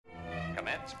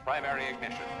Commence primary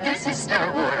ignition. This is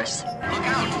Star Wars. Look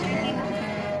out!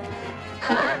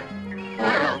 Core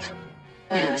World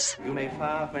News. You may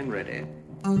fire when ready.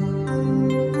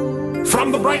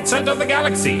 From the bright center of the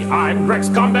galaxy, I'm Rex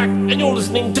Kondak, and you're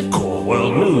listening to Core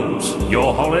World News,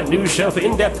 your holonet news show for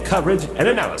in-depth coverage and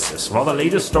analysis of all the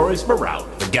latest stories from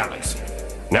around the galaxy.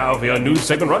 Now for your news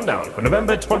segment rundown for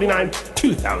November 29th,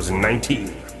 2019.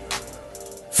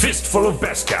 Fistful of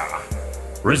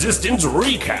Beskar, Resistance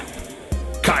Recap,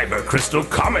 Kyber Crystal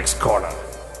Comics Corner.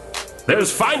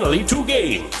 There's finally 2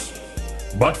 games.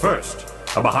 But first,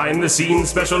 a behind-the-scenes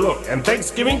special look and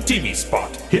Thanksgiving TV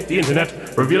spot hit the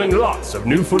internet, revealing lots of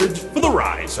new footage for the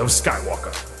rise of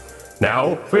Skywalker.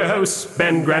 Now, for your hosts,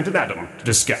 Ben, Grant, and Adam, to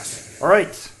discuss. All right.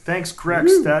 Thanks,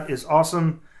 Rex. Woo. That is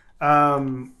awesome.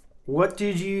 What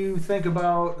did you think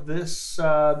about this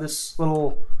this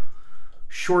little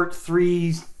short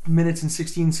 3 minutes and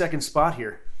 16 second spot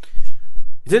here?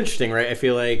 It's interesting, right? I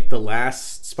feel like the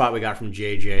last spot we got from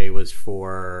JJ was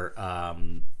for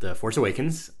The Force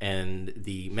Awakens, and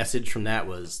the message from that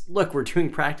was, look, we're doing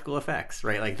practical effects,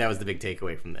 right? Like, that was the big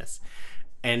takeaway from this.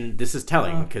 And this is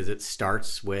telling, because it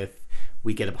starts with,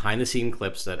 we get a behind-the-scene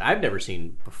clips that I've never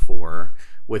seen before,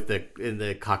 with in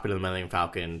the cockpit of the Millennium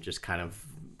Falcon, just kind of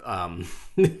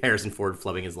Harrison Ford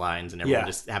flubbing his lines, and everyone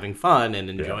just having fun and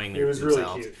enjoying themselves.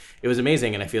 Really cute. It was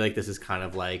amazing, and I feel like this is kind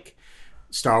of like,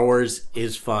 Star Wars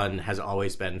is fun, has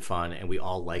always been fun, and we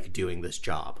all like doing this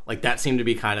job. Like, that seemed to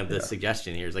be kind of the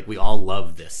suggestion here. Is like, we all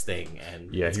love this thing,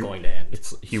 and it's going to end.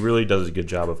 He really does a good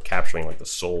job of capturing like the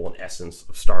soul and essence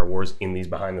of Star Wars in these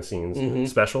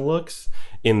behind-the-scenes special looks.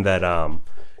 In that,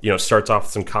 starts off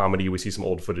with some comedy. We see some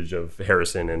old footage of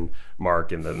Harrison and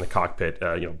Mark in the cockpit,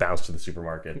 bounce to the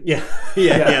supermarket.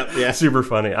 Yeah. Super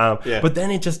funny. But then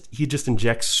he just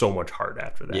injects so much heart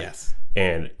after that. Yes.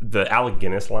 And the Alec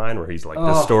Guinness line where he's like,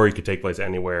 this story could take place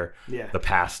anywhere, the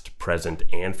past, present,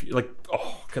 and future. Like,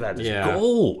 that is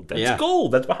gold. That's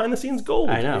gold. That's behind the scenes gold.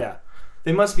 I know. Yeah.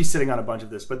 They must be sitting on a bunch of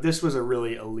this, but this was a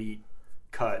really elite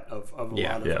cut of a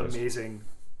lot of amazing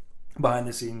behind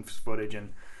the scenes footage.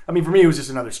 And I mean, for me, it was just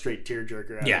another straight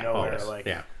tearjerker out of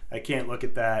nowhere. I can't look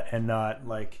at that and not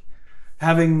like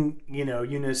having,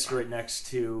 Eunice right next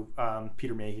to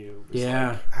Peter Mayhew. Was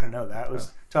I don't know. That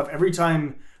was tough. Every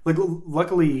time. Like,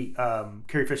 luckily,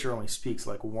 Carrie Fisher only speaks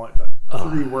like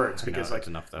 3 words because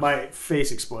my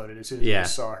face exploded as soon as I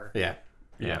saw her. Yeah.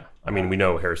 I mean, we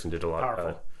know Harrison did a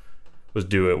lot.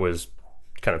 Was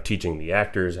kind of teaching the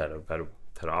actors how to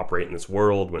operate in this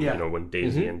world. When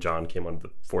Daisy and John came on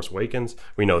The Force Awakens,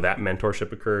 we know that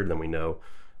mentorship occurred. Then we know,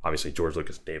 obviously, George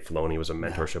Lucas and Dave Filoni was a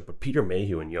mentorship, but Peter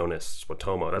Mayhew and Jonas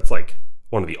Suotamo, that's like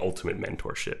one of the ultimate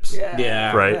mentorships.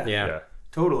 Right? Yeah.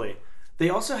 Totally. They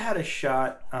also had a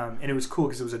shot, and it was cool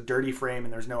because it was a dirty frame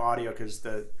and there was no audio because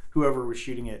whoever was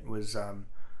shooting it was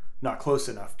not close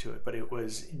enough to it. But it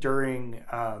was during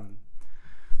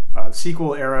the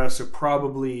sequel era, so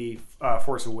probably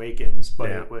Force Awakens. But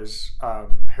it was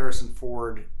Harrison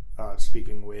Ford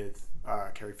speaking with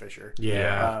Carrie Fisher.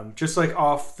 Just like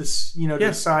off this, to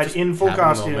the side in full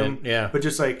costume. But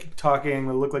just like talking,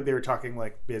 it looked like they were talking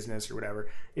like business or whatever.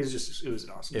 It was an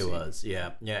awesome scene. It was,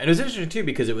 yeah. And it was interesting too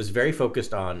because it was very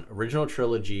focused on original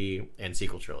trilogy and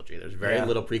sequel trilogy. There's very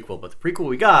little prequel, but the prequel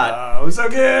we got, it was so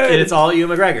good. And it's all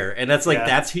Ewan McGregor, and that's like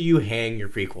that's who you hang your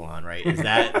prequel on, right? Is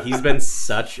that he's been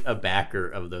such a backer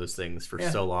of those things for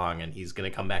so long, and he's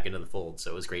going to come back into the fold.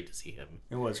 So it was great to see him.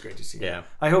 It was great to see him. Yeah,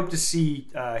 I hope to see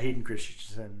Hayden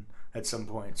Christensen at some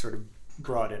point, sort of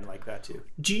brought in like that too.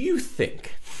 Do you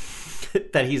think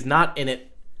that he's not in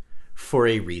it for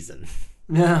a reason?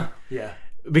 Yeah.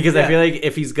 Because I feel like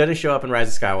if he's going to show up in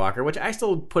Rise of Skywalker, which I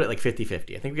still put it like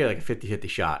 50-50. I think we get like a 50-50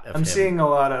 shot of him. I'm seeing a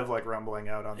lot of like rumbling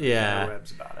out on the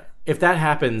webs about it. If that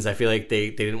happens, I feel like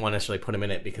they didn't want to necessarily put him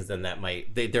in it because then that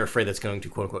might... They're afraid that's going to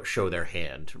quote-unquote show their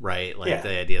hand, right? Like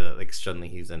the idea that like suddenly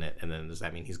he's in it and then does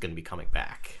that mean he's going to be coming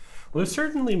back? Well, they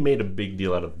certainly made a big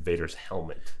deal out of Vader's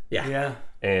helmet. Yeah.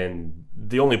 And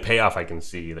the only payoff I can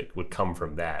see that would come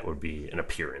from that would be an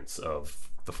appearance of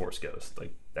the Force Ghost.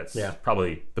 Like, that's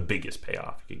probably the biggest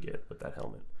payoff you could get with that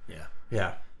helmet.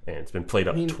 Yeah. And it's been played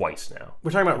up twice now.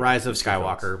 We're talking about Rise of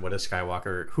Skywalker. What is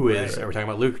Skywalker? Who is? Are we talking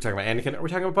about Luke? Are we talking about Anakin? Are we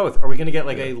talking about both? Are we going to get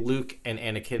like a Luke and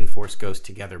Anakin Force Ghost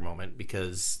together moment?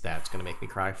 Because that's going to make me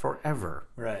cry forever.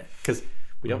 Right. Because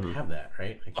we don't have that,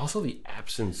 right? Like, also, the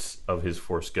absence of his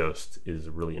Force Ghost is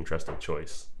a really interesting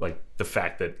choice. Like, the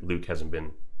fact that Luke hasn't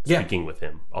been speaking with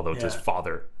him, although it's his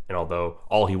father, and although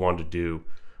all he wanted to do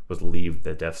was leave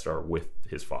the Death Star with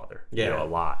his father,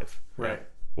 alive. Right.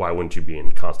 Why wouldn't you be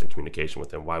in constant communication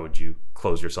with him? Why would you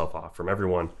close yourself off from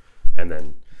everyone and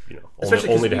then Especially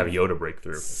only to 'cause have Yoda break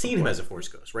through. Seen him as a Force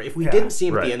ghost, right? If we didn't see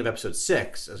him at the end of Episode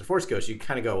 6 as a Force ghost, you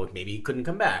kind of go, well, maybe he couldn't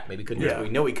come back. Maybe he couldn't. Yeah. We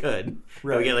know he could.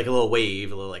 Right. We get like a little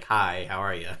wave, a little like, "Hi, how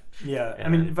are you?" Yeah, I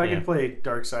mean, if I could play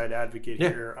dark side advocate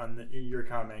here on your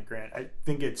comment, Grant, I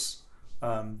think it's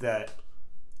that.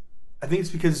 I think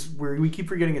it's because we keep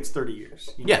forgetting it's 30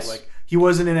 years. Yes. Like he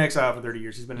wasn't in exile for 30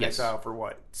 years. He's been in exile for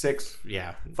what, 6?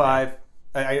 Yeah. 5?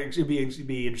 It'd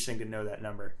be interesting to know that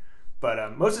number.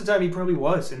 But most of the time he probably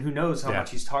was, and who knows how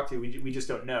much he's talked to. We just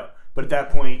don't know. But at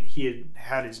that point, he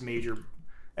had his major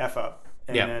F up.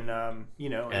 And then,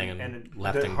 and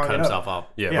left and cut himself off.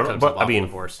 Yeah, but I mean,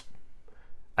 Force.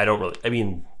 I don't really. I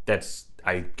mean,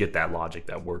 I get that logic.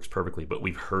 That works perfectly. But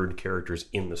we've heard characters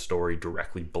in the story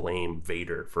directly blame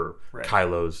Vader for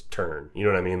Kylo's turn. You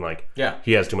know what I mean? Like,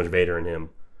 he has too much Vader in him.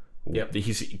 Yep.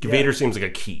 Vader seems like a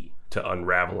key to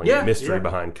unraveling the mystery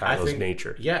behind Kylo's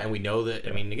nature. Yeah, and we know that.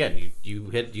 I mean, again,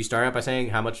 you start out by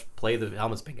saying how much play the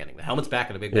helmet's been getting. The helmet's back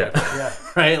in a big way.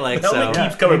 Right? Like, the helmet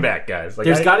keeps coming back, guys. Like,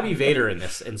 there's got to be Vader in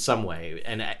this in some way,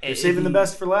 and they're saving the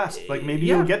best for last. Like maybe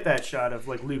you'll get that shot of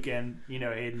like Luke and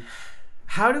Aiden.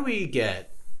 How do we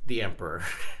get the Emperor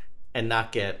and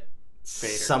not get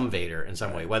some Vader in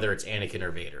some way, whether it's Anakin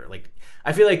or Vader? Like,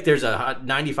 I feel like there's a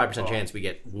 95% chance we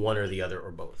get one or the other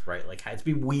or both, right? Like, it'd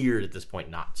be weird at this point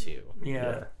not to.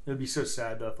 Yeah. It'd be so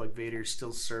sad though if like Vader's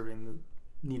still serving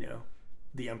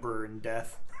the Emperor in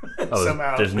death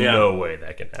somehow. There's no way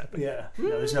that can happen. Yeah,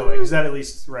 no, there's no way because that at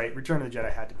least Return of the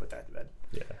Jedi had to put that to bed.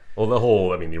 Yeah. Well,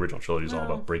 the original trilogy is all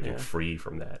about breaking free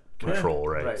from that control,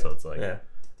 right? So it's like.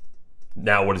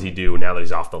 Now what does he do now that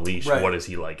he's off the leash? Right. What is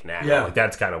he like now? Yeah. Like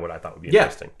that's kind of what I thought would be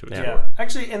interesting to explore. Yeah.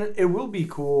 Actually, and it will be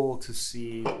cool to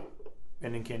see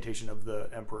an incantation of the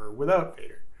Emperor without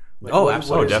Vader. Like,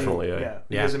 absolutely. Definitely.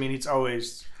 Because I mean, it's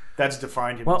always that's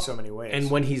defined him in so many ways.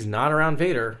 And when he's not around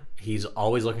Vader, he's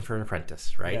always looking for an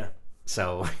apprentice, right? Yeah.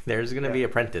 So there's going to be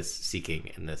apprentice seeking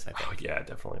in this, I think. Oh, yeah,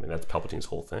 definitely. I mean, that's Palpatine's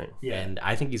whole thing. Yeah. And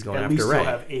I think he's going after Rey. At least he'll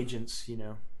have agents,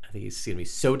 I think he's going to be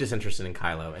so disinterested in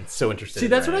Kylo and so interested. See,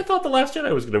 that's what I thought The Last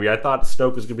Jedi was going to be. I thought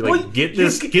Snoke was going to be like, get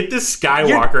this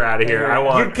Skywalker out of here. I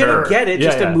want You're going to get it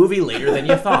just a movie later than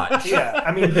you thought. Yeah,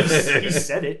 I mean, he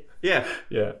said it. Yeah.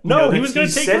 No, he was going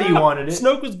to take said Rey he out. wanted it.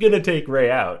 Snoke was going to take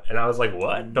Rey out, and I was like,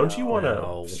 "What? Don't you want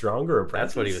a stronger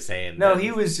apprentice?" That's what he was saying. No,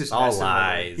 he was just all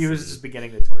lies. He was just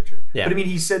beginning the torture. Yeah. But I mean,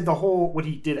 he said what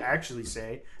he did actually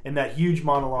say in that huge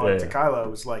monologue to Kylo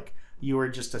was like, "You were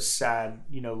just a sad,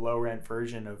 low rent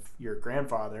version of your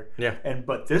grandfather." Yeah.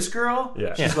 But this girl,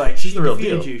 she's she's the real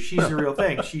deal. You. She's the real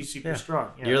thing. She's super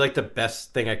strong. You're like the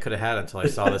best thing I could have had until I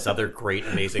saw this other great,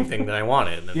 amazing thing that I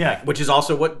wanted. And which is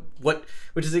also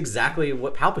which is exactly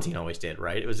what Palpatine always did,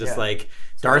 right? It was just like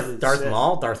Darth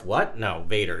Maul, Darth what? No,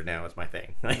 Vader now is my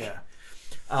thing. Yeah.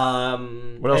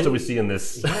 What else did we see in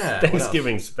this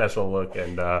Thanksgiving special look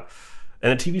and a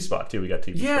TV spot too? We got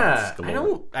TV spots.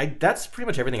 Yeah, that's pretty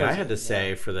much everything I had to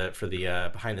say for the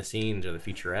behind the scenes or the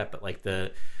featurette. But like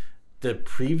the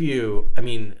preview, I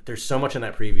mean, there's so much in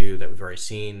that preview that we've already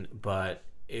seen, but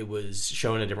it was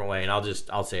shown in a different way. And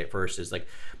I'll say it first is like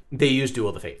they used Duel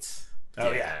of the Fates.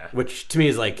 Oh yeah, which to me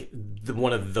is like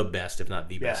one of the best, if not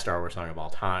the best, Star Wars song of all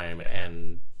time.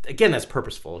 And again, that's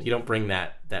purposeful. You don't bring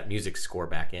that music score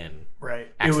back in,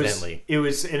 right? Accidentally.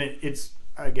 It's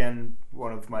again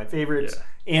one of my favorites,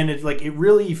 and it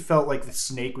really felt like the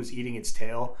snake was eating its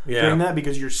tail during that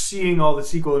because you're seeing all the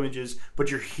sequel images,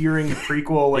 but you're hearing the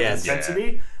prequel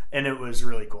intensity. And it was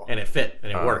really cool. And it fit,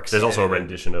 and it works. There's also a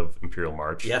rendition of Imperial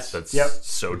March. Yes. That's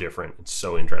so different. It's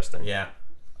so interesting. Yeah.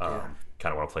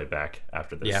 Kind of want to play it back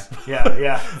after this.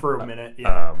 Yeah, for a minute.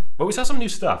 Yeah. But we saw some new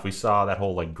stuff. We saw that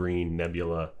whole green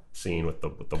nebula scene with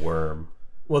the worm.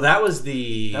 Well, that was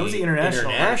the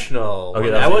international. Okay,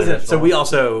 that wasn't. So we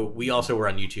also were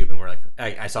on YouTube and we're like,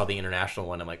 I saw the international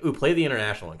one. I'm like, ooh, play the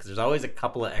international one because there's always a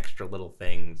couple of extra little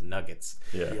things, nuggets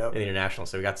in the international.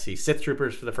 So we got to see Sith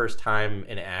troopers for the first time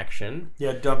in action.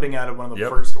 Yeah, dumping out of one of the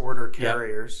First Order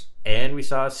carriers. And we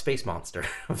saw a space monster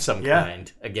of some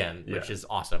kind again, which is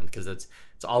awesome because it's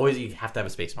always you have to have a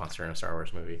space monster in a Star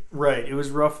Wars movie. Right. It was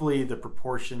roughly the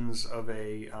proportions of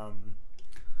a.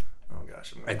 Oh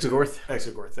gosh,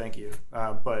 Exegorth, thank you.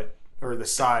 Or the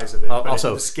size of it,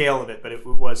 also the scale of it, but it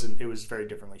wasn't. It was very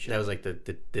differently shaped. That was like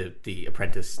the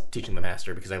apprentice teaching the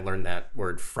master because I learned that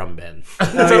word from Ben.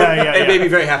 It made me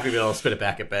very happy to be able to spit it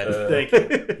back at Ben. Thank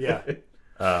you. Yeah.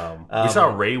 We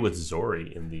saw Rey with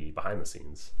Zori in the behind the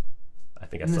snes. I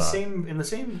think in the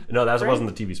same. No, that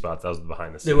wasn't the TV spots. That was the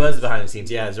behind the scenes. It was behind the scenes.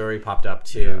 Yeah, Zori popped up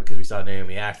too because we saw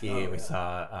Naomi Ackie and we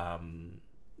saw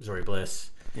Zori Bliss.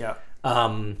 Yeah.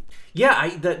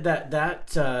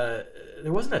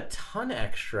 There wasn't a ton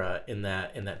extra in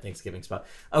that Thanksgiving spot.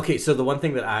 Okay, so the one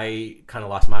thing that I kind of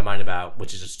lost my mind about,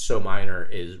 which is just so minor,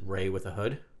 is Rey with a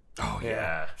hood. Oh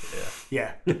yeah.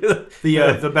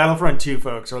 The Battlefront 2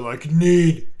 folks are like,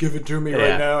 give it to me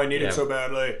right now. I need it so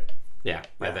badly. Yeah,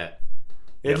 I bet.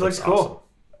 It looks cool. Awesome.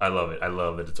 I love it. I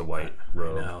love that it's a white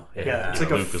robe. No, Yeah, it's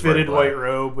like a fitted white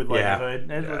robe with like a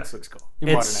hood. It looks cool. You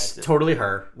It's modernized it. totally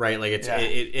her, right? Like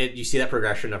it you see that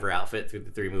progression of her outfit through the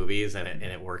 3 movies, and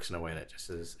it works in a way that just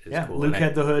is cool. Luke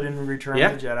had the hood in Return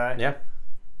of the Jedi. Yeah.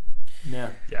 Yeah.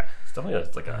 It's definitely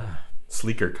like a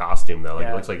sleeker costume though. Like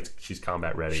it looks like she's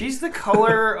combat ready. She's the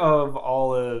color of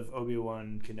all of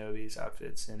Obi-Wan Kenobi's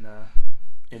outfits in the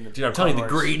Dude, I'm telling you, the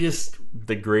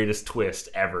greatest twist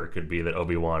ever could be that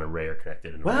Obi-Wan and Rey are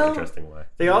connected in a really interesting way.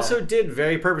 They also did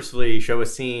very purposefully show a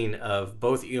scene of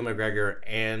both Ewan McGregor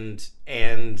and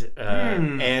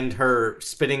her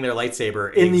spinning their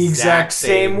lightsaber in the exact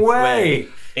same way.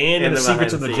 And in the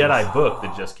Secrets of the Jedi book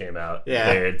that just came out,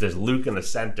 there's Luke in the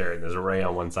center, and there's Rey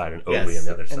on one side and Obi on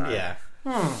the other side.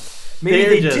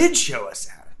 Maybe they did show us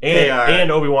that. And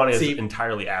Obi-Wan is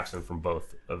entirely absent from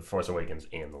both of Force Awakens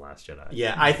and The Last Jedi.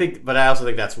 Yeah, I also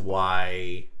think that's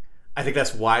why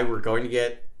we're going to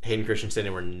get Hayden Christensen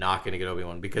and we're not going to get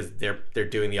Obi-Wan, because they're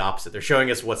doing the opposite. They're showing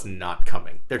us what's not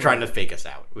coming. They're trying to fake us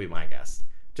out, would be my guess.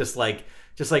 Just like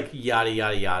yada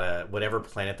yada yada, whatever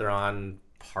planet they're on.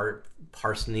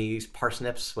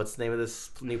 Parsnips. What's the name of this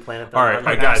new planet? All right,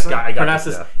 I got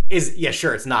this.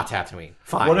 Sure. It's not Tatooine.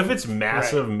 Fine. What if it's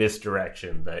massive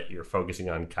misdirection that you're focusing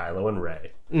on Kylo and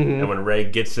Rey, and when Rey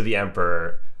gets to the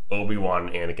Emperor, Obi-Wan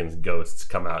and Anakin's ghosts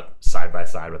come out side by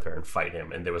side with her and fight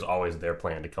him, and there was always their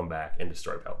plan to come back and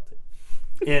destroy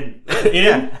Palpatine.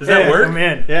 Does that work? I'm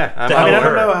in. Yeah, I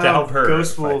don't know how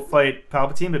Ghost will fight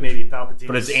Palpatine, but maybe Palpatine.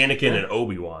 But it's Anakin and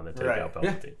Obi-Wan that take out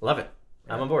Palpatine. Yeah, love it.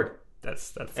 I'm on board.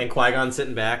 That's and Qui-Gon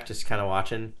sitting back, just kind of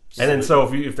watching. And then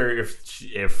so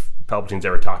if Palpatine's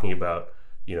ever talking about,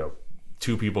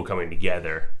 two people coming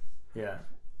together, and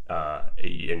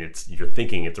you're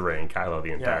thinking it's Rey and Kylo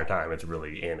the entire time, it's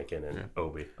really Anakin and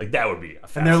Obi. Like that would be a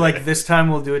and they're like, this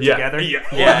time we'll do it together. Yeah.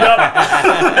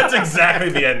 That's exactly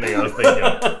the ending I was thinking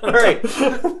of. All right,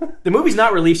 the movie's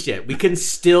not released yet. We can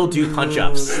still do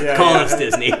punch-ups. Call us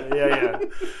Disney. Yeah.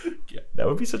 That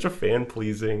would be such a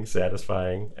fan-pleasing,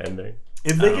 satisfying ending.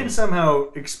 If they can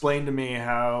somehow explain to me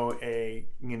how a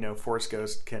Force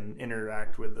Ghost can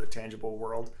interact with the tangible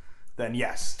world, then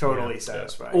yes, totally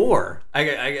satisfying. Or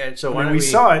we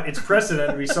saw it. It's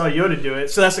precedent. We saw Yoda do it.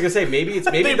 So that's what I say. Maybe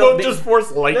they both just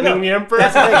Force lightning the Emperor.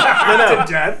 That's the thing.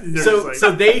 To death.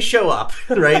 So they show up,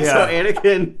 right? Yeah. So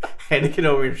Anakin and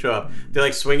Obi show up. They're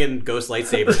like swinging ghost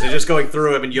lightsabers. They're just going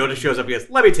through him, and Yoda shows up. He goes,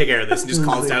 "Let me take care of this," and just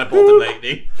calls down a bolt of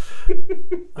lightning.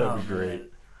 That'd be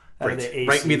great.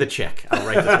 Write me the check. I'll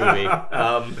write this movie.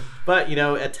 But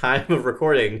at time of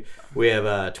recording, we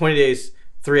have 20 days,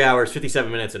 3 hours,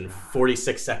 57 minutes, and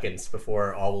 46 seconds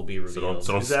before all will be revealed.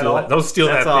 So don't steal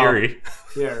that theory.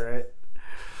 Yeah, right.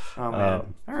 Oh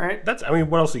man. All right.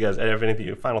 What else do you guys have?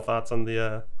 Anything? Final thoughts on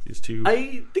these two?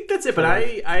 I think that's it. But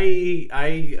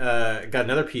I got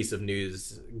another piece of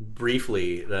news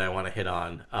briefly that I want to hit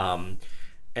on.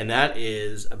 And that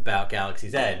is about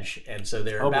Galaxy's Edge. And so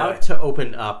they're about to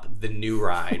open up the new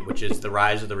ride, which is the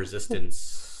Rise of the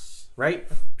Resistance, right?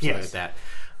 Something like that.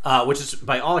 Which is,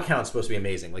 by all accounts, supposed to be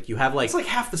amazing. Like, you have, it's like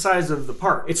half the size of the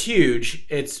park. It's huge.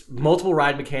 It's multiple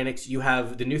ride mechanics. You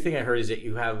have, the new thing I heard is that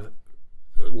you have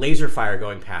laser fire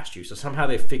going past you. So somehow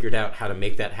they figured out how to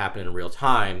make that happen in real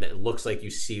time. That it looks like you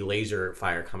see laser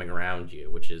fire coming around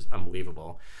you, which is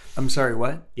unbelievable. I'm sorry,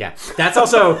 what? Yeah, that's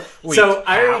also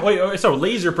so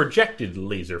laser projected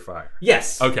laser fire.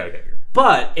 Yes. Okay.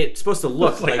 But it's supposed to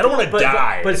look like I don't want to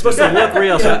die. But it's supposed to look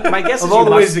real. So my guess is all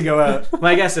the ways to go out.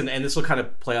 My guess, and this will kind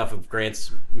of play off of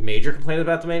Grant's major complaint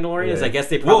about the Mandalorian, is I guess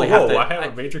they probably have to. I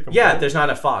have a major complaint. Yeah, there's not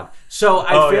enough fog. So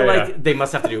I feel like they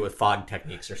must have to do it with fog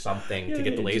techniques or something to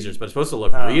get the lasers. But it's supposed to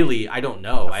look really, I don't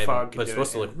know. But it's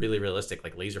supposed to look really realistic,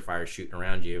 like laser fire shooting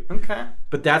around you. Okay.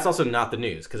 But that's also not the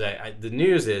news, because the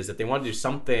news is that they want to do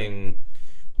something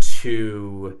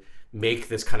to make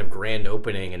this kind of grand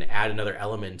opening and add another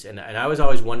element. And I was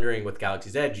always wondering with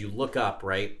Galaxy's Edge, you look up,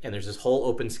 right, and there's this whole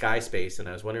open sky space, and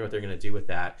I was wondering what they're going to do with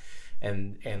that.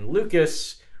 And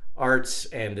Lucas Arts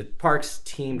and the parks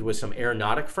teamed with some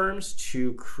aeronautic firms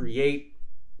to create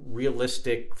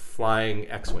realistic flying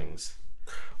X-Wings.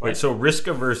 Wait, so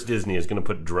risk-averse Disney is going to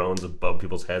put drones above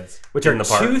people's heads? Which in are the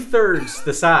park? 2/3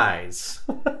 the size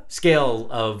scale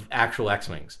of actual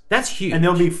X-Wings. That's huge. And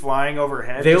they'll be flying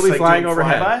overhead. They'll just be like flying doing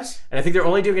overhead. flybys? And I think they're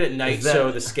only doing it at night Is that-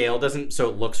 so the scale doesn't,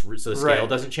 so the scale Right.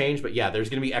 doesn't change. But yeah, there's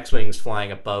going to be X-Wings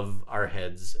flying above our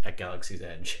heads at Galaxy's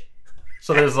Edge.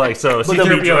 So there's like, so they'll be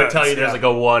C-3PO would drones, tell you there's yeah. like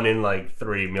a 1 in like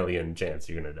 3 million chance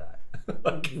you're going to die.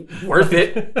 Worth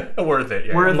it. Worth it,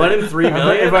 yeah. Worth 1 in 3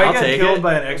 million. If I I'll get take killed it.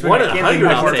 by an X-Wing, 1 I in can't 100.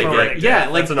 think I'll much take more it. right Yeah, there.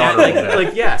 like That's an honorable death.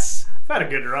 like yes. I've had a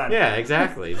good run. Yeah,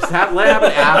 exactly. Just let it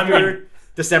happen after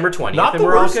December 20th, Not and the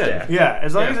we're all worst good. death. Yeah,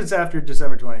 as long as it's after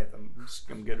December 20th,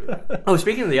 I'm good with that. Oh,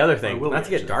 speaking of the other thing, will not be, to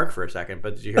get actually. dark for a second,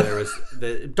 but did you hear there was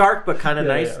the dark but kind of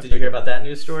nice? yeah. Did you hear about that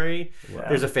news story? Wow.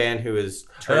 There's a fan who is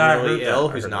Yeah, I heard terminally that. ill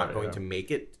I who's heard not that, going yeah. to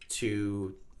make it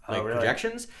to like really?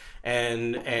 projections,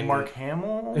 and Mark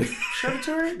Hamill showed it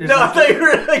to her? No, I thought you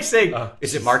were like saying,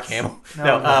 is it Mark Hamill?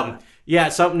 No. Yeah,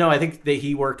 I think that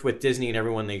he worked with Disney and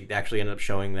everyone. They actually ended up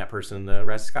showing that person the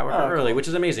Rise of Skywalker early, cool. which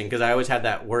is amazing because I always had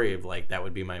that worry of like that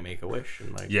would be my Make-A-Wish,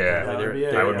 and like Yeah. apparently That would be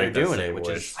it. they're I would make that doing same it, which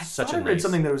wish. is I such thought a I read nice.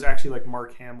 something that was actually like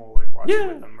Mark Hamill like watching Yeah,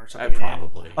 with them or something.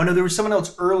 probably. Oh no, there was someone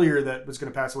else earlier that was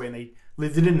going to pass away, and they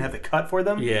didn't have the cut for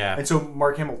them. Yeah. and so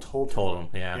Mark Hamill told Told him,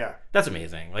 yeah. Yeah. That's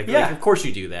amazing. Like, Yeah. of course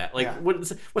you do that. Like, Yeah. what's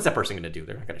that person going to do?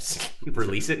 They're not going to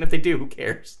release it, and if they do, who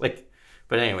cares? Like,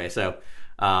 but anyway, so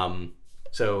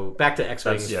back to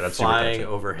X-Wings That's super flying touching.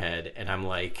 overhead, and I'm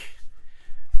like,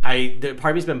 part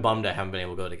of me's been bummed I haven't been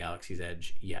able to go to Galaxy's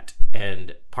Edge yet,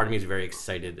 and part of me is very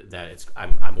excited that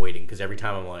I'm waiting because every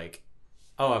time I'm like,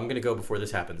 oh, I'm going to go before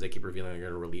this happens. They keep revealing they're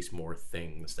going to release more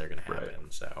things that are going to happen.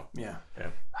 Right. So Yeah.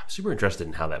 I'm super interested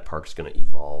in how that park's going to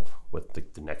evolve with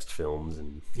the next films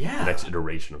and Yeah. the next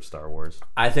iteration of Star Wars.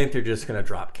 I think they're just going to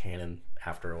drop canon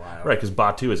after a while. Right, because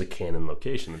Batuu is a canon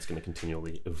location that's going to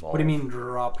continually evolve. What do you mean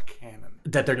drop cannon?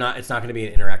 That it's not going to be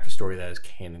an interactive story that is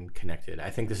canon connected. I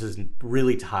think this is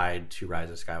really tied to Rise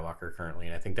of Skywalker currently,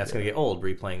 and I think that's going to get old,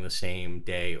 replaying the same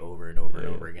day over and over and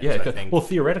over again. Yeah, So I think, well,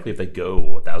 theoretically, if they go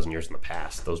 1,000 years in the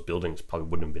past, those buildings probably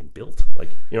wouldn't have been built.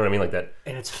 Like, you know what I mean? Like that.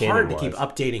 and it's hard to keep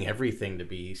canon-wise. updating everything to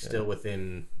be still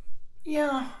within.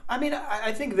 Yeah, I mean,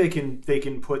 I think they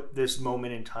can put this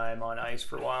moment in time on ice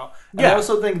for a while. And Yeah. I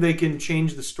also think they can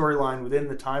change the storyline within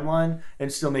the timeline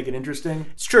and still make it interesting.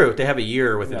 It's true. They have a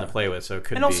year with them Yeah. to play with, so it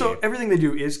could And also, everything they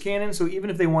do is canon. So even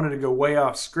if they wanted to go way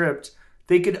off script,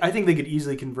 I think they could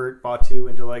easily convert Batuu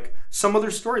into like some other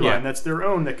storyline Yeah. that's their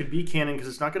own that could be canon because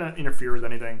it's not going to interfere with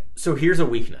anything. So here's a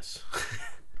weakness.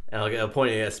 And I'll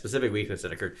point at a specific weakness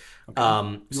that occurred. You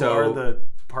are the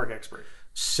park expert.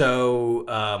 So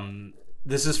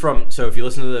this is from. So if you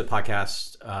listen to the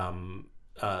podcast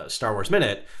Star Wars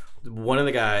Minute, one of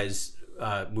the guys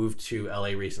moved to LA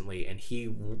recently, and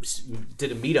he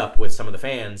did a meetup with some of the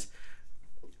fans.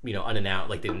 You know, unannounced,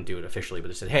 like they didn't do it officially, but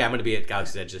they said, "Hey, I'm going to be at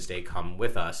Galaxy's Edge this day. Come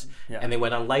with us." Yeah. And they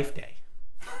went on Life Day,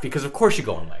 because of course you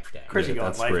go on Life Day. Of course you go on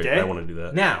That's Life great. Day. I want to do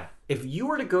that. Now, if you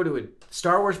were to go to a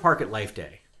Star Wars park at Life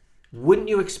Day, wouldn't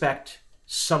you expect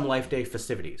some Life Day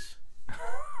festivities?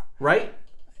 Right?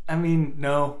 I mean,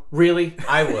 no. Really?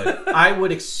 I would. I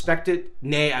would expect it.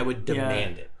 Nay, I would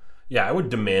demand it. Yeah, I would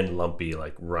demand Lumpy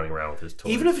like running around with his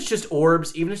toys. Even if it's just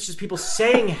orbs, even if it's just people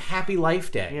saying Happy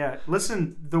Life Day. Yeah,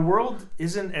 listen, the world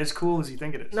isn't as cool as you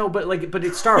think it is. No, but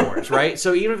it's Star Wars, right?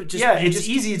 So even if it just yeah, you it's just,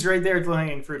 easy. It's right there. It's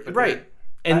low-hanging fruit. But right.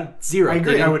 And zero. I They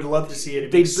agree. I didn't- would love to see it.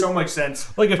 It they- makes so much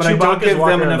sense. Like if but I don't Chewbacca's give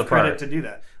walking them around enough the park. credit to do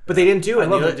that. But they didn't do it. I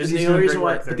love And it. Disney's the doing only great reason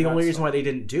why, work. They're but the only nuts, reason so. why they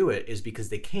didn't do it is because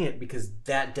they can't, because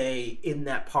that day in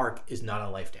that park is not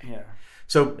on Life Day. Yeah.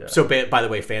 So by the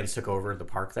way, fans took over the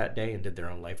park that day and did their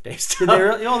own Life Day stuff.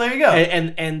 There you go.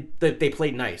 And they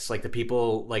played nice. Like the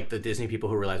people, like the Disney people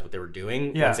who realized what they were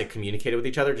doing, Yeah. once they communicated with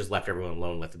each other, just left everyone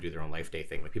alone, let them do their own Life Day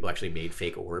thing. Like people actually made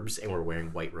fake orbs and were wearing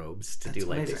white robes to do Life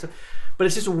Day amazing. stuff. But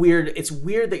it's just weird. It's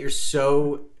weird that you're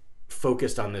so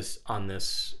focused on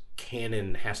this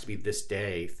canon has to be this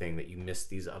day thing that you miss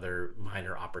these other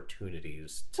minor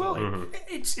opportunities to Well,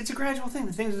 it's a gradual thing.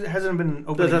 The thing hasn't been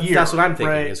open a year. that's what I'm thinking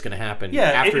right? is going to happen. Yeah,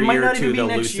 after it a might year or not two, even be they'll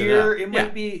next loosen year. it up. It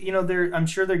might be, I'm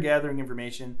sure they're gathering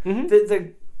information.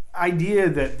 The idea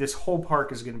that this whole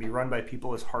park is going to be run by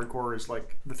people as hardcore as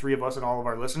like the three of us and all of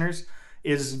our listeners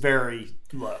is very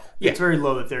low. Yeah. It's very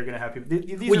low that they're going to have people.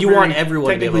 These Well, are you very want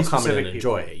everyone to be able to technically come in and specific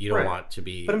enjoy people. it. You don't Right. want to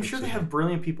be. But I'm sure they have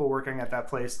brilliant people working at that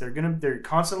place. They're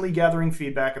constantly gathering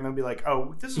feedback, and they'll be like,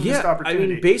 "Oh, this is a missed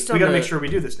opportunity. based on we got to the- make sure we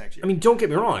do this next year." I mean, don't get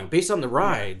me wrong. Based on the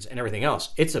rides and everything else,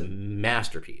 it's a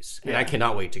masterpiece, and I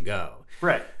cannot wait to go.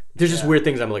 right? There's just weird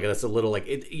things I'm like, that's a little like.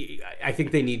 I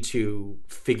think they need to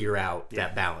figure out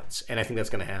that balance, and I think that's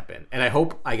going to happen. And I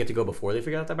hope I get to go before they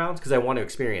figure out that balance because I want to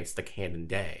experience the canon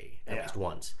day at least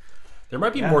once. There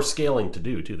might be more scaling to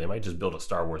do too. They might just build a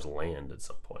Star Wars land at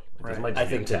some point. Like, this might just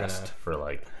be a test for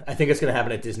like. I think it's going to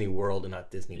happen at Disney World and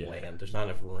not Disneyland. There's not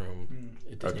enough room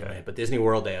at Disneyland, but Disney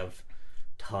World they have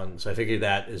tons. So I figured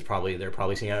that is probably they're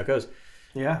probably seeing how it goes.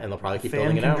 Yeah, and they'll probably keep Fan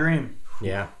building it can out. Dream.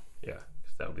 Yeah, yeah,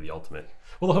 because that would be the ultimate.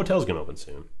 Well, the hotel's going to open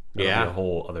soon. That'll be a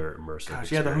whole other immersive.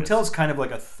 Gosh, yeah, the hotel's kind of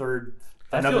like a third.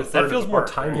 That feels more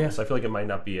timeless. I feel like it might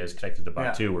not be as connected to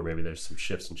Batuu, where maybe there's some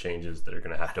shifts and changes that are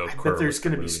going to have to occur. But there's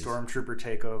going to be stormtrooper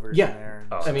takeovers. In there.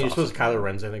 I mean, you're supposed to Kylo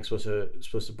Ren's. I think supposed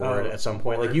to board at some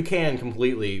point. Like you can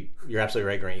completely. You're absolutely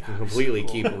right, Grant. You can completely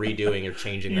keep redoing or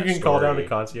changing. You can call down to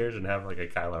concierge and have like a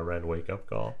Kylo Ren wake up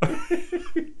call.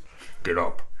 Get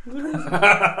up.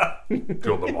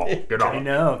 Kill them all. Get up. I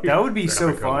know. That would be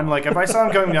so fun. Like if I saw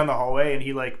him coming down the hallway and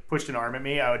he like pushed an arm at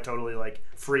me, I would totally like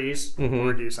freeze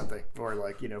or do something. Or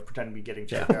like, pretend to be getting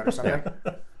choked out or something.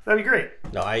 That'd be great.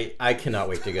 No, I cannot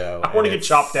wait to go. I want to get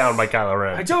chopped down by Kylo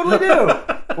Ren. I totally do.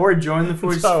 Or join the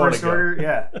First Order.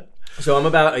 Yeah. So I'm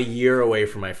about a year away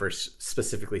from my first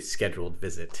specifically scheduled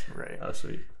visit. Right. Oh,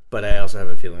 sweet. But I also have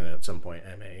a feeling that at some point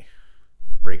I may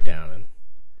break down and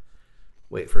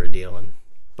wait for a deal and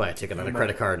buy a ticket on a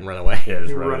credit card and run away. Yeah,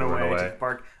 just run away to the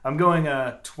park. I'm going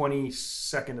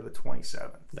 22nd to the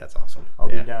 27th. That's awesome. I'll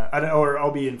be down,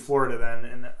 I'll be in Florida then,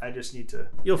 and I just need to.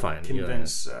 You'll find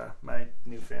convince my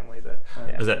new family that.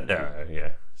 Is that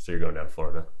yeah? So you're going down to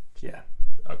Florida? Yeah.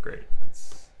 Oh, great.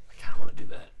 I kind of want to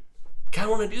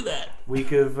do that.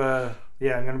 Week of I'm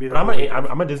going to be.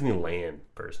 I'm a Disneyland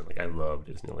person. Like I love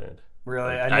Disneyland.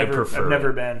 Really, like, I've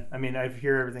never been. I mean, I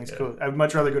hear everything's cool. I'd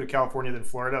much rather go to California than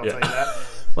Florida. I'll tell you that.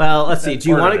 Well, let's see. Do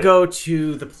you want to go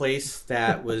to the place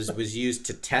that was used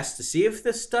to test to see if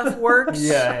this stuff works?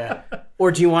 Yeah.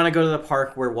 Or do you want to go to the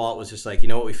park where Walt was just like, you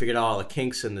know what, we figured out all the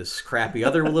kinks in this crappy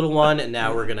other little one, and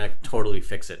now we're gonna totally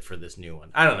fix it for this new one.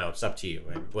 I don't know. It's up to you.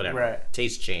 Whatever. Right.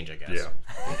 Tastes change, I guess.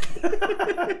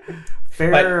 Yeah.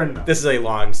 Fair enough. This is a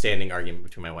long-standing argument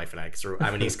between my wife and I because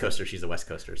I'm an East Coaster, she's a West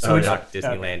Coaster, so we talk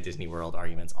Disneyland, Disney World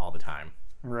arguments all the time.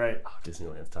 Right. Oh,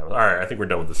 Disneyland's time. All right, I think we're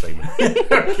done with the segment.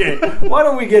 Okay. Why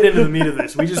don't we get into the meat of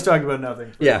this? We just talked about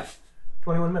nothing. Yeah.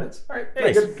 21 minutes. All right.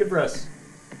 Hey, nice. Good for us.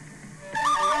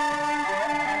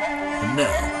 And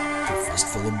now, for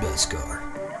Fistful of Beskar.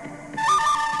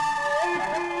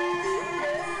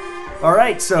 All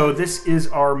right, so this is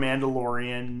our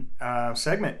Mandalorian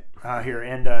segment here.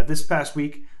 And this past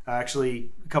week,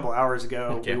 actually a couple hours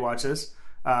ago, we watched this.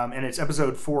 And it's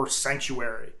episode 4,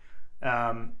 Sanctuary.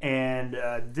 And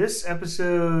this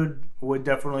episode would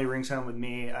definitely ring home with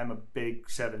me. I'm a big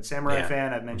Seven Samurai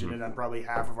fan. I've mentioned it on probably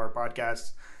half of our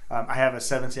podcasts. I have a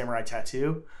Seven Samurai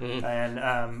tattoo, and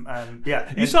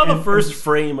You saw the first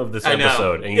frame of this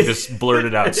episode, and you just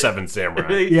blurted out Seven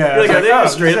Samurai. Yeah, you're like, are they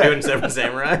straight up doing Seven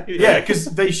Samurai? Yeah, because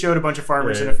they showed a bunch of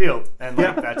farmers in a field, and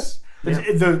like that's.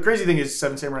 The crazy thing is,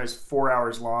 Seven Samurai is 4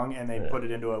 hours long, and they put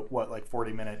it into a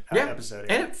 40-minute episode.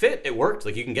 And it fit. It worked.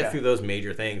 Like you can get through those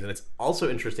major things, and it's also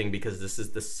interesting because this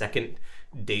is the second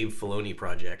Dave Filoni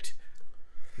project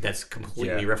that's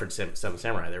completely referenced Seven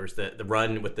Samurai. There was the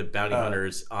run with the bounty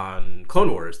hunters on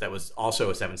Clone Wars that was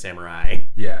also a Seven Samurai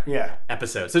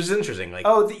episode. So it's just interesting. Like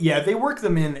they work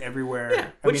them in everywhere. Yeah,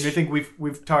 I mean, I think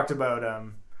we've talked about.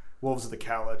 Wolves of the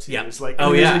Cala too. Yeah. It's like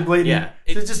blatant. Yeah.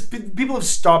 It's just people have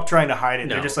stopped trying to hide it.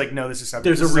 No. They're just like, no, this is something.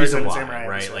 There's a reason why, Samurai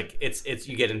right? episode. Like it's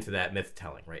you get into that myth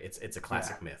telling, right? It's a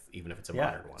classic myth, even if it's a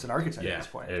modern one. It's an archetype at this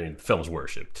point. I mean, film's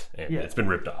worshipped, and it's been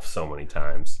ripped off so many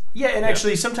times. Yeah, and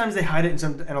actually, sometimes they hide it,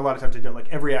 and a lot of times they don't. Like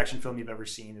every action film you've ever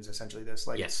seen is essentially this.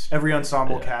 Like every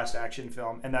ensemble cast action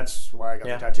film, and that's why I got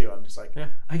the tattoo. I'm just like,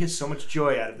 I get so much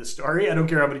joy out of this story. I don't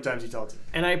care how many times you tell it to me.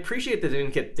 And I appreciate that they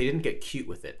didn't get cute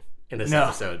with it. In this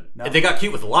episode, they got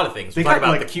cute with a lot of things. They talk got about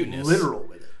like the cuteness, literal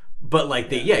with it. But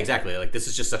like exactly. Like this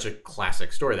is just such a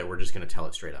classic story that we're just going to tell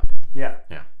it straight up. Yeah.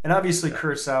 And obviously,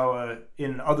 Kurosawa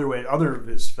in other of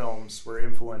his films were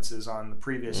influences on the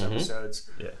previous episodes.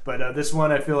 Yeah. But this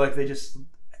one, I feel like they just,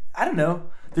 I don't know.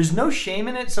 There's no shame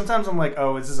in it. Sometimes I'm like,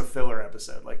 oh, is this a filler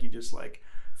episode? Like you just like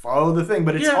follow the thing,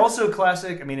 but it's also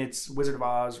classic. I mean, it's Wizard of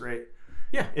Oz, right?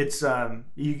 Yeah, it's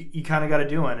you kind of got to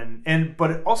do it,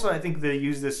 but also I think they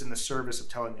use this in the service of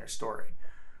telling their story.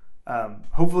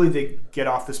 Hopefully they get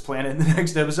off this planet in the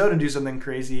next episode and do something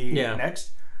crazy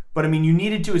next. But I mean, you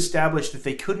needed to establish that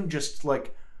they couldn't just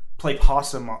like play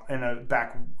possum in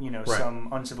a some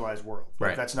uncivilized world.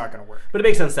 Like, that's not going to work. But it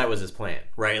makes sense that was his plan,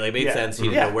 right? Like it made sense. He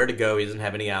didn't know where to go. He doesn't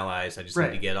have any allies. I just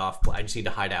need to get off. I just need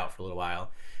to hide out for a little while.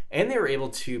 And they were able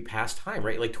to pass time,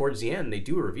 right? Like towards the end, they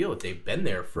do reveal that they've been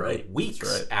there for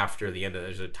weeks after the end of.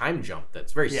 There's a time jump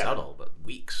that's very subtle, but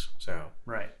weeks. So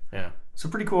so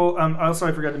pretty cool. Also,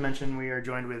 I forgot to mention we are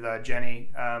joined with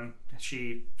Jenny.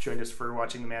 She joined us for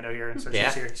watching the Mando here, and so Yeah.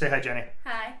 she's here. Say hi, Jenny.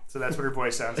 Hi. So that's what her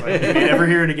voice sounds like. You may never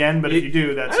hear it again, but if you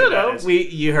do, that's I don't who that know.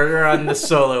 is. You heard her on the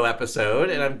Solo episode,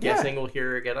 and I'm guessing we'll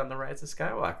hear her again on the Rise of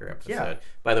Skywalker episode. Yeah.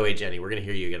 By the way, Jenny, we're going to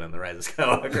hear you again on the Rise of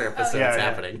Skywalker episode. Yeah, It's yeah.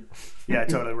 happening. Yeah,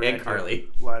 totally. We're And gonna do Carly.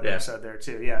 a live Yeah. episode there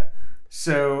too. Yeah.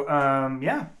 So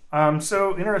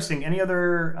so interesting. Any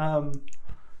other?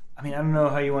 I don't know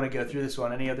how you want to go through this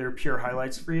one. Any other pure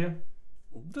highlights for you?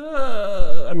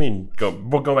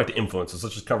 We'll go back to influences.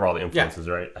 Let's just cover all the influences,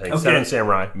 right? I think Okay. Seven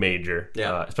Samurai, major.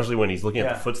 Yeah. Especially when he's looking at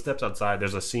Yeah. the footsteps outside.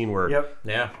 There's a scene where Yep.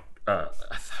 Yeah.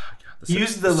 He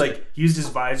used his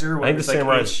visor. I think the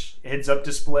Samurai- heads up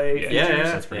display Yeah. features, Yeah,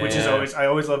 that's pretty which cool. is I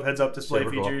always love heads up display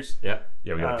Super cool. features. Yeah.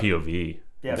 Yeah, we got a POV.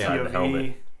 Yeah, inside the POV.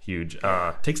 helmet. Huge.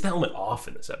 Takes the helmet off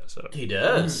in this episode. He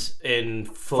does. In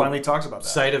full Finally talks about that.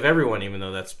 sight of everyone, even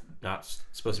though that's not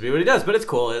supposed to be what he does. But it's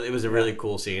cool. It was a really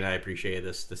cool scene. I appreciated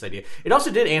this idea. It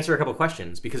also did answer a couple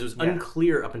questions because it was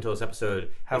unclear up until this episode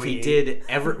How if he he ate. did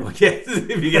ever. Well, yes,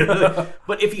 if you get it.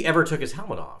 But if he ever took his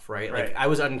helmet off, right? Like Right. I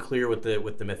was unclear with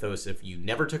the mythos if you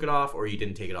never took it off or you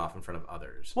didn't take it off in front of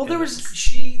others. Well, And there was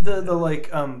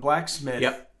the blacksmith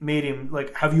Yep. made him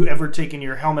like, have you ever taken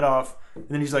your helmet off? And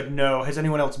then he's like, no. Has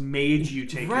anyone else made you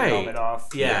take your Right. helmet off?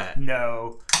 Yeah.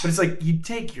 No. But it's like you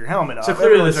take your helmet off. So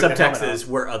clearly, Everyone the took their subtext helmet is off.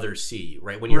 where others see you,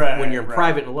 right? When Right, you're in right.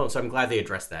 private and alone. So I'm glad they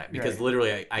addressed that because Right.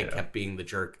 literally, I kept being the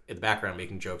jerk in the background,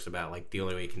 making jokes about like the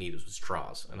only way you can eat is with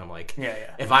straws, and I'm like, Yeah.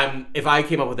 If I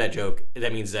came up with that joke,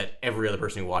 that means that every other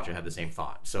person who watched it had the same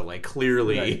thought. So like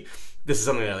clearly, Right. this is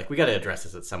something that like we got to address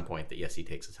this at some point. That yes, he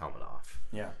takes his helmet off.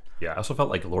 Yeah. Yeah, I also felt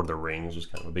like Lord of the Rings was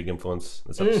kind of a big influence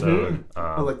this Mm-hmm.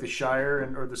 episode. Like the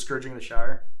Shire or the Scourging of the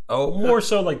Shire. More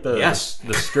so like the Yes.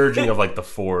 the scourging of like the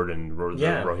Ford and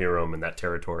Yeah. the Rohirrim and that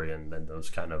territory, and then those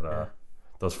kind of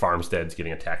those farmsteads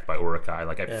getting attacked by Uruk-hai.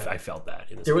 Like I felt that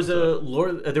in this There was episode.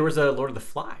 a Lord of the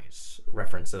Flies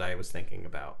reference that I was thinking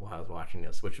about while I was watching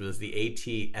this, which was the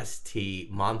ATST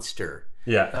monster.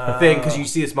 Thing because you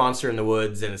see this monster in the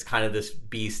woods and it's kind of this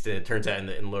beast, and it turns out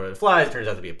in Lord of the Flies it turns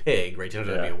out to be a pig, right? It turns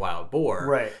out to be a wild boar,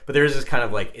 Right. But there is this kind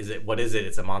of like, what is it?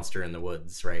 It's a monster in the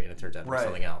woods, right? And it turns out to be Right.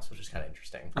 something else, which is kind of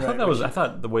interesting. I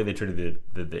thought the way they treated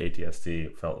the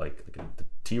ATST felt like the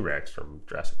T-Rex from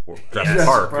Jurassic Jurassic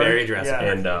Park. Park. Very Jurassic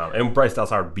Yeah. Park. And Bryce Dallas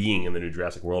Howard being in the new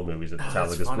Jurassic World movies, it sounds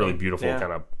like this funny. really beautiful Yeah.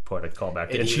 kind of poetic callback.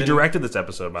 And And she even- directed this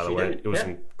episode, by the She way. did, It was yeah.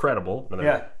 incredible.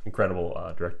 Another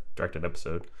incredible directed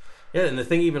episode. Yeah, and the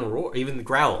thing even even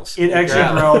growls. It actually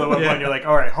growls. growled at one point. You're like,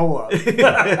 all right, hold up.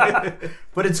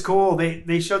 But it's cool.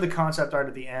 They showed the concept art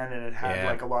at the end, and it had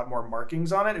like a lot more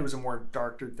markings on it. It was a more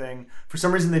darker thing. For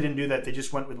some reason, they didn't do that. They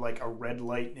just went with like a red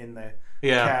light in the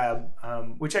cab,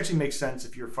 which actually makes sense.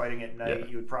 If you're fighting at night,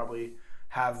 you would probably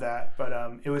have that. But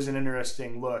it was an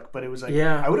interesting look. But it was like,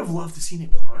 I would have loved to seen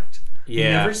it parked. You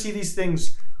never see these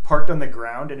things parked on the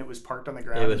ground, and it was parked on the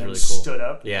ground. It was and then really cool. stood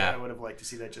up. Yeah. I would have liked to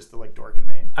see that just to like dorken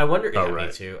me. I wonder. Yeah, right.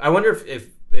 Me too. I wonder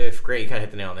if Grant, you kind of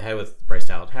hit the nail on the head with Bryce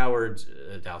Dallas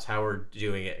Howard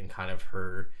doing it, and kind of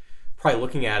her probably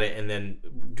looking at it and then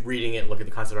reading it and looking at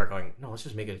the concept art, going, "No, let's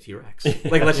just make it a T-Rex."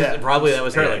 Like let's just probably that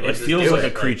was her. Like, it let's just feels do like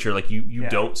it. a creature. Like you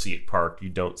don't see it parked. You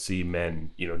don't see men,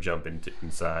 jump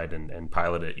inside and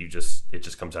pilot it. It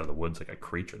just comes out of the woods like a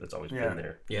creature that's always been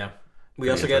there. Yeah. We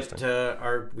also get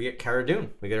Cara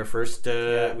Dune. We get our first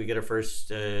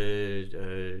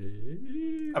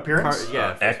Appearance?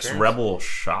 Ex-rebel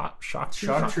shock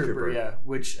Trooper, yeah.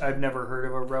 Which I've never heard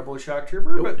of a rebel shock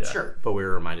trooper, but sure. But we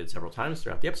were reminded several times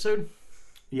throughout the episode.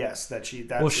 Yes, that she.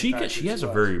 That's Well, the fact she that has a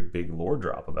was. very big lore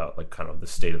drop about like kind of the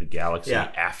state of the galaxy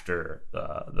Yeah. after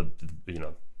the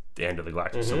end of the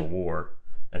Galactic Civil War,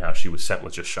 and how she was sent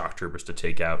with just shock troopers to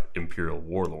take out Imperial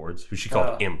warlords, who she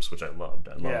called imps, which I loved.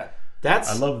 Yeah.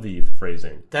 I love the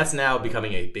phrasing. That's now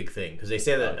becoming a big thing because they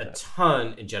say that a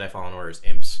ton in Jedi Fallen Order is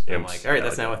imps. I'm like, all right,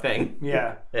 that's now a thing.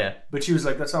 Yeah. Yeah. But she was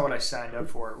like, "That's not what I signed up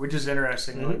for," which is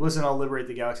interesting. Like, listen, I'll liberate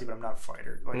the galaxy, but I'm not a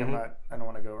fighter. Like, I don't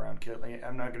want to go around killing.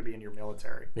 I'm not going to be in your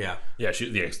military. Yeah. Yeah,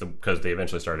 because they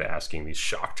eventually started asking these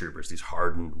shock troopers, these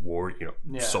hardened war,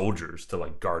 soldiers, to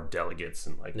like guard delegates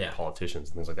and like politicians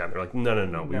and things like that. And they're like,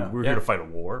 no, we're here to fight a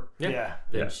war. Yeah.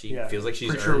 And she feels like she's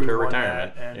Pretty earned we her won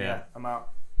retirement. that, and I'm out.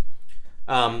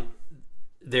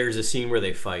 There's a scene where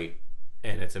they fight,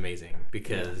 and it's amazing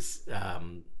because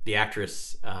the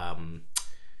actress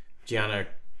Gianna,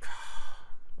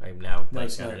 I'm now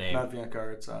blanking on her name. Not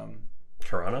Viancar. It's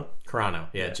Carano? Carano,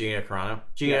 Gina Carano.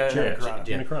 Gina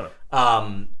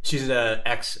Carano. She's an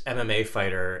ex MMA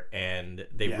fighter, and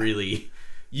they really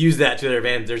use that to their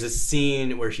advantage. There's a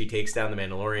scene where she takes down the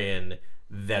Mandalorian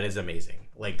that is amazing.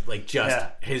 Like just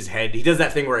his head. He does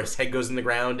that thing where his head goes in the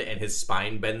ground and his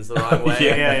spine bends the wrong way.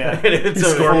 Yeah. And it's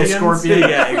a Full scorpion.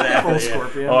 Yeah, exactly. Full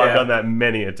scorpion. Oh, I've done that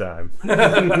many a time.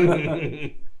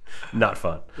 Not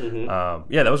fun.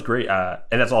 Yeah, that was great. And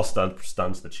that's all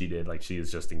stunts that she did. Like, she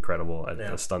is just incredible at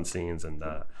the stunt scenes, and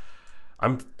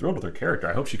I'm thrilled with her character.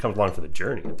 I hope she comes along for the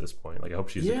journey at this point. Like, I hope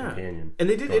she's a companion. And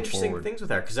they did interesting forward. things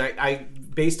with her because I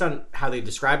based on how they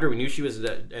described her, we knew she was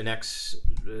an ex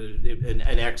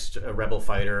rebel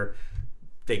fighter.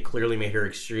 They clearly made her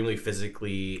extremely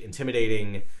physically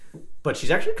intimidating, but she's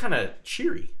actually kind of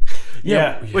cheery.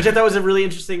 Yeah. Which I thought was a really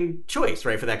interesting choice,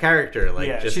 right, for that character.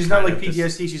 Like, just she's not like kind of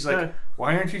PTSD. She's like,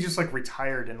 why aren't you just like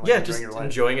retired and like enjoying just your life?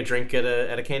 enjoying a drink at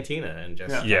a cantina and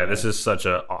just This is such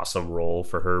an awesome role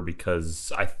for her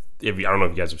because I don't know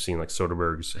if you guys have seen like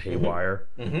Soderbergh's Haywire.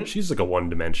 She's like a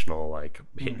one-dimensional like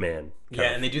hitman.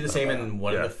 and they do the same in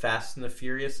one of the Fast and the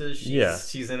Furiouses.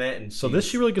 She's in it, and so this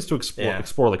she really gets to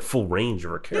explore like full range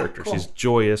of her character. She's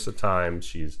joyous at times.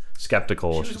 She's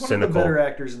skeptical. She's She's one cynical. of the better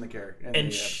actors in the character. In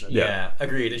and the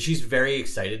agreed. And she's very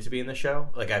excited to be in the show.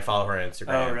 Like, I follow her on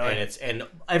Instagram, Oh, really? and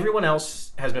everyone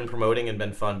else has been promoting and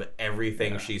been fun, but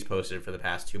everything she's posted for the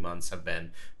past 2 months have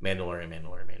been Mandalorian.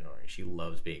 She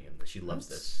loves being in this. She loves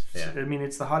this. Yeah, I mean,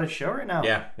 it's the hottest show right now.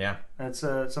 yeah. That's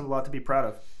a lot to be proud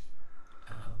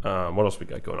of. What else we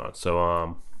got going on?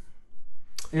 So,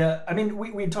 Yeah, I mean,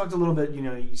 we talked a little bit. You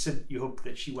know, you said you hoped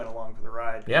that she went along for the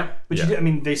ride. Yeah. But she did, I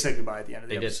mean, they said goodbye at the end of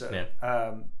the They did, episode.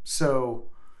 yeah. So,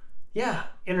 yeah,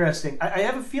 interesting. I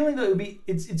have a feeling that it would be.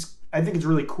 It's. I think it's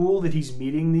really cool that he's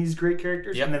meeting these great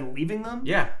characters and then leaving them.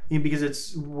 Yeah.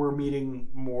 Because we're meeting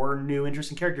more new,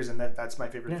 interesting characters, and that's my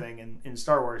favorite thing in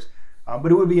Star Wars.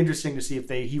 But it would be interesting to see if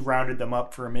he rounded them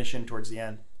up for a mission towards the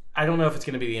end. I don't know if it's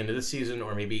going to be the end of the season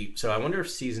or maybe. So I wonder if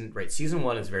season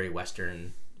 1 is very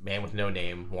Western, man with no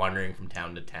name, wandering from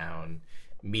town to town,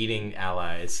 meeting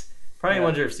allies. Probably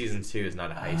wonder if season 2 is not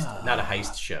a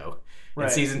heist show. Right.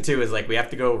 And season 2 is like, we have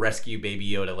to go rescue Baby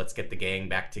Yoda. Let's get the gang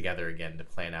back together again to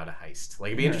plan out a heist. Like,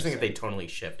 it'd be interesting if they totally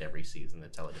shift every season to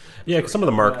tell a different yeah, because some of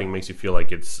the marketing makes you feel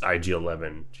like it's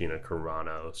IG-11, Gina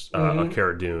Carano's,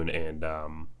 Cara Dune, and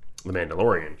The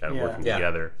Mandalorian kind of working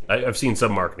together. I've seen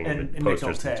some marketing And Nick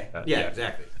posters. Nolte. Yeah,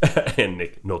 exactly. And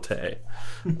Nick Nolte,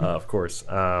 of course.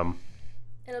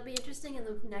 It'll be interesting in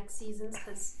the next seasons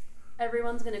because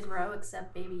everyone's gonna grow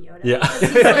except Baby Yoda. Yeah. 'Cause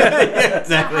he's like,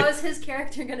 exactly. So how is his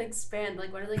character gonna expand?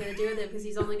 Like, what are they gonna do with him? Because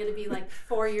he's only gonna be like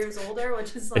 4 years older,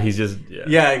 which is like He's just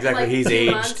Yeah, exactly. Like he's 2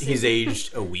 aged. months He's and-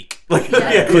 aged a week. Like,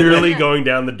 Yeah. clearly going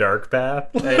down the dark path.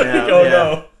 I know, Oh yeah.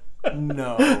 no.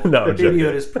 No, No, the Baby joking.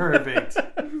 Yoda's perfect.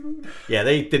 Yeah,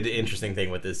 they did the interesting thing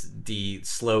with this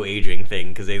slow aging thing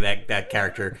because that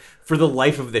character for the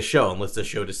life of the show, unless the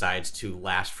show decides to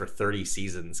last for 30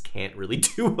 seasons, can't really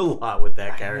do a lot with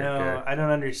that character. No, I don't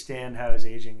understand how his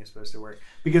aging is supposed to work.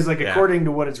 Because, like, according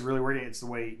to what it's really working, it's the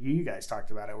way you guys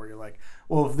talked about it, where you're like,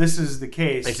 well, if this is the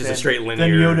case, It's just then, a straight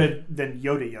linear. Then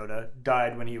Yoda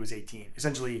died when he was 18.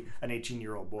 Essentially, an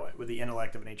 18-year-old boy with the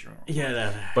intellect of an 18-year-old.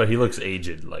 Yeah, But he looks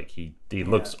aged. Like he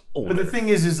looks older. But the thing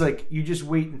is like, you just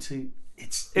wait until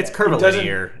it's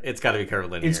curvilinear. It's got to be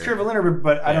curvilinear. It's curvilinear,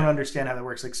 but I don't understand how that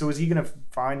works. Like, so is he going to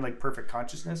find like perfect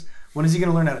consciousness? When is he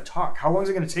going to learn how to talk? How long is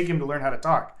it going to take him to learn how to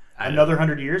talk? Another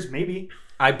 100 years, maybe.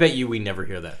 I bet you we never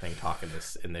hear that thing talk in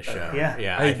this show.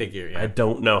 Yeah. I think you're. Yeah. I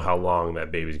don't know how long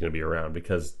that baby's going to be around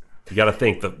because you got to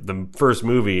think the first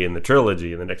movie in the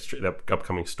trilogy and the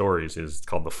upcoming stories is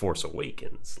called The Force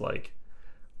Awakens. Like,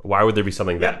 why would there be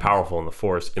something that powerful in the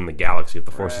Force in the galaxy if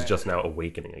the Force is just now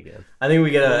awakening again? I think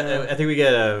we get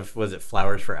a was it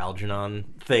Flowers for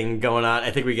Algernon thing going on.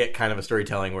 I think we get kind of a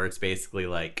storytelling where it's basically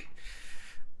like,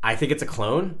 I think it's a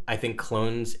clone. I think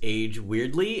clones age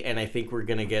weirdly, and I think we're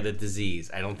gonna get a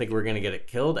disease. I don't think we're gonna get it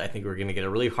killed. I think we're gonna get a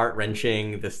really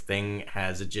heart-wrenching. This thing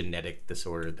has a genetic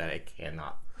disorder that it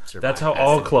cannot survive. That's how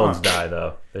all clones die,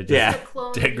 though. They just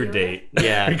Clone degrade.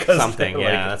 Yeah, Because something. they're,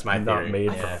 Yeah, that's my not theory.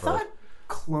 made Yeah. for thought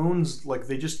clones, like,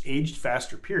 they just aged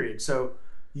faster, period. So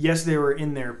yes, they were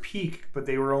in their peak, but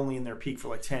they were only in their peak for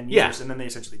like 10 years, Yeah. and then they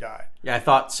essentially died. Yeah, I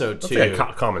thought so It's too. like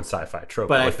a common sci-fi trope.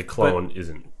 But Like the clone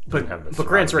doesn't have the But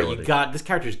Grant's right. You survivability. got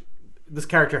this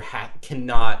character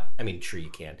cannot. I mean, sure you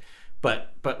can,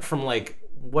 but from like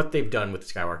what they've done with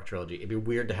the Skywalker trilogy, it'd be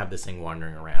weird to have this thing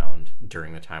wandering around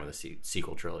during the time of the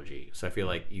sequel trilogy. So I feel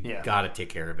like you got to take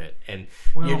care of it, and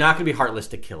you're not going to be heartless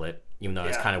to kill it, even though I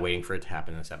was kind of waiting for it to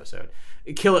happen in this episode.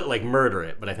 Kill it, like murder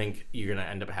it, but I think you're going to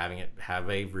end up having it have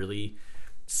a really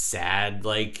sad,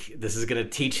 like, this is going to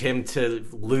teach him to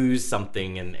lose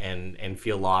something and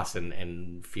feel lost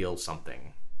and feel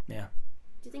something. Yeah.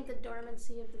 Do you think the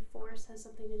dormancy of the Force has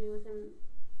something to do with him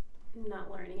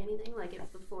not learning anything. Like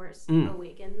if the Force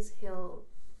awakens, he'll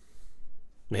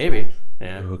Maybe.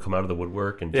 Yeah. Who come out of the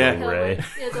woodwork and Yeah. join Ray.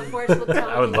 the Force will tell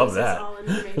I would him love this that. is all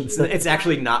information. It's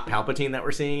actually not Palpatine that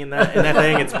we're seeing in that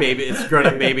thing. It's grown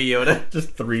up baby Yoda.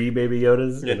 Just 3 Baby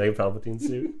Yodas in a Palpatine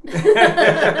suit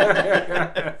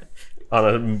on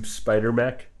a spider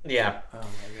mech. Yeah. Oh my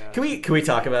god. Can we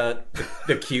talk about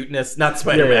the cuteness? Not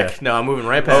Spider Mech. Yeah. No, I'm moving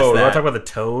right past Oh, you that. want to talk about the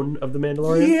tone of the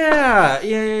Mandalorian?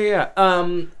 Yeah.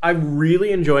 I'm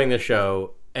really enjoying the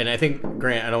show, and I think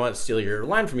Grant, I don't want to steal your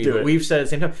line from you, Do but it. we've said at the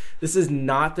same time, this is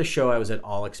not the show I was at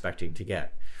all expecting to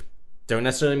get. Don't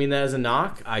necessarily mean that as a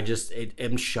knock. I just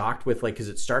am shocked with because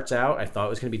it starts out. I thought it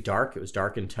was going to be dark. It was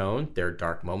dark in tone. There are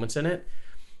dark moments in it.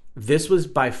 This was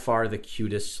by far the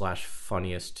cutest /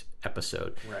 funniest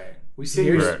episode. Right. We see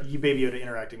you Baby Yoda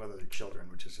interacting with other children,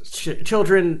 which is just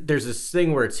Children, there's this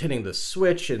thing where it's hitting the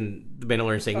switch and the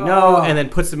Mandalorian saying no, and then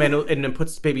puts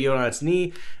Baby Yoda on its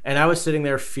knee, and I was sitting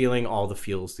there feeling all the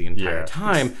feels the entire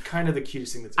time. It's kind of the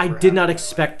cutest thing that's I ever did happened not in my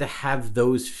expect to have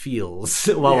those feels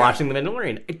while watching the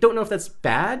Mandalorian. I don't know if that's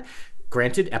bad.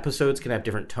 Granted, episodes can have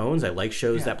different tones. I like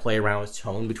shows that play around with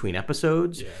tone between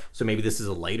episodes. Yeah. So maybe this is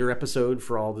a lighter episode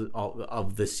for all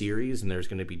of the series, and there's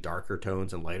going to be darker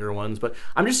tones and lighter ones. But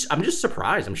I'm just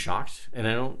surprised. I'm shocked, and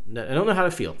I don't know how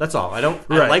to feel. That's all. I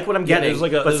like what I'm getting,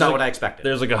 but it's not what I expected.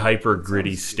 There's like a hyper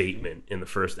gritty statement in the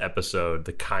first episode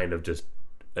that kind of just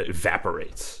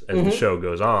evaporates as the show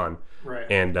goes on.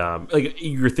 Right. And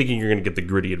you're thinking you're going to get the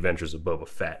gritty adventures of Boba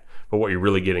Fett, but what you're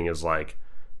really getting is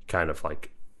kind of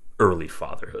early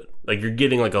fatherhood. You're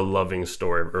getting a loving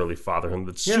story of early fatherhood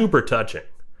that's super touching,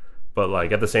 but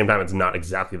at the same time it's not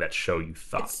exactly that show you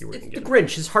thought you were going to get. The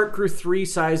Grinch. His heart grew 3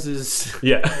 sizes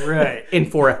Right. in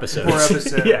 4 episodes. 4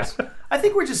 episodes. Yeah. I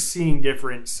think we're just seeing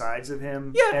different sides of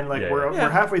him. Yeah. And we're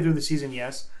halfway through the season,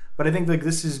 yes. But I think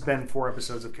this has been 4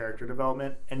 episodes of character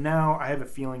development, and now I have a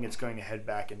feeling it's going to head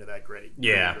back into that gritty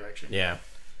direction. Yeah.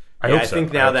 I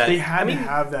think now that they had to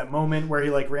have that moment where he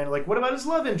ran what about his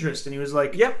love interest? And he was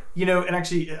like, yep. And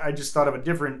actually I just thought of a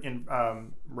different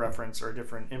reference or a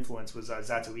different influence was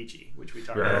Zatoichi, which we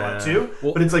talked about a lot too.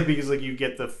 Well, but it's because you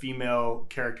get the female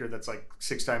character that's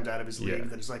 6 times out of his league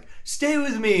that is stay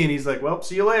with me, and he's like, well,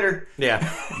 see you later.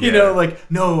 Yeah.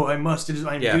 No, I must.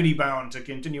 I'm duty bound to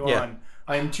continue on.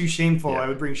 I am too shameful. I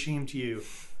would bring shame to you.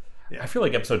 I feel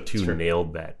like episode 2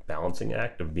 nailed that balancing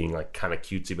act of being kind of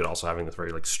cutesy, but also having this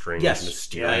very strange,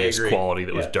 mysterious quality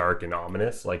that was dark and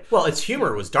ominous. Well, its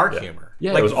humor was dark humor.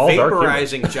 Yeah, it was all dark humor.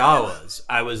 Vaporizing Jawas.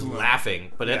 I was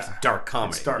laughing, but it's dark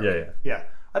comedy. It's dark. Yeah.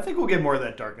 I think we'll get more of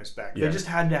that darkness back. They just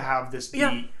had to have this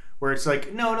beat where it's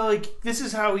no, this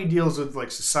is how he deals with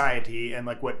society and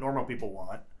what normal people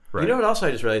want. Right. You know what else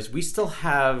I just realized? We still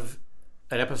have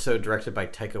an episode directed by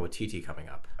Taika Waititi coming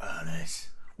up. Oh, nice.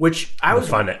 Which I was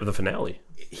the finale.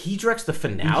 He directs the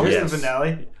finale. The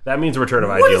finale. That means Return of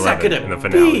What is that IG-11 gonna in the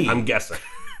finale. be? I'm guessing.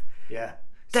 Yeah.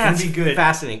 That's gonna be good.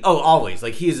 fascinating. Oh, always.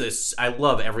 I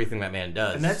love everything that man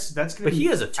does. And that's going to be he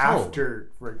has a tone. after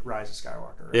Rise of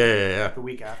Skywalker. Right? Yeah. The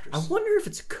week after. I wonder if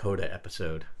it's a Coda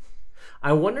episode.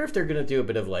 I wonder if they're gonna do a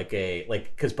bit of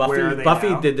because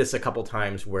Buffy did this a couple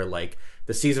times where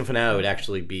the season finale would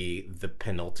actually be the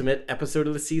penultimate episode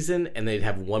of the season, and they'd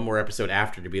have one more episode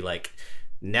after to be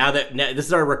now this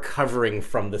is our recovering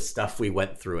from the stuff we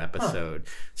went through episode.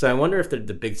 So I wonder if the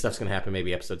big stuff's gonna happen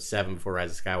maybe episode 7 before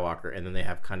Rise of Skywalker, and then they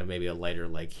have kind of maybe a lighter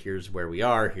here's where we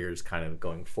are, here's kind of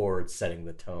going forward, setting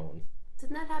the tone.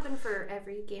 Didn't that happen for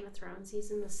every Game of Thrones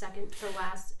season? The second to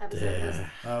last episode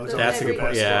was that's a good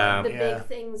point. Yeah, the big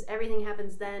things, everything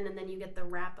happens then, and then you get the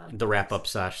wrap up. The wrap up /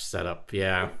 setup.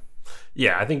 Yeah.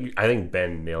 I think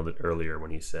Ben nailed it earlier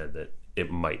when he said that it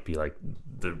might be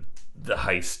the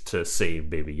heist to save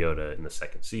Baby Yoda in the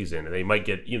second season, and they might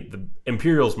get the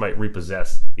Imperials might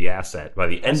repossess the asset by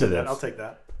the end of this. I'll take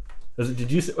that.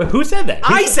 Did you? Who said that?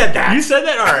 I said that. You said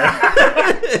that. All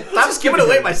right. Stop just giving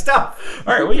away my stuff.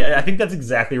 All right. Well, yeah, I think that's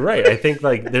exactly right. I think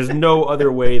there's no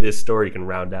other way this story can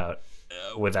round out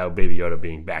without Baby Yoda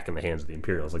being back in the hands of the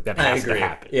Imperials. That has to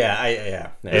happen. Yeah.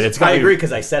 And I agree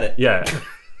because I said it. Yeah.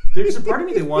 There's a part of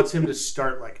me that wants him to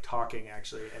start talking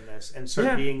actually in this and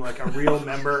start being a real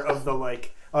member of the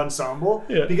ensemble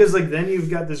because then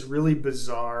you've got this really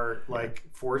bizarre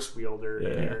force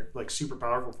wielder super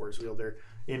powerful force wielder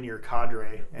in your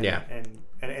cadre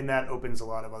and that opens a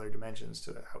lot of other dimensions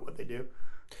to what they do,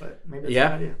 but maybe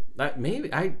that's an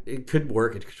idea. It could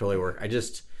work. It could totally work.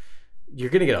 You're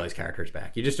gonna get all these characters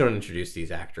back. You just don't introduce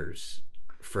these actors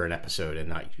for an episode and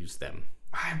not use them.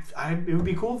 It would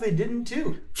be cool if they didn't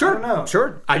too. Sure, I don't know.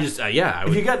 Sure.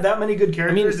 If you got that many good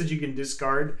characters that you can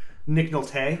discard Nick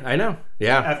Nolte, I know.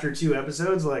 Yeah. After 2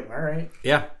 episodes, all right.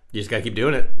 Yeah. You just gotta keep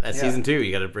doing it. That's season 2.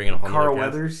 You gotta bring in a whole Carl nother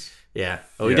cast. Weathers. Yeah.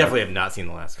 Oh, we definitely have not seen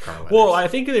the last of Carl Weathers. Well, I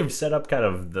think they've set up kind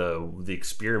of the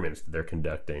experiments that they're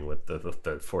conducting with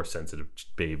the force sensitive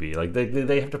baby. Like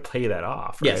they have to play that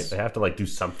off, right? Yes. They have to like do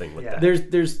something with that.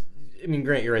 There's I mean,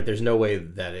 Grant, you're right. There's no way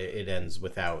that it ends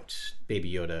without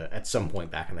Baby Yoda at some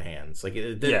point back in the hands. Like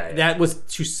that was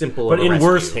too simple. But of a in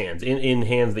worse rescue. hands, in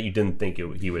hands that you didn't think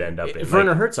he would end up in.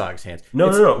 Werner Herzog's hands.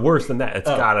 No, worse than that.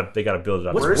 They gotta build it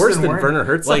up. What's worse than Werner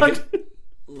Herzog?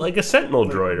 Like a Sentinel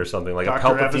droid or something, like Dr.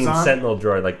 a Palpatine Evazan? Sentinel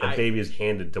droid, like the baby is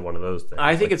handed to one of those things.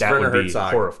 I think like, it's that Werner would be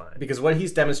Herzog. horrifying. Because what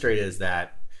he's demonstrated is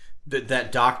that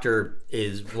that doctor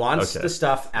wants the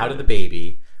stuff out of the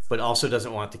baby, but also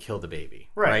doesn't want to kill the baby.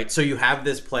 Right? So you have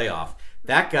this playoff.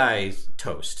 That guy's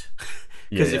toast.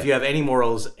 Because if you have any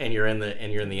morals and you're in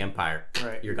the Empire,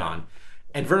 you're gone.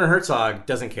 And Werner Herzog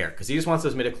doesn't care because he just wants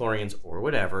those midichlorians or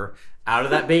whatever out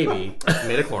of that baby,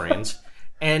 midichlorians.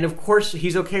 And of course,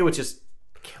 he's okay with just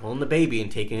killing the baby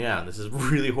and taking it out. This is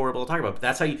really horrible to talk about, but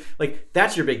that's how you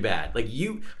that's your big bad.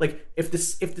 If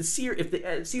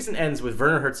the season ends with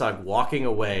Werner Herzog walking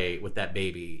away with that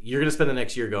baby, you're gonna spend the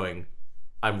next year going,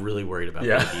 I'm really worried about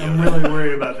that baby. I'm really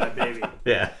worried about that baby.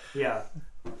 Yeah.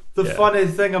 The funny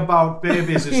thing about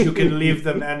babies is you can leave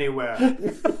them anywhere.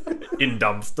 In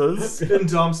dumpsters. In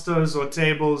dumpsters or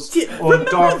tables or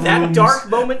dark rooms. That dark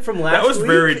moment from last week? That was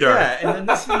very dark. Yeah, and then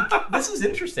this week, this was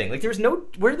interesting. Like,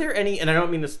 were there any, and I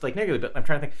don't mean this like negatively, but I'm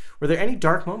trying to think, were there any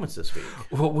dark moments this week?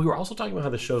 Well, we were also talking about how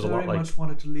the show's a lot Very like... much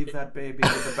wanted to leave that baby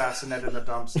with the bassinet in the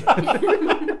dumpster.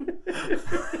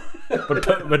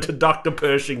 but Dr.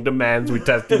 Pershing demands we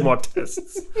test more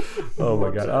tests. Oh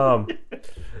my god.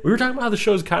 We were talking about how the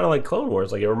show's kind of like Clone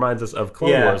Wars. Like, it reminds us of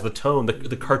Clone Wars. The tone, the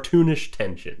cartoonish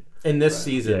tension. In this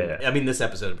season, I mean, this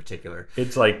episode in particular.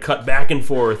 It's like cut back and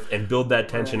forth and build that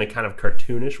tension in a kind of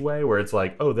cartoonish way where it's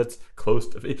like, oh, that's close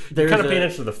to... You're kind of paying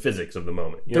attention to the physics of the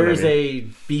moment. You know there's what I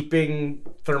mean? a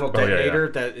beeping thermal detonator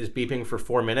that is beeping for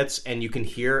 4 minutes, and you can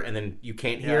hear, and then you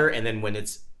can't hear, and then when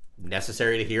it's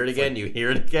necessary to hear it again, you hear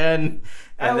it again.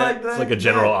 And I like that. It's like a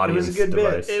general audience It was a good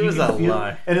device. bit. It was a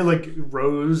lie. And it like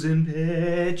rose in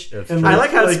pitch. And I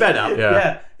like how it's sped up.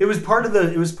 Yeah. It was part of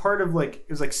it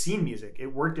was like scene music. It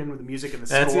worked in with the music and the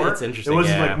score. That's interesting. It was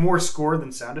like more score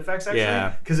than sound effects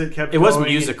actually. Because it kept It was going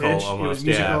in musical pitch. almost. It was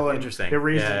musical and interesting. it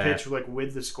raised the pitch like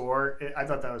with the score. I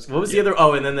thought that was cool. What was the other?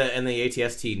 Oh, and then the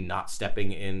ATST not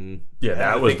stepping in. Yeah,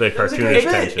 that was the cartoonish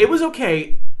tension. It was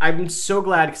okay. I'm so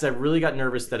glad because I really got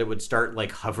nervous that it would start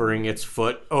like hovering its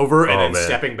foot over and then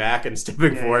stepping back and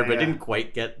stepping forward, but it didn't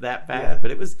quite get that bad. But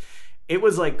it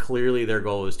was like clearly their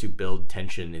goal was to build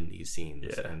tension in these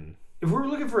scenes. And if we're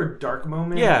looking for a dark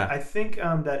moment, I think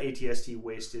that ATST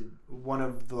wasted one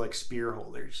of the like spear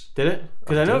holders. Did it?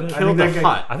 Because I know it I killed think the that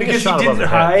guy- hut. I think because it shot he above didn't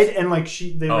their hide heads. and like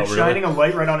they were shining a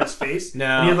light right on his face. No.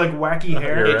 And he had like wacky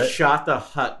hair. It shot the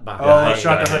hut behind. Oh, it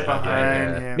shot the hut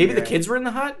behind him. Maybe the kids were in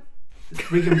the hut.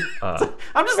 We can.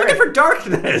 I'm just looking for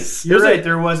darkness. You're right.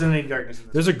 There wasn't any darkness in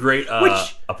this. There's a great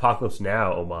Apocalypse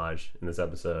Now homage in this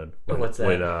episode. What's that?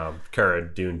 When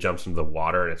Cara Dune jumps into the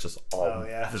water and it's just all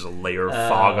there's a layer of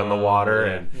fog on the water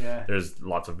and there's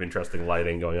lots of interesting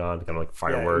lighting going on, kind of like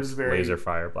fireworks, laser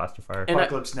fire, blaster fire.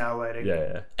 Apocalypse Now lighting.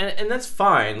 And that's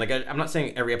fine. Like I'm not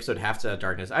saying every episode has to have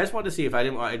darkness. I just wanted to see if I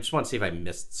just want to see if I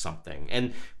missed something.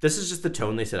 And this is just the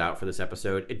tone they set out for this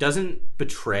episode. It doesn't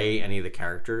betray any of the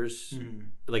characters.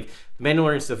 Like the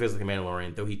Mandalorian still feels like a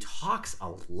Mandalorian, though he talks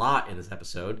a lot in this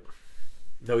episode.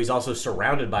 Though he's also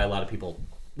surrounded by a lot of people.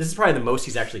 This is probably the most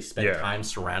he's actually spent time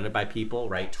surrounded by people,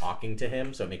 right, talking to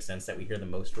him. So it makes sense that we hear the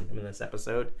most from him in this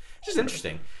episode. It's just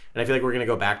interesting, and I feel like we're going to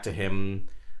go back to him.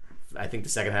 I think the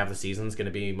second half of the season is going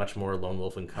to be much more Lone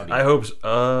Wolf and Cubby. I hope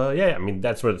so. I mean,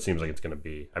 that's what it seems like it's going to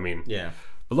be. I mean,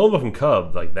 but Lone Wolf and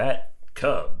Cub, like that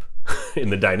Cub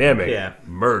in the dynamic,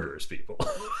 murders people.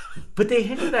 But they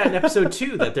hinted that in episode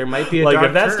 2 that there might be a like dark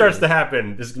if that turn. starts to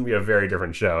happen, this is going to be a very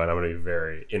different show, and I'm going to be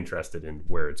very interested in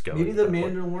where it's going. Maybe the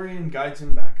Mandalorian guides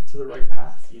him back to the right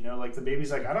path. You know, like the baby's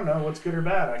like, I don't know what's good or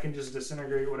bad. I can just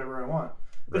disintegrate whatever I want.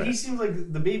 But he seems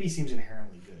like the baby seems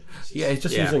inherently good. He's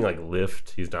just using like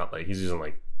lift. He's not like he's using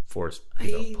like force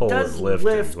He pull does and lift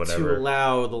and whatever to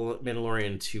allow the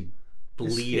Mandalorian to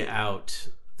bleed out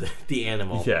the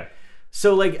animal. Yeah.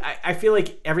 So like I feel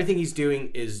like everything he's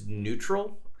doing is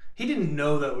neutral. He didn't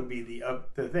know that would be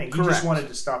the thing. He Correct. just wanted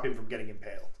to stop him from getting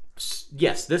impaled.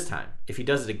 Yes, this time. If he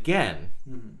does it again,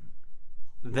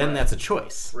 then that's a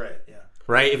choice. Right, yeah.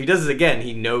 Right? If he does it again,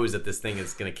 he knows that this thing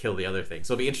is going to kill the other thing.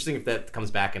 So it'll be interesting if that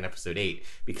comes back in episode 8,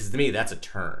 because to me, that's a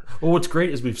turn. Well, what's great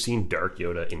is we've seen Dark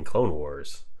Yoda in Clone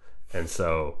Wars, And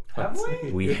so Have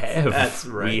we? we have. That's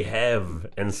right. We have.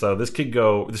 And so this could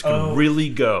really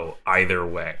go either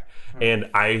way. And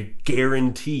I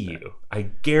guarantee you,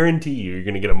 you're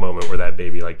going to get a moment where that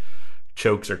baby like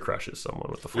chokes or crushes someone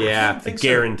with the force. Yeah. I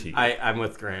guarantee. I'm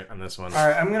with Grant on this one. All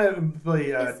right, I'm gonna play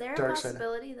Is there a Dark Side.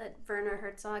 possibility that Werner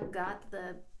Herzog got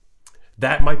the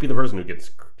That might be the person who gets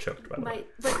choked by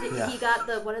that. he got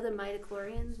the what are the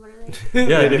midichlorians? What are they?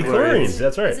 Yeah, the midichlorians.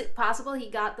 That's right. Is it possible he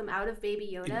got them out of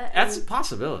Baby Yoda? That's a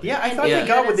possibility. Yeah, I thought Yeah. they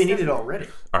got what they Yoda's needed stuff- already.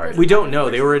 All right. We don't know.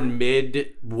 They were in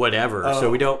mid whatever,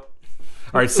 so we don't.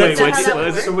 All right. Is that how that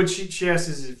works? So what she asks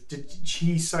is, did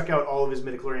she suck out all of his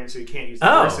midichlorians so he can't use the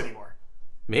force anymore?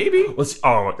 Maybe. Let's.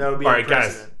 That would be all right, guys.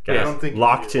 unprecedented. I don't think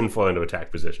lock we do. tinfoil into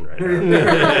attack position right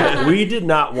now. We did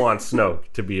not want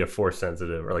Snoke to be a force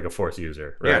sensitive or like a force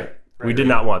user, right? We did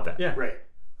not want that. Yeah. Right.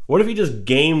 What if he just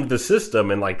gamed the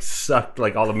system and like sucked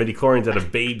like all the midichlorians out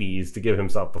of babies to give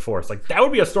himself the force? Like that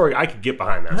would be a story I could get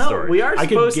behind that No, story. we are I could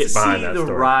supposed to get behind see that the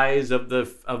story. rise of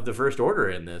the First Order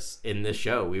in this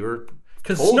show. We were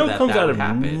Because told Snoke that comes out would of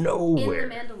happen. In nowhere.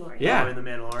 the Mandalorian. Yeah. In the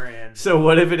Mandalorian. So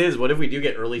what if it is? What if we do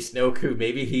get early Snoke, who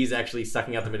maybe he's actually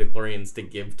sucking out the midichlorians to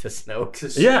give to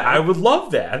Snoke? Yeah, I would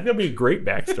love that. I think that'd be a great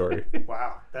backstory.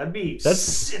 Wow, that'd be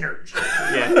That's- synergy.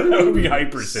 Yeah. That would be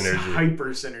hyper synergy. Hyper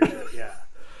synergy. Yeah.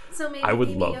 So maybe I would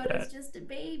Baby love Yoda's that. just a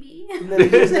baby. And then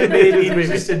just a baby, and it's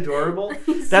just adorable.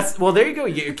 That's there you go.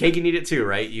 Your cake and eat it too,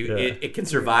 right? It can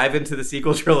survive into the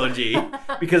sequel trilogy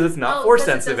because it's not force because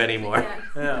it sensitive doesn't- anymore.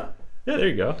 yeah. Yeah. Yeah, there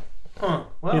you go. Huh. He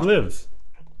Well, lives.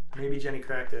 maybe Jenny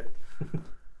cracked it.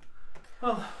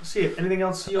 Well, we'll see it. Anything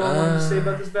else you all wanted to say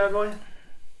about this bad boy?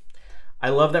 I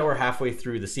love that we're halfway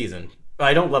through the season.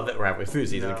 I don't love that we're halfway through the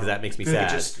season No. because that makes me I think sad.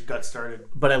 It just got started.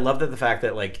 But I love that the fact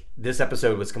that like this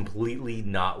episode was completely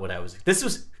not what I was. This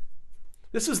was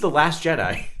the Last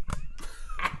Jedi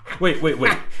Wait.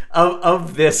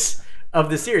 of this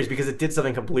series because it did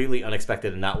something completely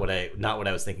unexpected and not what I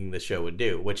was thinking this show would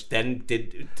do, which then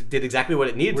did exactly what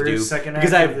it needed to do. Where's second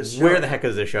Because act of this show? where the heck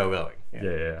is the show going?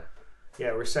 Yeah.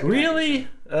 Yeah, we're second. Really?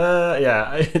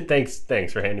 Yeah. Thanks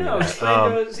for handing No, me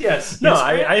that. yes. No,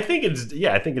 Yes, I think it's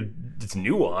it's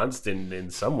nuanced in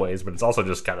some ways, but it's also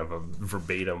just kind of a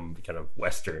verbatim kind of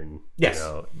Western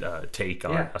take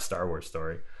on a Star Wars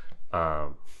story.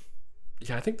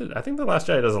 Yeah, I think the Last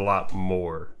Jedi does a lot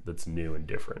more that's new and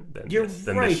different than You're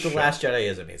than right. This The show. Last Jedi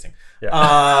is amazing.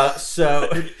 Yeah. So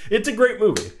It's a great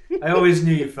movie. I always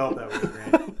knew you felt that way,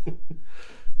 Grant.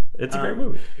 It's a great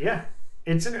movie. Yeah,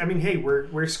 I mean, hey,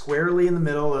 we're squarely in the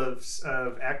middle of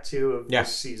Act 2 of Yeah.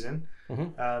 this season,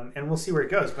 and we'll see where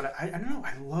it goes. But I don't know.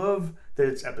 I love that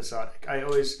it's episodic.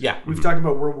 We've talked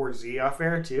about World War Z off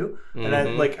air too, and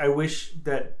I wish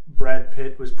that Brad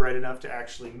Pitt was bright enough to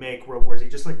actually make World War Z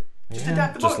just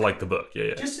adapt the book. Just like the book.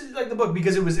 Yeah. Just like the book,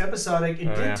 because it was episodic.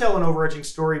 It did tell an overarching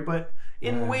story, but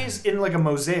in ways, in like a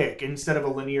mosaic. Instead of a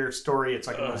linear story, it's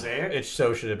like a mosaic. it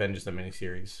should have been just a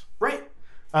miniseries. Right.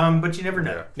 But you never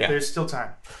know. Yeah. There's still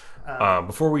time.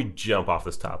 Before we jump off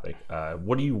this topic,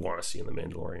 what do you want to see in The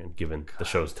Mandalorian, given the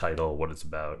show's title, what it's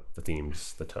about, the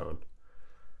themes, the tone?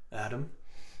 Adam?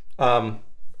 I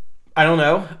don't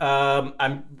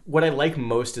know. What I like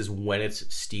most is when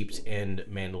it's steeped in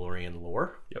Mandalorian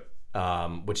lore. Yep.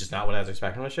 Which is not what I was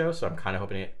expecting on the show, so I'm kind of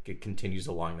hoping it continues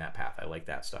along that path. I like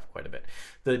that stuff quite a bit.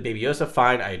 The Baby Yoda stuff,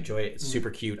 fine. I enjoy it. It's super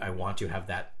cute. I want to have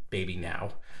that baby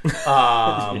now.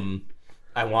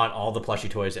 I want all the plushy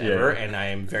toys ever, and I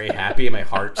am very happy, and my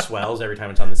heart swells every time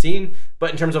it's on the scene.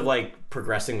 But in terms of like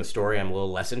progressing the story, I'm a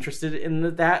little less interested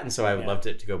in that, and so I would love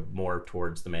it to go more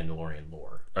towards the Mandalorian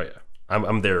lore. Oh, yeah.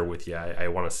 I'm there with you. I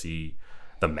want to see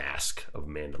the mask of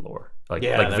Mandalore. Like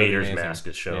that would be Vader's amazing. mask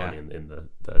is shown Yeah. in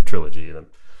the trilogy, the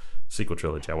sequel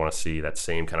trilogy. I want to see that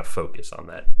same kind of focus on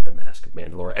the mask of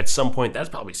Mandalore. At some point, that's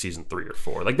probably season 3 or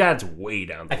 4. Like, that's way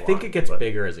down the I line. think it gets but-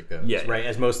 bigger as it goes, Yeah, right?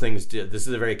 As most things do. This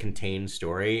is a very contained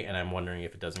story, and I'm wondering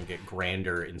if it doesn't get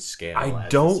grander in scale. I as the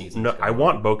don't seasons know. go I on.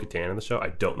 want Bo-Katan in the show. I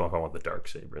don't know if I want the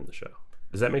Darksaber in the show.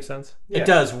 Does that make sense? It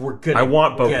does. We're gonna I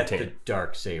want get Bo-Katan. the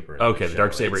dark saber. Okay, the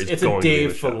Darksaber is it's going a to be in Dave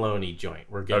the show. Filoni joint.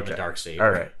 We're getting the dark saber.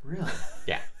 All right. Really?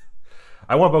 Yeah.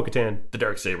 I want Bo-Katan, the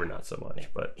Darksaber not so much,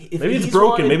 but If maybe it's he's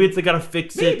broken. wanted- maybe they got to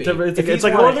fix Maybe. it. It's If he's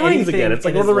like Lord of the wanted Rings again. anything It's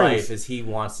like in Lord of the his Rings. life is he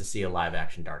wants to see a live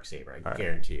action dark saber. I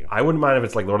guarantee you. I wouldn't mind if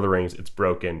it's like Lord of the Rings. It's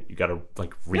broken. You got to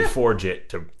like reforge it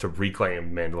to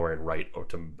reclaim Mandalorian right or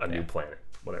to a new planet,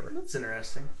 whatever. That's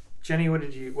interesting. Jenny, what do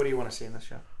you want to see in this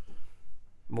show?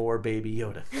 More Baby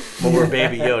Yoda. More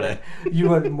Baby Yoda. You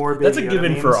want more Baby That's a Yoda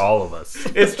given memes? for all of us.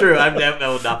 It's true. I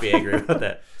will not be angry about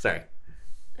that. Sorry.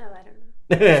 Oh, I don't know.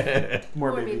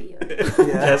 More Or baby. maybe Yoda.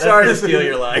 Yeah. Sorry to steal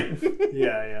your line.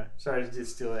 Yeah. Sorry to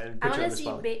just steal it and I put you on want the to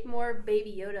spot. see more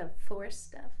Baby Yoda Force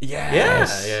stuff.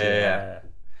 Yes. Yeah.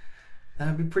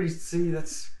 That'd be pretty. See,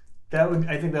 that would.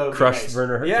 I think that would Crush be nice.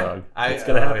 Werner Herzog. Yeah. It's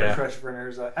gonna happen. yeah. Crush Werner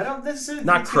Herzog. I don't. This is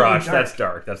Not it's gonna be crush. That's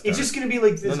dark. That's dark. It's just gonna be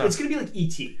like this. No. It's gonna be like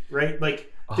E.T. Right?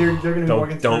 Like they're gonna be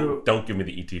walking through. Don't give me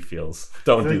the ET feels.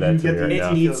 Don't do You that to get me the right It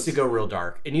now. needs to go real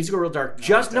dark. It needs to go real dark. it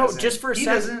Just doesn't. for a He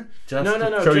second. doesn't. Just No,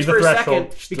 to show you just the for a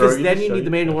threshold. second. Because Show then you show need the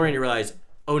the Mandalorian threshold. to realize,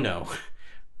 oh no,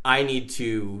 I need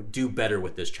to do better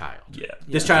with this child. Yeah.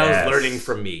 This child Yes. is learning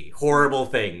from me horrible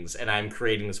things, and I'm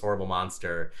creating this horrible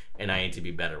monster, and I need to be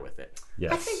better with it.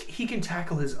 Yes. I think he can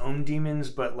tackle his own demons,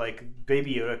 but like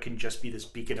Baby Yoda can just be this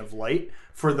beacon of light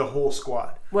for the whole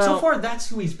squad. Well- so far, that's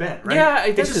who he's been, right? Yeah,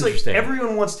 that's it's just like interesting.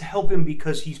 everyone wants to help him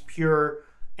because he's pure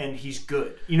and he's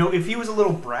good. You know, if he was a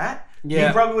little brat, Yeah.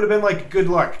 he probably would have been like, "Good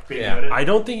luck, Baby Yeah. Yoda." I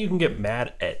don't think you can get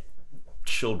mad at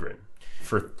children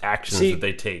for actions See, that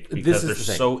they take this because is they're the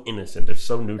thing. so innocent. They're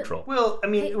so neutral. Well, I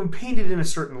mean, when painted in a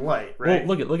certain light, right?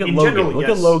 Well, look at In Logan. general, Look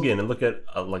yes. at Logan and look at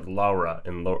like Laura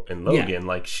and Logan.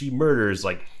 Like she murders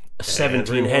like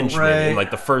 17 henchmen Right. in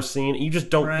like the first scene. You just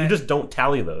don't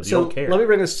tally those. You So don't care. let me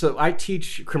bring this. So I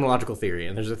teach criminological theory,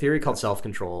 and there's a theory called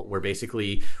self-control, where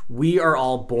basically we are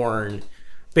all born.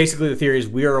 Basically, the theory is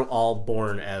we are all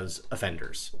born as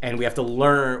offenders, and we have to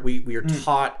learn. We are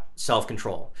taught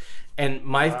self-control. And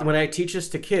when I teach this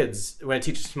to kids, when I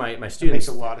teach this to my Makes students,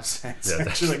 a lot of sense. Yeah,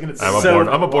 Actually, I'm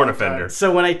I'm a born offender.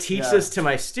 so when I teach Yeah. this to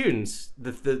my students,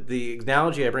 the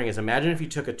analogy I bring is imagine if you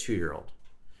took a 2-year-old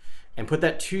and put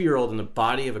that 2-year-old in the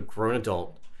body of a grown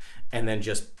adult and then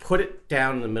just put it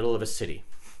down in the middle of a city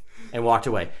and walked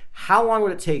away. How long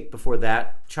would it take before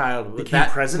that child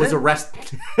president? was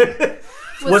arrested?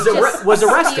 Was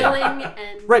arrested. stealing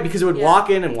and Right, because it would Yeah. walk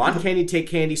in and want candy, take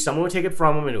candy. Someone would take it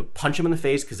from him and it would punch him in the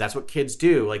face because that's what kids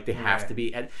do. Like they have to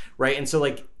be right, and so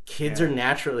like kids are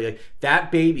naturally like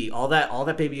that baby. All that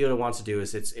Baby Yoda wants to do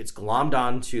is it's glommed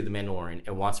on to the Mandalorian.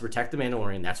 It wants to protect the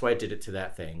Mandalorian. That's why it did it to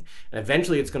that thing. And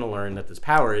eventually, it's going to learn that this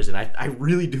power is. And I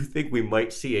really do think we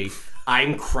might see a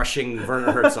I'm crushing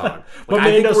Werner Herzog. But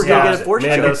I think Mando we're going to get a stops force it.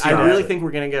 Mando joke. I stops really it. think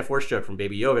we're going to get a force joke from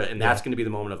Baby Yoda, and that's going to be the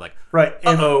moment of like, Right.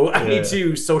 And I need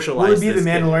to socialize. will it be the this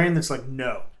kid. Mandalorian that's like,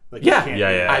 no? Like, Yeah. you can't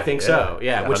Yeah, do yeah. that. I think so.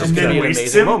 Yeah, which is And going to then be an waste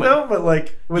amazing him, moment. though, but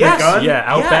like with Yes. a gun? Yeah,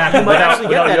 out back. You might without- actually get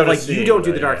without that. Yoda Like seeing, you don't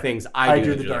do but the dark yeah. things. I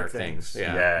do the dark things. things.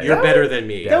 Yeah, Yeah, you're yeah. better than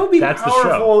me. That would be That's the show.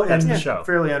 powerful That's and the show.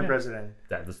 fairly unprecedented.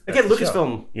 That's Again, the show.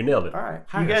 Lucasfilm. You nailed it. All right.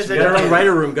 Hi, You guys we got our own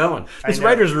writer room going. This know.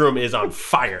 writer's room is on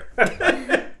fire.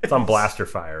 It's on blaster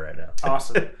fire right now.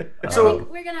 Awesome. I So,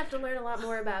 think we're gonna have to learn a lot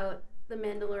more about the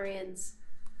Mandalorian's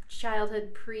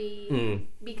childhood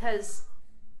because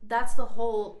that's the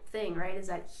whole thing, right? Is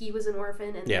that he was an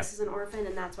orphan and Yeah. this is an orphan,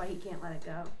 and that's why he can't let it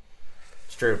go.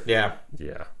 It's true. Yeah.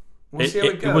 Yeah. We'll see how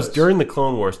it was goes. during the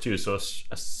Clone Wars too, so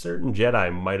a certain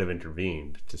Jedi might have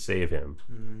intervened to save him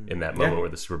in that moment where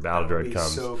the Super Battle That would Droid be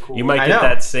comes. so cool. You might I get know.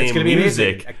 that It's same gonna be amazing.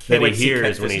 music I can't that he wait to see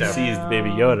hears when he Cat sees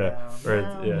Baby Yoda.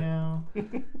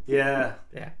 Yeah.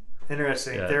 Yeah.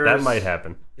 Interesting. Yeah, There that is- might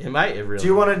happen. It might. It really. Do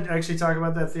you want to actually talk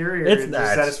about that theory, or It's is not.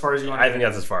 that as far as you want to I think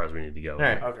that's as far as we need to go. All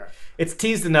right. Okay. It's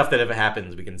teased enough that if it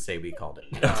happens, we can say we called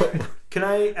it. Can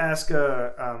I ask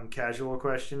a casual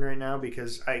question right now?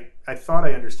 Because I thought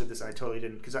I understood this and I totally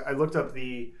didn't. Because I looked up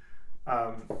the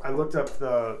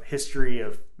history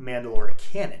of Mandalore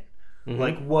canon,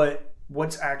 like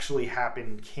what's actually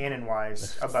happened canon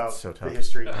wise about so the tough.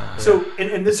 history. So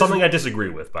and this Something is, I disagree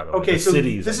with, by the way. okay. The So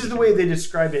cities this I is the disagree way they with.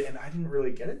 describe it, and I didn't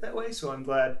really get it that way. So I'm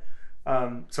glad.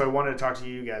 So I wanted to talk to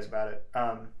you guys about it.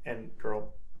 And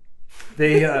girl,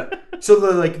 they so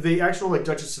the actual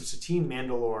Duchess of Satine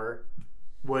Mandalore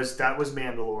was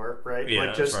Mandalore, right? Yeah,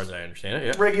 like as far as I understand it.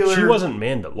 Yeah. regular. She wasn't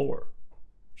Mandalore.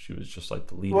 She was just like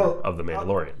the leader Well, of the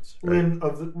Mandalorians. Right? Lynn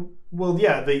of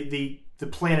the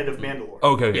planet of Mandalore.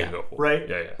 Okay, Yeah. go. Right?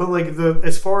 Yeah, yeah. But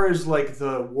as far as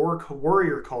the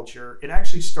warrior culture, it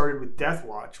actually started with Death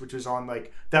Watch, which was on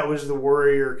that was the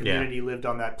warrior community lived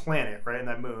on that planet, right, in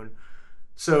that moon.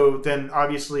 So then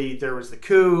obviously there was the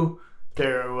coup,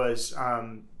 there was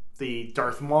the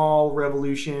Darth Maul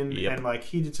revolution, and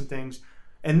he did some things.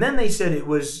 And then they said it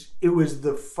was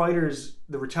the fighters,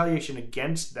 the retaliation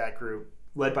against that group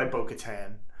led by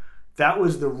Bo-Katan. That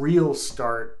was the real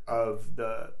start of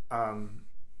the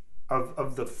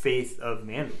of the faith of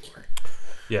Mandalore.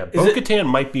 Yeah, Bo-Katan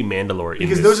might be Mandalore in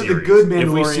Because this those are the series. good If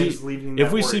we Mandalorians see- leaving If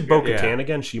that we work. see Bo-Katan Yeah.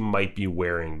 again, she might be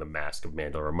wearing the mask of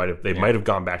Mandalore. They might have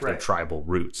gone back to their Right. tribal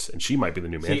roots, and she might be the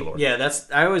new Mandalore. Yeah,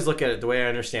 I always look at it the way I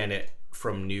understand it.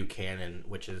 from new canon,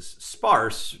 which is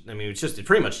sparse. I mean, it's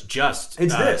pretty much just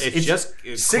it's just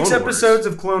six Clone Wars. episodes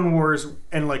of Clone Wars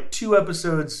and like 2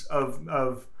 episodes of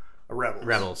Rebels.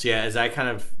 Rebels, yeah. As I kind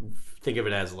of think of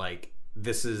it as like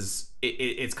this is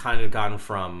it's kind of gone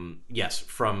from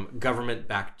government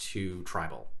back to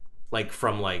tribal. Like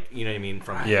from like, you know what I mean?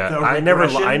 From I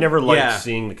never liked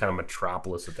seeing the kind of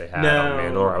metropolis that they had on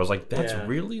Mandalore. I was like, that's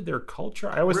really their culture.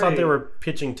 I always thought they were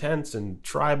pitching tents and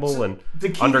tribal and the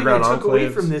key underground thing I took away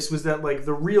enclaves. from this was that like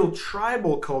the real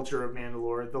tribal culture of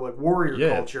Mandalore, the like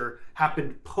warrior culture,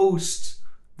 happened post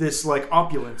this like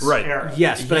opulence era.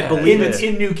 Yes, but I believe it's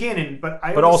in new canon.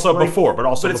 But also like, before.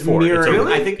 It's mirroring.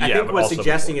 Really? I think what's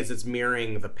suggesting is it's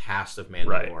mirroring the past of Mandalore.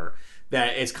 Right.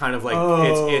 That it's kind of like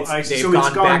they've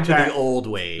gone back to the old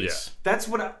ways. Yeah. That's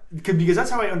what because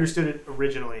that's how I understood it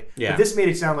originally. Yeah. But this made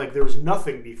it sound like there was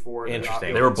nothing before.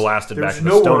 Interesting. They were blasted back to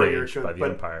the Stone Age by the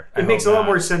Empire. It makes a lot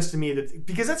more sense to me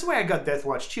because that's the way I got Death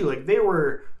Watch too. Like they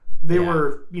were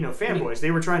fanboys.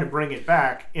 They were trying to bring it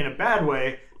back in a bad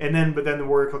way, but then the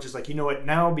warrior culture is like, you know what?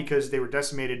 Now because they were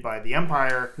decimated by the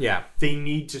Empire, they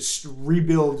need to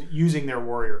rebuild using their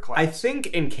warrior class. I think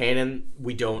in canon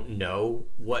we don't know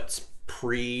what's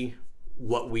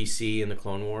what we see in the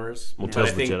Clone Wars. Well,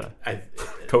 tells the Jedi.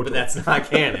 But that's not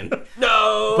canon.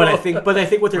 No. But I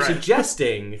think what they're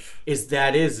suggesting is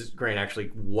Grant, actually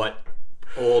what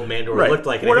old Mandalore looked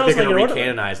like. And I think they're going to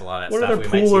recanonize a lot of that stuff. What other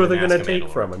pool are they going to take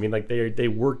from? I mean, like they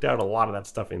worked out a lot of that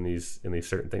stuff in these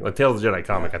certain things. Like Tales of the Jedi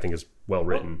comic, I think is well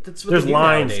written. There's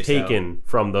lines taken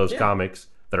from those comics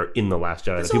that are in the Last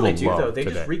Jedi that people love. Though. They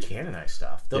just recanonize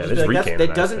stuff.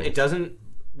 It doesn't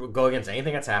go against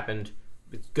anything that's happened.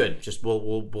 It's good. Just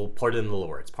we'll put it in the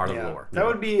lore. It's part of the lore. That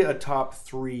would be a top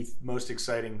 3 most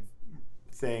exciting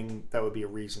thing. That would be a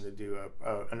reason to do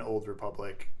an Old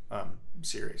Republic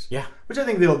series. Yeah, which I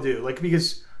think they'll do. Like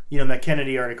because in that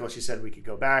Kennedy article, she said we could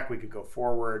go back, we could go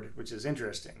forward, which is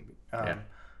interesting.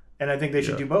 And I think they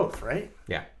should do both, right?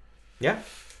 Yeah.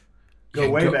 Go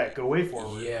way back, go way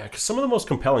forward. Yeah, because some of the most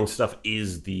compelling stuff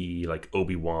is the like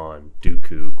Obi-Wan,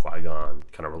 Dooku, Qui-Gon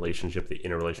kind of relationship, the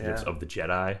inner relationships of the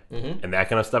Jedi, and that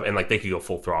kind of stuff. And like they could go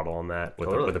full throttle on that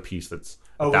with a piece that's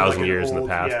 1,000 years in the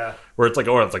past, where it's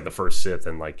like the first Sith,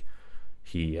 and like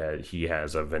he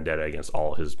has a vendetta against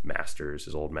all his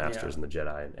old masters in the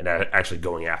Jedi, and actually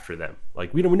going after them.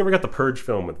 Like we never got the Purge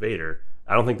film with Vader.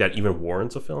 I don't think that even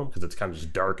warrants a film because it's kind of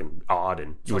just dark and odd,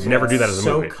 and you would never do that as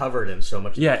a movie. So covered in so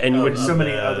much. Yeah, and you would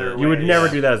you would never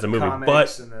do that as a movie.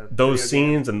 But those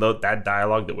scenes and that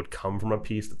dialogue that would come from a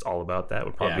piece that's all about that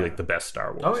would probably be like the best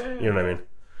Star Wars. You know what I mean?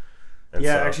 And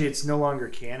actually, it's no longer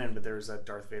canon, but there was that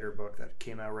Darth Vader book that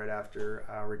came out right after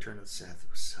Return of the Sith.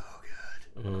 It was so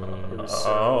good. It was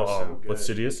so good. With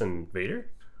Sidious and Vader?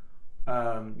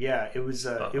 It was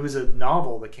a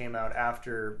novel that came out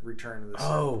after Return of the Sith.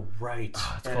 Oh, right. It's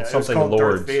called something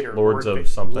Lords. Vader. Lords of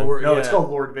something. It's called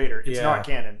Lord Vader. It's not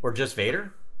canon. Or just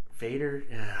Vader? Vader.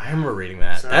 I remember reading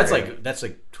that. Sorry. That's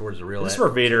like towards the real. This is where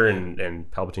Vader and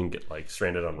Palpatine get like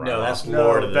stranded on. No, that's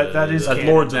Lord of the. That is that's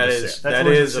Lords of the Sith. That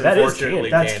is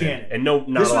unfortunately That's canon. And not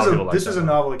a lot of people like that. This was a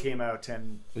novel that came out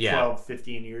 10, 12,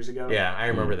 15 years ago. Yeah, I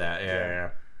remember that.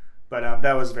 Yeah. But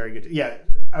that was very good. Yeah,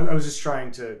 I was just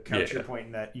trying to couch your point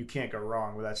in that you can't go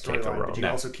wrong with that storyline, but you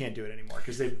also can't do it anymore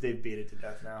because they've beat it to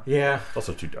death now. Yeah, it's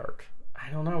also too dark. I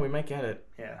don't know. We might get it.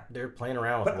 Yeah, they're playing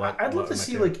around with what. I'd love to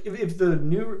see like if the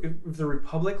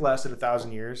Republic lasted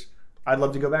 1,000 years. I'd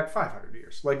love to go back 500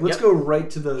 years. Like let's go right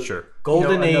to the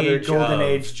golden age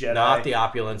Jedi, not the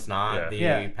opulence, not the.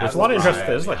 There's a lot of interesting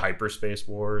things like hyperspace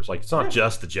wars. Like it's not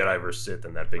just the Jedi versus Sith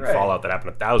and that big fallout that happened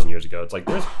 1,000 years ago. It's like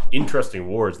there's interesting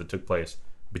wars that took place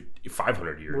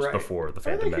 500 years before the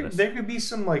Phantom Menace. There could be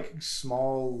some like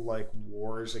small like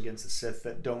wars against the Sith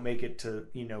that don't make it to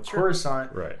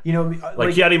Coruscant. Right.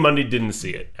 Like Yadi-Mundi didn't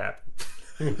see it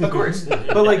happen. Of course,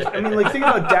 but like think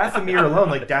about Dathomir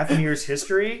alone. Like Dathomir's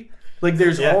history. Like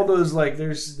there's all those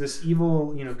there's this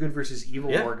evil good versus evil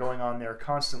war going on there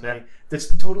constantly. That's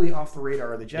totally off the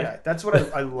radar of the Jedi. That's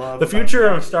what I love. The future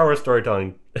of Star Wars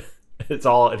storytelling. It's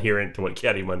all adherent to what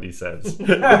Yadi-Mundi says in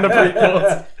the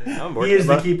prequels. He is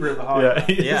the keeper of the Holocaust.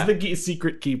 He is the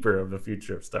secret keeper of the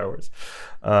future of Star Wars.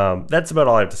 That's about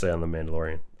all I have to say on the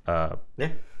Mandalorian.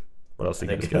 What else do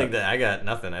you guys got? I got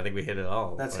nothing. I think we hit it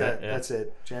all. That's That's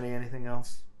it. Jenny, anything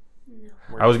else?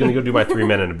 No. I was going to go do my 3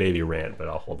 men and a baby rant, but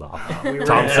I'll hold off. Tom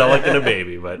Selleck and a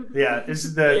baby, but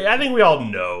I think we all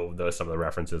know some of the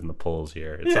references and the pulls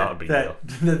here. It's not a big deal.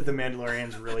 The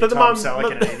Mandalorian's really Tom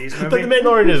Selleck in an 80s movie. The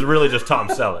Mandalorian is really just Tom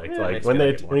Selleck. Like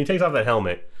when he takes off that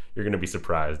helmet, you're going to be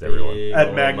surprised, everyone.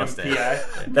 At Magnum PI.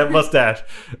 That mustache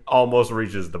almost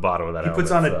reaches the bottom of that He helmet.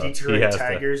 puts on a so Detroit he has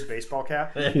Tigers baseball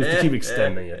cap He has to keep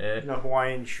extending it. and a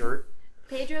Hawaiian shirt.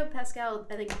 Pedro Pascal,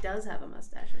 I think, does have a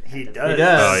mustache. He does. He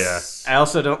does. Oh, yeah. I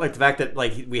also don't like the fact that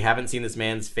like we haven't seen this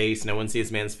man's face. No one sees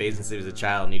this man's face since he was a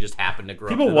child, and he just happened to grow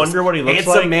up. People the wonder most what he looks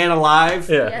handsome like. man alive.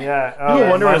 Yeah. Yeah. People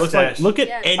wonder what it looks like. mustache. Look at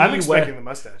Yeah. any I'm expecting we- the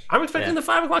mustache. I'm expecting Yeah. the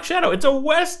 5 o'clock shadow. It's a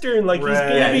Western. Like, he's Right.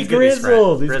 going Yeah, to be he's gonna be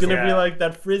grizzled. He's grizzled. going to be Yeah. like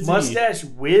that frizzy. Mustache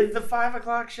with the 5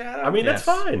 o'clock shadow? I mean, Yes.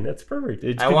 that's fine. That's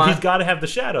perfect. I want- he's got to have the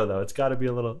shadow, though. It's got to be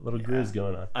a little grizz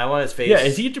going on. I want his face. Yeah,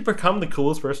 is he to become the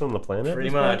coolest person on the planet? at Pretty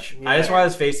this point? much. I just want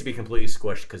his face to be completely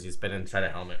squished because he's been inside a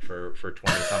helmet for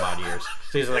 20 some odd years.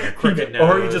 So he's like a crooked nose.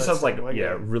 Or he just has, like, That's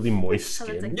yeah, really moist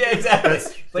skin. Yeah, exactly. Like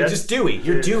that's- just dewy.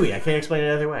 You're dewy. I can't explain it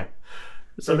any other way.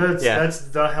 So that's Yeah. that's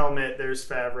the helmet. There's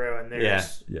Favreau, and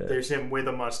there's Yeah. Yeah. there's him with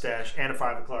a mustache and a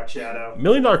 5 o'clock shadow.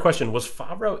 $1,000,000 question: was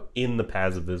Favreau in the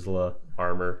Paz of Vizsla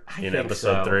armor I in think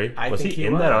episode so. 3? I Was think he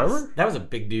in that armor? That was a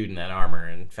big dude in that armor,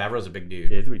 and Favreau's a big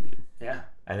dude. Yeah, we did. Yeah,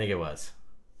 I think it was.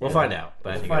 We'll find out. But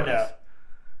I we'll think find it was. out.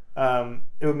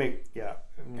 It would make it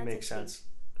would That's make a sense.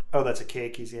 Oh, that's a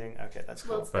cake he's eating. Okay, that's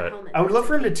Well, cool. it's the Right. helmet. I would love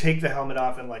for him to take the helmet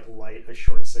off and like light a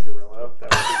short cigarillo. That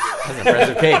would That's a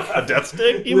present cake. A death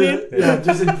stick? be You good. mean? Yeah,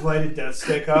 just light a death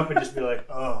stick up and just be like,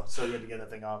 oh, so good to get that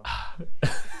thing off.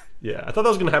 Yeah, I thought that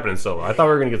was gonna happen in Solo. I thought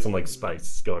we were gonna get some like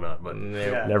spice going on, but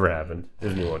Yeah. never happened.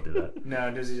 Disney won't do that. No,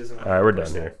 Disney doesn't. All right, we're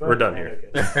done here. We're done here.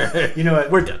 Okay. You know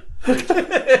what? We're done.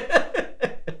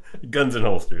 Guns and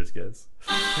holsters, guys.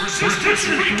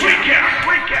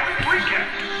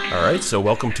 All right, so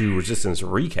welcome to Resistance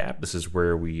Recap. This is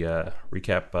where we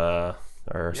recap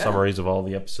our summaries of all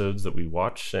the episodes that we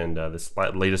watch, and this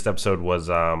latest episode was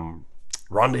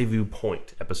Rendezvous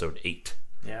Point, episode 8.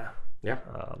 Yeah. Yeah.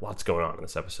 Lots going on in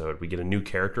this episode. We get a new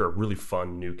character, a really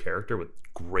fun new character with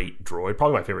great droid.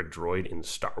 Probably my favorite droid in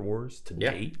Star Wars to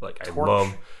date. Like I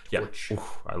love,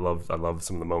 I love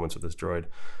some of the moments with this droid.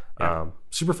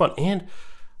 Super fun, and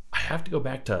I have to go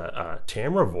back to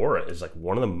Tamra Vora is like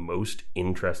one of the most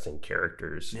interesting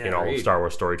characters in all of Star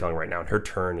Wars storytelling right now. And her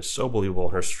turn is so believable,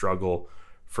 and her struggle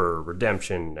for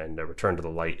redemption and a return to the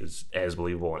light is as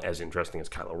believable and as interesting as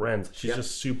Kylo Ren's. She's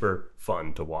just super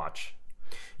fun to watch.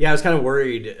 Yeah, I was kind of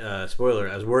worried, spoiler,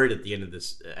 I was worried at the end of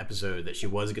this episode that she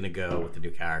was going to go with the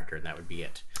new character and that would be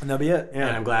it. And that'll be it. Yeah.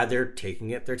 And I'm glad they're taking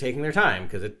their time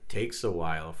because it takes a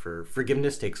while.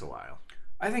 Forgiveness takes a while.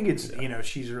 I think it's,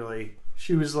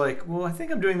 she was like, well, I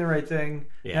think I'm doing the right thing.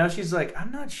 Yeah. Now she's like,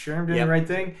 I'm not sure I'm doing the right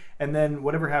thing. And then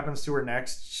whatever happens to her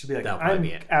next, she'll be like, That'll probably I'm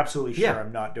be it. absolutely sure Yeah.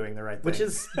 I'm not doing the right thing. Which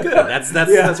is good. That's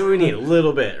what we need. A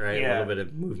little bit, right? Yeah. A little bit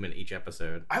of movement each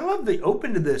episode. I love the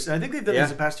open to this. And I think they've done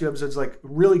this the past 2 episodes, like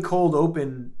really cold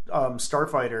open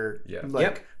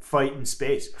Starfighter fight in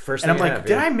space. First and I'm thing like, I have,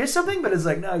 did I miss something? But it's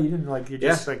like, no, you didn't. Like, you're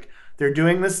just like, they're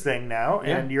doing this thing now,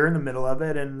 and you're in the middle of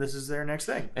it, and this is their next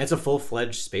thing. And it's a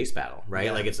full-fledged space battle, right?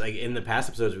 Yeah. Like it's like in the past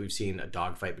episodes we've seen a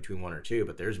dogfight between 1 or 2,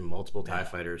 but there's multiple TIE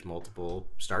fighters, multiple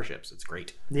starships. It's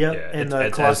great. Yep. Yeah, and it's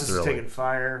the Colossus is thrilling. taking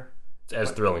fire. It's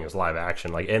as thrilling as live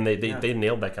action. Like, and they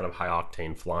nailed that kind of high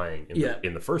octane flying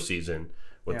in the first season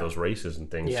with those races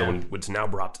and things. So when it's now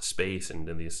brought to space and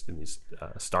in these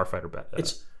starfighter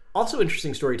it's also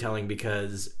interesting storytelling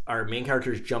because our main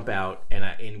characters jump out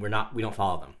and we don't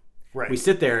follow them. Right. We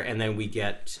sit there and then we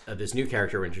get this new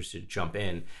character we're interested to jump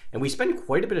in, and we spend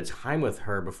quite a bit of time with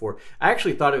her before. I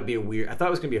actually thought it would be I thought it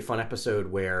was going to be a fun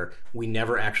episode where we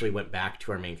never actually went back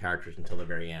to our main characters until the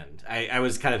very end. I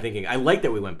was kind of thinking, I like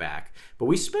that we went back, but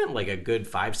we spent like a good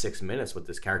 5-6 minutes with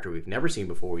this character we've never seen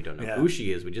before. We don't know who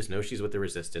she is. We just know she's with the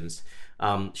Resistance.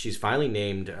 She's finally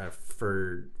named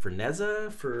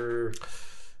Ferneza.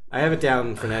 I have it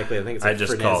down phonetically. I think it's like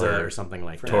Ferneza or something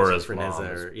like that. Tora's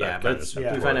Ferneza. mom. But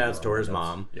we find out it's Tora's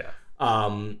mom. Yeah.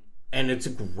 And it's a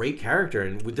great character.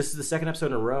 And this is the second episode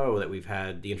in a row that we've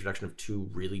had the introduction of 2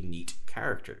 really neat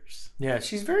characters. Yeah,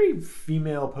 she's very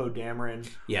female Poe Dameron.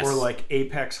 Yes. Or like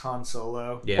Apex Han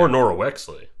Solo. Yeah. Or Nora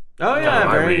Wexley. Oh yeah,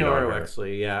 I very read Nora on her.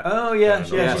 Wexley. Yeah. Oh yeah,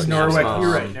 she's Nora Wexley. Mom,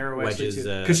 You're right, Nora Wexley Wedge's,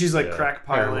 too. Because she's like crack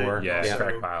pilot. Paramore. Yeah, also.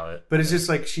 crack pilot. But it's just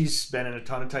like she's been in a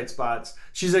ton of tight spots.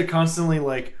 She's like constantly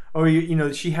like, oh, you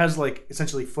know, she has like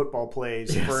essentially football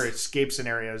plays for escape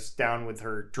scenarios down with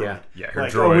her droid. Yeah, her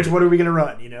like, droid. what are we gonna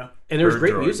run? You know. And there was Her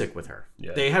great droid. music with her.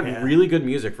 Yeah. They had really good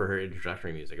music for her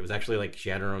introductory music. It was actually like she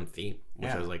had her own theme, which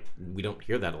I was like, we don't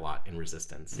hear that a lot in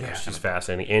Resistance. Yeah, she's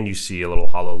fascinating, and you see a little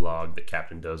hollow log that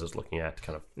Captain Does is looking at to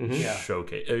kind of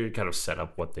showcase, kind of set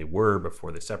up what they were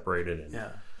before they separated,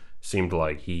 and seemed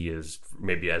like he is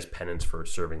maybe as penance for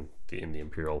serving in the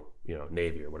Imperial,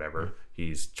 Navy or whatever.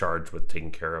 He's charged with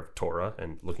taking care of Tora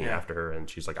and looking after her, and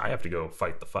she's like, I have to go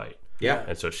fight the fight. Yeah.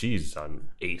 And so she's an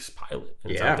ace pilot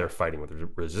and is Yeah. out there fighting with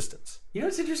resistance.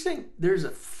 It's interesting. There's a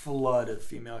flood of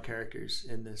female characters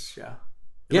in this show.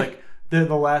 Yeah. Like the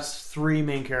last 3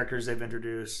 main characters they've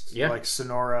introduced, like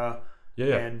Sonora,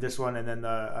 and this one, and then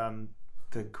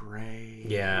the Gray.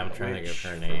 Yeah, I'm trying to witch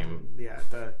get her name.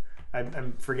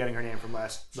 I'm forgetting her name from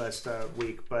last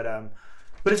week, but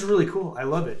it's really cool. I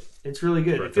love it. It's really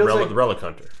good. It feels like the Relic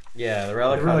Hunter. Yeah, the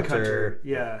Relic Hunter.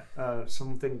 Yeah,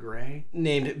 something Gray.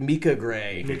 Named Mika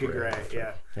Gray. Mika Gray.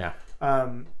 Yeah. Yeah.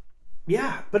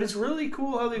 Yeah, but it's really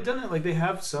cool how they've done it. Like they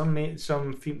have some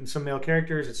male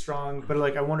characters. It's strong, but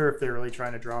like I wonder if they're really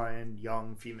trying to draw in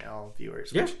young female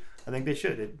viewers. Yeah. Which I think they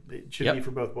should. It should be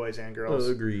for both boys and girls.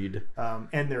 Agreed.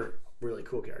 And they're really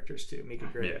cool characters too. Mika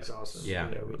Gray is awesome. Yeah.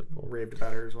 We raved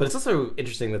about her as well. But it's also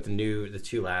interesting that the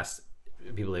 2 last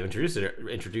people they've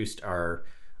introduced are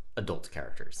adult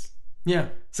characters. Yeah.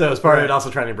 So as part of it, also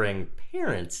trying to bring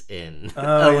parents in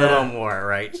a little more,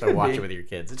 right? So watch it with your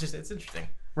kids. It's interesting.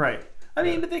 Right. I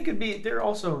mean, but they're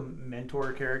also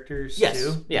mentor characters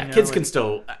too. Yeah, kids can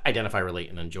still identify, relate,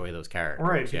 and enjoy those characters.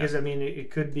 Right, because I mean,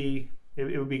 it could be,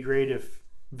 it would be great if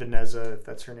Vanessa, if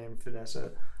that's her name,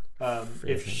 Vanessa,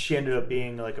 if she ended up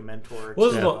being like a mentor.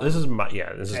 Well, this is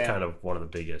kind of one of the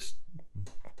biggest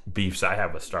beefs I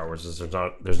have with Star Wars is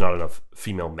there's not enough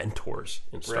female mentors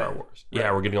in Star Wars.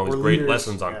 Yeah, we're getting all these great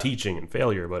lessons on teaching and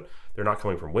failure, but they're not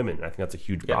coming from women. I think that's a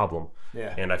huge problem.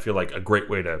 Yeah. And I feel like a great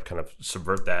way to kind of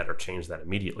subvert that or change that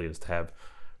immediately is to have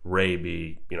Rey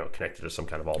be, connected to some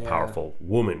kind of all-powerful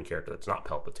woman character that's not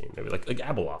Palpatine. Maybe like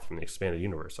Abeloth from the expanded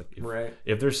universe. Like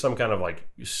if there's some kind of like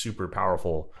super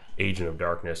powerful agent of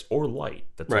darkness or light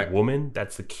that's a woman,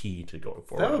 that's the key to going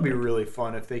forward. That would be really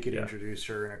fun if they could introduce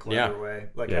her in a clever way,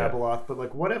 like Abeloth. But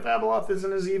like, what if Abeloth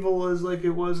isn't as evil as like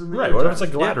it was in the what if it's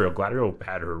like Galadriel? Galadriel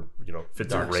had her,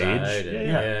 fits of rage.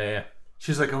 Yeah.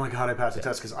 She's like, oh my god, I passed the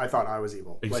test because I thought I was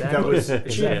evil. Exactly. Like that was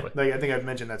Exactly. Like I think I've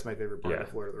mentioned that's my favorite part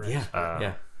of Lord of the Rings.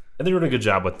 Yeah. And they're doing a good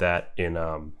job with that in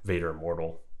Vader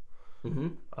Immortal,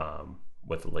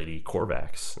 with Lady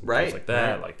Corvax, and things like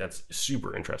that. Like that's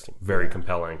super interesting, very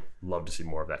compelling. Love to see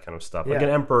more of that kind of stuff, like an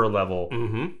Emperor level,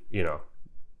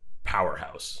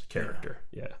 powerhouse character.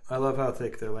 Yeah, I love how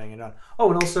thick they're laying it on.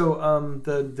 Oh, and also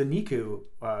the Niku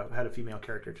had a female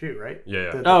character too, right?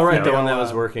 Yeah. The one that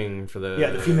was working for the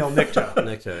the female Nikto.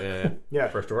 Nikto, Yeah.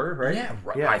 First Order, right?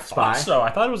 I thought so.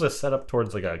 I thought it was a setup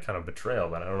towards like a kind of betrayal,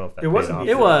 but I don't know if that It wasn't paid off.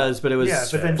 It was, but it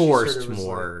was but then she forced sort of was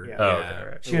more. like, okay,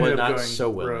 right. She ended up not going so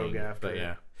willing, rogue after. but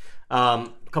yeah. A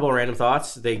couple of random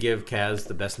thoughts. They give Kaz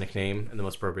the best nickname and the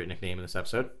most appropriate nickname in this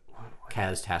episode.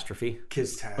 Kaz-tastrophe.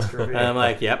 Catastrophe. And I'm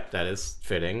like, yep, that is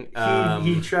fitting.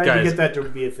 He tried to get that to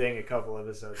be a thing a couple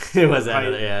episodes. It was that.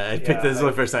 I picked this is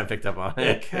the first time I picked up on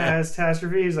it.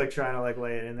 Catastrophe. He's like trying to like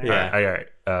lay it in there. Yeah. All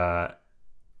right.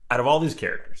 Out of all these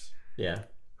characters,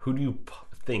 who do you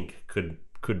think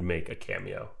could make a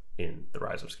cameo in The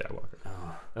Rise of Skywalker?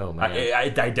 Oh man, I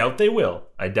doubt they will.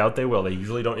 They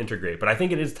usually don't integrate, but I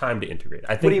think it is time to integrate.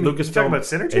 I think What do you mean? You Lucasfilm talking about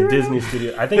synergy and right Disney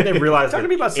Studio. I think they realized Talking to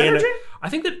me about synergy? I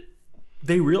think that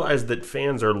they realize that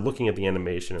fans are looking at the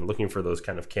animation and looking for those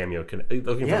kind of looking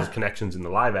for those connections in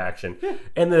the live action,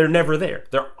 and they're never there.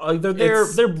 They're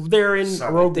there in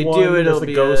Rogue they One. do it, There's it'll the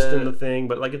be ghost a- in the thing,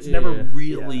 but like it's never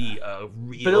really a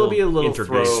real. but it'll be a little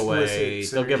integration. throwaway.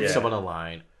 They'll give someone a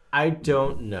line. I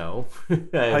don't know. I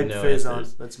have Hype no phase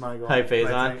answers. on. That's my goal. Hype phase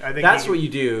on. I think That's what you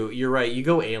do. You're right. You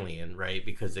go alien, right?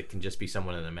 Because it can just be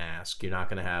someone in a mask. You're not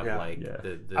going to have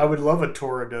the I would love a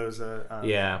Toradoza.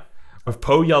 yeah. If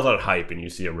Poe yells out hype and you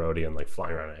see a Rodian like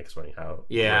flying around an X-wing, how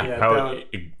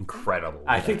incredible!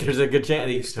 I think there's a good chance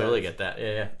you be can totally get that.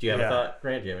 Yeah. Do you have a thought,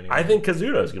 Grant? Do you have any? I think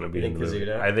Kazuda is going to be in the movie.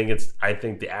 Kazuda? I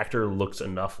think the actor looks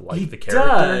enough like He the character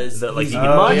does. that like He's he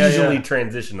can much- easily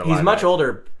transition to He's live much action.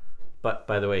 older. But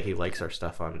by the way, he likes our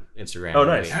stuff on Instagram. Oh,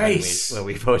 nice. When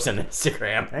we post on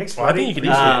Instagram. Thanks, Well, I think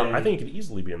buddy. he could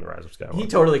easily be in The Rise of Skywalker. He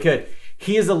totally could.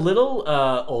 He is a little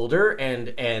older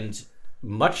and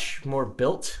much more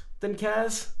built than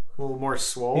Kaz. A little more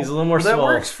swole. He's a little more That swole.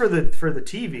 works for the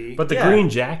TV. But the Yeah. green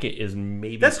jacket is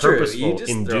maybe That's true. purposeful You just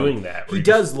in throw- doing that. He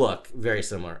does look very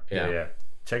similar. Yeah.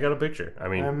 Check out a picture. I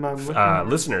mean, I'm looking.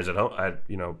 listeners at home,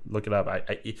 look it up.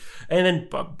 And then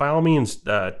by all means,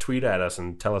 tweet at us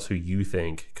and tell us who you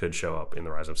think could show up in The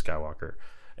Rise of Skywalker.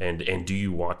 And do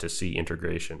you want to see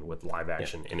integration with live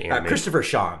action and animation? Christopher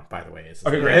Sean, by the way. Is his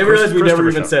Okay, name. great. I realized we never Christopher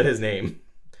even Sean. said his name.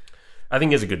 I think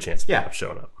he has a good chance of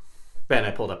showing up. Ben,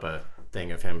 I pulled up a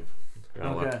thing of him. You're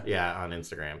gonna Okay. look, yeah, on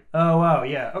Instagram. Oh wow,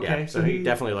 yeah, okay. Yeah, so he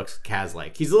definitely looks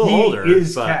Kaz-like. He's a little older. He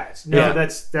is but, Kaz. No, yeah.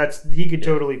 that's he could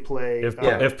totally play. If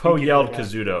Poe he could yelled play that.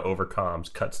 Kazuda over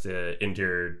comms, cuts to into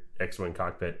your X-wing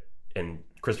cockpit, and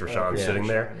Christopher Sean's yeah, sitting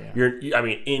there, Sean, you're I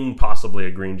mean, in possibly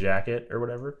a green jacket or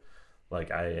whatever.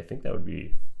 Like I think that'd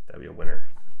be a winner.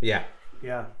 Yeah.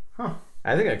 Yeah. Huh.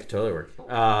 I think that could totally work.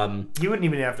 You wouldn't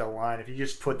even have to line if you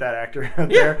just put that actor out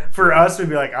there. For us, we'd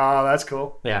be like, oh, that's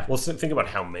cool. Yeah. Well, think about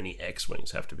how many X-wings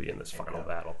have to be in this final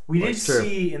battle. We Like, did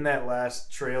see in that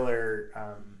last trailer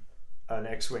an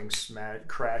X-wing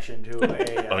crash into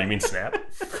a. Oh, you mean Snap?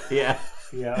 Yeah.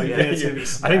 Yeah, I think it's gonna be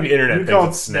Snap. I think the internet You thinks called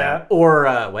it's Snap.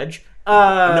 Or Wedge.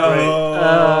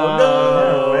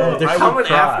 No, They're I would coming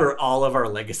cry. after all of our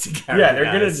legacy characters. Yeah, they're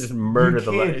gonna just murder You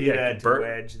the can't do that to Bert-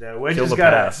 Wedge though. Wedge kill has the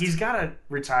got past. he's got to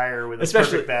retire with a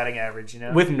Especially- perfect batting average. You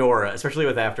know, with Nora, especially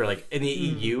with after like in the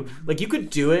EU, like you could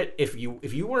do it if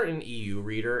you weren't an EU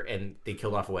reader and they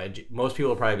killed off Wedge. Most people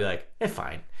would probably be like,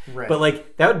 fine. Right. But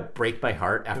like that would break my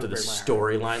heart after the break my heart.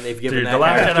 storyline they've given Dude, that The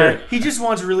Last character. Jedi. he just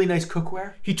wants really nice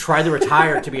cookware. He tried to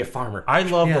retire to be a farmer. I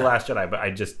love Yeah. The Last Jedi, but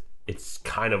it's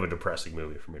kind of a depressing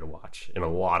movie for me to watch in a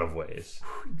lot of ways.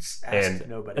 Just ask And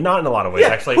nobody. not in a lot of ways,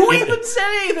 actually. Who It- even said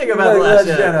anything about the Last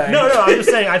Jedi? No, I'm just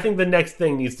saying. I think the next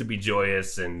thing needs to be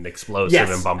joyous and explosive Yes,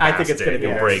 and I bombastic. think it's going to be.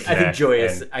 and I breakneck think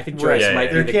joyous. and, I think joyous Yeah, might yeah.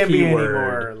 be there the can't key be any word.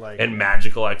 more like. and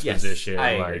magical exposition.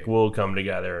 I like agree. we'll come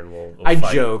together and we'll I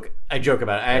fight. joke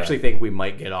about it. I actually think we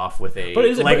might get off with a But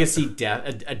is it- legacy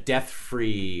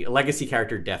a legacy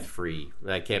character death free.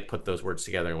 I can't put those words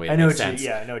together in a way that I know makes what you- sense.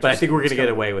 yeah, I know what but you're I think we're saying. going to It's get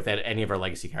coming. away with any of our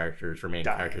legacy characters, remaining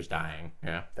Dying. characters dying.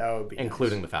 Yeah, That would be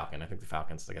including the Falcon. I think the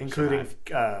Falcon's going to including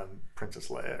survive. Princess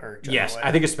Leia or General Yes, Leia.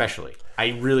 I think especially.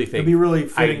 I really think It'd be really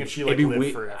fitting if she like it'd be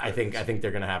lived forever. I think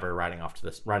they're going to have her riding off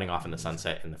in the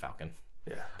sunset in the Falcon.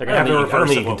 Yeah. They're I going don't to have think the I don't reverse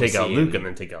think of you what can we take out see Luke in- and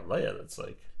then take out Leia. That's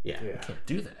like Yeah. can't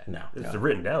do that. No. It's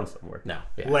written down somewhere. No.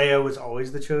 Yeah. Leia was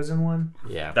always the chosen one.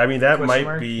 Yeah. I mean, that Question might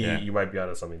mark? be Yeah. you might be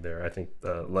onto something there. I think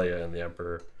Leia and the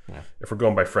Emperor. If we're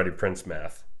going by Freddie Prinze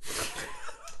math,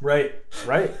 Right.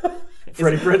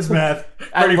 Freddie Prinze math.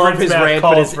 I Freddie love Prinze his math rant,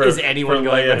 but calls is anyone for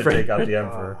going Leia by to Freddie? take out the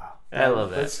Emperor? I love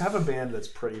that. Let's have a band that's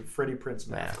Freddie Prinze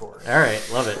math core. All right,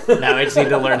 love it. Now I just need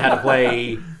to learn how to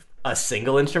play a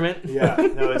single instrument. Yeah,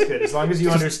 no, it's good. As long as you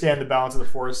understand the balance of the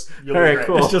force, you'll All be right, great.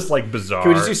 cool. It's just like bizarre. Can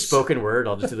we just do spoken word?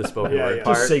 I'll just do the spoken Yeah, word yeah.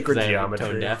 part. Just sacred 'cause I'm geometry.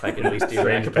 Tone deaf. I can at least do. I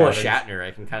Strange can pull a patterns. Shatner.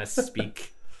 I can kind of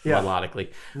speak Yeah. melodically.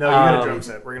 No, you got a Um, drum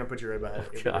set. We're gonna put you right behind it.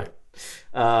 You'll be God.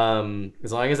 great.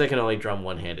 As long as I can only drum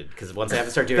one-handed, because once I have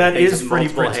to start doing That things is with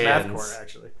Freddie multiple Prinze math hands. core,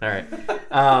 actually. All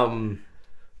right.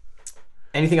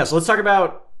 Anything else? Let's talk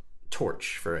about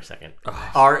Torch for a second. In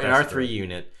our 3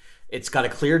 unit, it's got a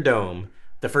clear dome.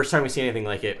 The first time we see anything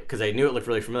like it, because I knew it looked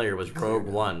really familiar, was Rogue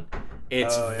One.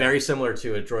 It's very similar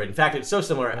to a droid. In fact, it's so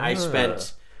similar, I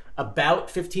spent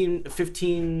about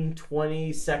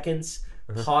 20 seconds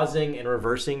pausing and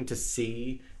reversing to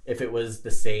see if it was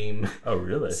the same Oh,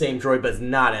 really? same droid, but it's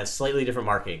not. It has slightly different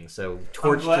markings. So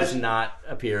Torch glad- does not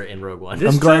appear in Rogue One.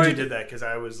 I'm glad you did that because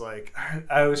I was like,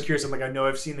 I was curious. I'm like, I know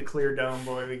I've seen the clear dome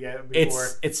boy before.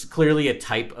 It's clearly a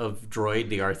type of droid.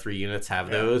 The R3 units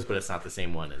have those, but it's not the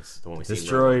same one as the one we see. This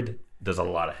in Rogue One. droid does a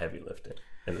lot of heavy lifting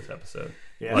in this episode.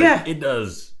 Yeah. Like, Yeah. it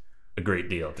does a great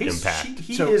deal to impact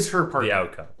He So- is her partner. the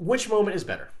outcome. Which moment is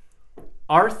better?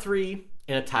 R3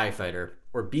 in a TIE fighter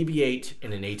or BB-8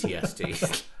 in an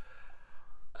ATST?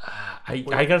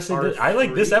 I gotta say, I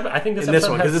like this episode. I think this in this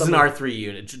episode one, has because this is an something- R3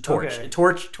 unit. Torch. Okay.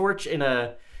 Torch in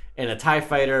a TIE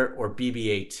fighter or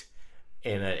BB-8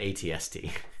 in an ATST.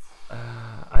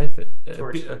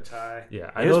 Torch and a tie.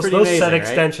 Yeah, It was those pretty set amazing, right?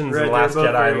 extensions Right, in The they're Last both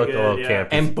Jedi very looked a little good, campy.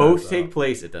 And both take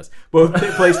place. It does. Both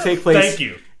take place. Thank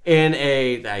you. In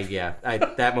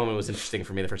that moment was interesting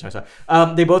for me the first time I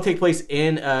saw it. They both take place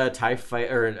in a TIE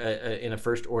fight or in a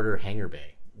First Order hangar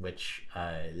bay, which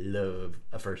I love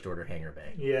a First Order hangar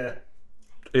bay. Yeah.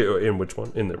 In which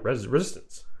one? In the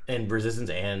Resistance. And Resistance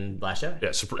and Last Jedi.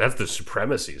 Yeah, that's the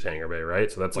Supremacy's hangar bay,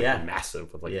 right? So that's like Yeah.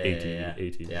 massive with like Yeah,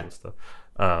 ATs yeah. and stuff.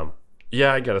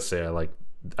 I gotta say,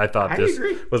 I thought I this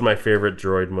agree. was my favorite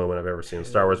droid moment I've ever seen in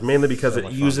Star Wars, mainly because it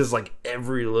much uses like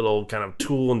every little kind of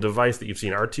tool and device that you've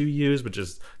seen R2 use, but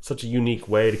just such a unique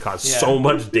way to cause so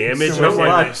much damage. So I'm much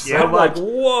like, damage, yeah. I'm like,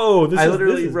 whoa! I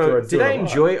literally this wrote, droid "Did I doing a lot."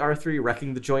 enjoy R3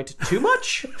 wrecking the joint too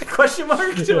much?" Question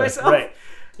mark to myself. Right.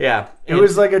 Yeah, It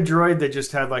was like a droid that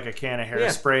just had like a can of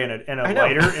hairspray and a I know.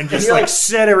 lighter and And just you're like like-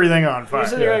 set everything on fire. You're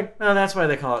sitting there going, "Oh, that's why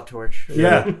they call it Torch."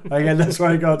 Yeah, again, that's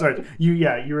why I call it torch.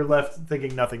 You were left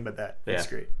thinking nothing but that. That's Yeah.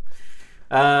 great.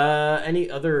 Any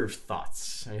other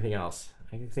thoughts? Anything else?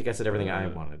 I think I said everything I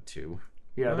wanted to.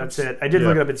 Yeah, that's it. I did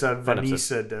look it up. It's a Fun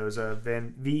Venisa doza.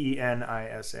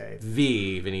 Venisa.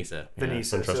 Venisa.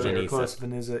 Venisa. So Venisa. you're close.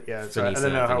 Venisa. Yeah. So I Venisa,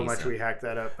 don't know how Venisa. much we hacked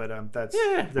that up, but that's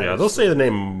Yeah. that they'll is- say the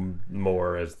name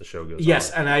more as the show goes Yes,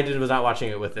 on. and I was not watching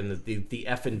it with, and the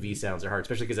F and V sounds are hard,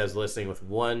 especially because I was listening with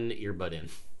one earbud in.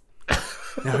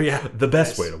 Oh yeah. The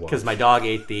best way to watch. Because my dog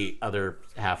ate the other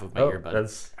half of my earbud.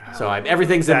 That's So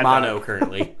everything's in Bad mono dog.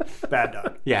 currently. Bad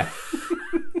dog. Yeah.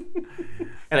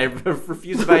 And I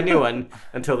refuse to buy a new one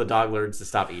until the dog learns to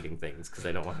stop eating things because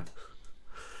I don't want to.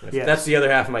 Yes. That's the other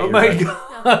half of my Oh earbud. my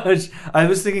gosh! I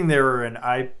was thinking they were an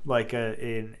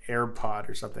AirPod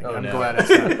or something. I'm no. glad it's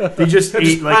not. They just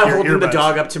ate like I'm your holding the earbuds.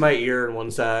 dog up to my ear on one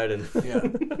side, and Yeah.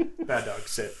 Bad dog.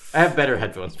 Sit. I have better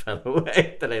headphones, by the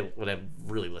way, when I'm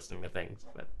really listening to things.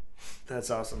 But That's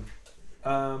awesome.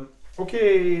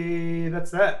 Okay, that's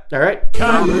that. all right.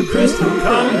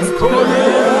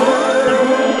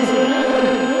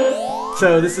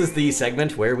 So this is the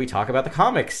segment where we talk about the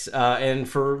comics, and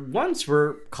for once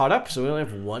we're caught up, so we only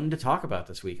have one to talk about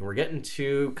this week, and we're getting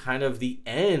to kind of the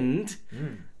end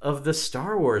of the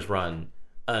Star Wars run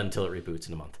until it reboots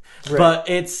in a month. Right. But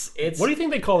it's what do you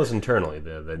think they call this internally?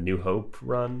 The New Hope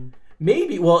run?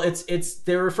 maybe it's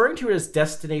they're referring to it as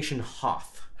Destination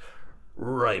Hoth.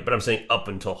 Right, but I'm saying up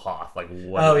until Hoth. Like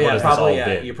what? Oh what yeah, has probably this all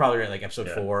yeah. been? You're probably right, like episode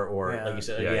Yeah. 4, or Yeah. like you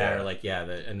said, Yeah. or like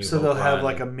a new. So Hope they'll have run.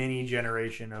 like a mini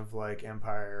generation of like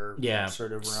Empire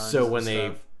sort of runs. So when and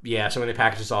they stuff. so when they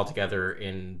package this all together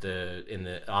in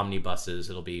the omnibuses,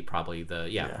 it'll be probably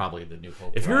probably the New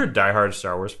Hope. If run. you're a diehard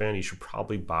Star Wars fan, you should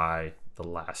probably buy the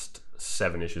last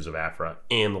 7 issues of APHRA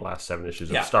and the last 7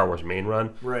 issues Yeah. of Star Wars main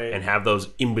run, Right. and have those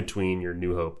in between your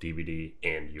New Hope DVD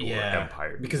and your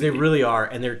Empire DVD. because they really are,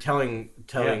 and they're telling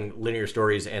linear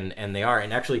stories, and they are,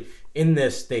 and actually in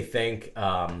this they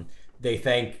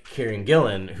thank Kieran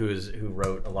Gillen, who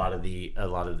wrote a lot of the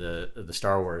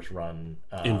Star Wars run,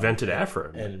 invented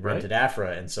APHRA and right? rented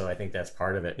APHRA, and so I think that's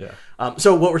part of it. Yeah.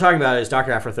 So what we're talking about is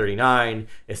Dr. APHRA 39.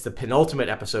 It's the penultimate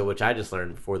episode, which I just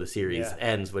learned before the series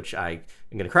ends, which I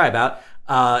am going to cry about.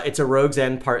 It's a Rogue's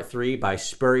End Part 3 by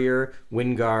Spurrier,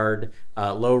 Wingard,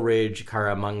 Low Ridge,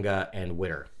 Karamanga, and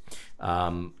Witter.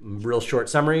 Real short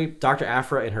summary: Dr.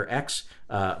 APHRA and her ex,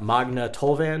 Magna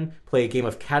Tolvan, play a game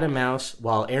of cat and mouse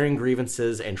while airing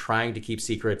grievances and trying to keep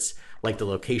secrets, like the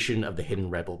location of the hidden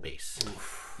rebel base.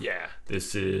 Yeah,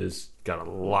 this is got a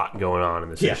lot going on in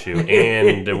this Yeah. issue,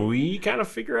 and we kind of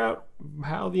figure out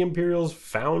how the Imperials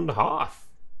found Hoth.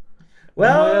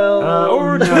 Well,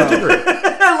 Or to a degree.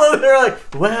 I love it. They're like,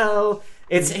 well,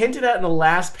 it's hinted at in the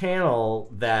last panel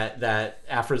that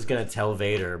APHRA's going to tell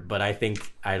Vader, but I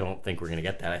don't think we're going to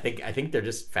get that. I think they're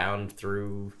just found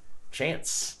through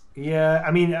chance. Yeah,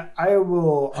 I mean, I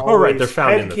will. Oh, right, always they're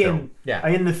found in the headcanon- film. Yeah.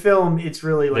 In the film, it's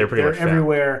really like They're pretty they're much found.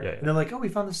 everywhere, Yeah, yeah. and they're like, "Oh, we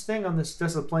found this thing on this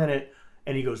desolate planet,"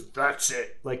 and he goes, "That's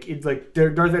it." Like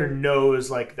Darth Vader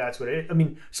knows like that's what it is. I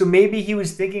mean, so maybe he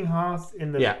was thinking Hoth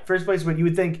in the first place, but you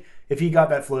would think if he got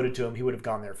that floated to him, he would have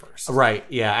gone there first. Right.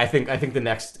 Yeah. I think the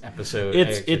next episode.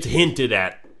 It's hinted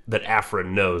at that APHRA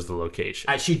knows the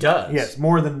location. She does. Yes,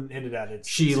 more than hinted at. It's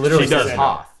She literally She does says know.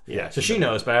 Hoth. Yeah, So she she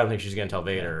knows, but I don't think she's going to tell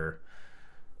Vader.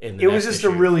 In the It was next just a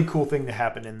issue. really cool thing to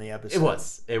happen in the episode.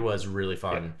 It was really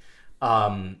fun.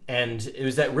 And it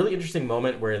was that really interesting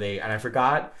moment where I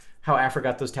forgot how APHRA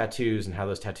got those tattoos and how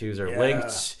those tattoos are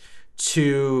linked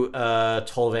to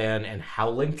Tolvan and how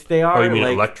linked they are. Oh, you mean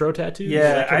like, electro tattoos?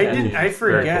 Yeah, I Electro didn't. I tattoos.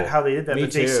 forget Very cool. how they did that, Me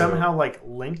but they too. somehow like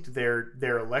linked their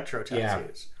electro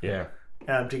tattoos Yeah.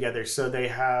 together, so they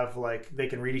have like they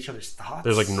can read each other's thoughts.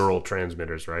 There's like neural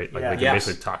transmitters, right? Like Yeah. they can Yes.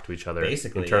 basically talk to each other.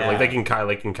 Basically, Like they can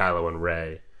Kylo and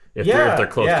Rey if they're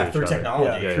close to each through other.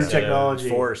 technology, Yeah, through technology.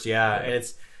 force,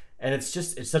 and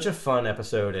it's such a fun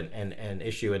episode and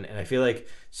issue, and I feel like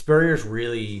Spurrier's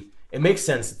really. It makes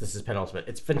sense that this is penultimate.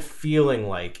 It's been feeling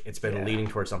like it's been leading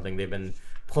towards something. They've been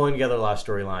pulling together a lot of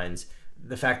storylines.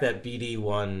 The fact that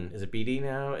BD1 is it BD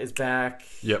now is back.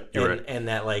 Yep, you're right. And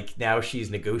that like now she's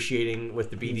negotiating with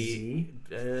the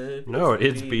BD. No,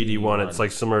 it's BD1. It's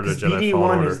like similar to Jedi BD Fallen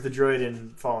one Order. is the droid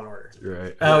in Fallen Order.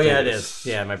 Right. Oh I yeah, think it it's- is.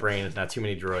 Yeah, my brain is not too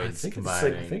many droids think it's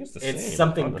combining. like- I think it's the It's same,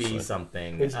 something honestly. B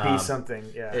something. It's B something.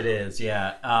 Yeah, It is.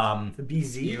 Yeah. The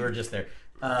BZ. You were just there.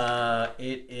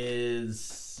 It is.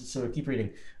 So keep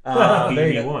reading.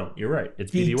 There you go. BD1. You're right.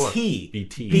 It's BD1. BT.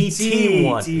 BT.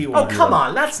 BT1. BT1. Oh, come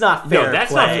on. That's not fair. No,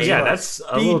 that's play. not. Yeah, that's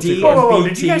a little BD. too Whoa, close. whoa, whoa! BT.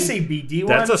 Did you guys say BD one?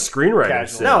 That's a screenwriting.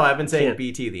 Casual. sim. No, I've been saying Can't-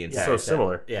 BT the entire So time.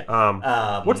 similar.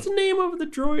 Yeah. What's the name of the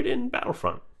droid in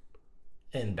Battlefront?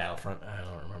 In Battlefront, I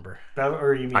don't remember.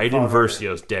 Or you mean Aiden Fallen Order?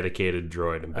 Versio's dedicated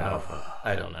droid in Battlefront.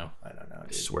 I don't know. I don't know. I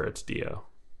Dude. swear it's Dio.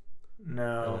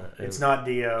 No, it's not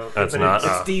Dio. That's but not.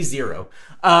 It's D0.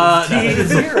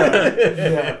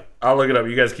 Yeah. I'll look it up.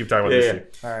 You guys keep talking about this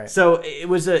shit. All right. So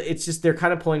it's just they're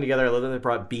kind of pulling together. I love that they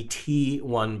brought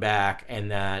BT1 back,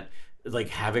 and that like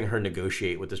having her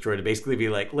negotiate with Destroyer to basically be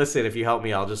like, listen, if you help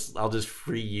me, I'll just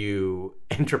free you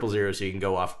and 000 so you can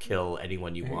go off kill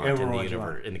anyone you want in the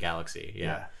universe, in the galaxy.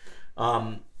 Yeah.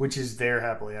 Which is their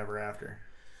happily ever after.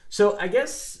 So I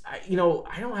guess, I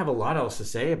don't have a lot else to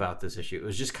say about this issue. It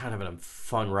was just kind of a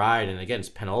fun ride. And again, it's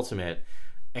penultimate.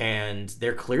 And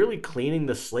they're clearly cleaning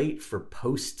the slate for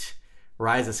post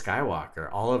Rise of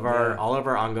Skywalker. All of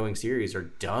our ongoing series are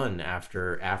done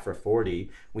after APHRA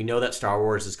 40. We know that Star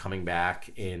Wars is coming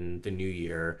back in the new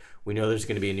year. We know there's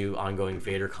going to be a new ongoing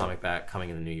Vader comic back coming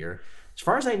in the new year. As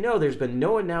far as I know, there's been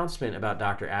no announcement about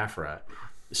Dr. APHRA.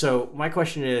 So my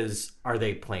question is, are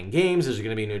they playing games? Is there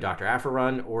going to be a new Dr. APHRA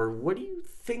run? Or what do you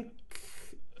think?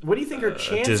 What do you think her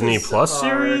chances Disney Plus are?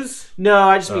 series? No,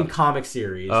 I just mean comic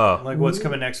series. Oh. Like what's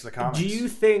coming next to the comics? Do you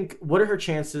think, what are her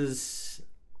chances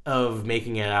of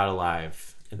making it out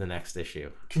alive in the next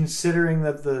issue? Considering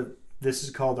that this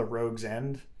is called the Rogue's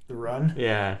End, the run.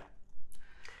 Yeah.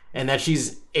 And that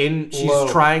she's Low,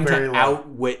 trying very to low.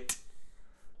 outwit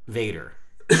Vader.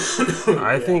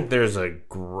 I think there's a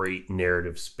great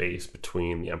narrative space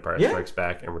between The Empire Strikes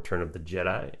Back and Return of the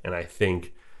Jedi, and I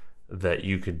think that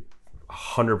you could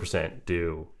 100%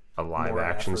 do a live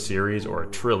action series or a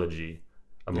trilogy,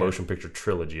 a motion picture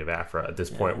trilogy of APHRA at this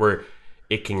point, where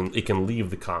it can leave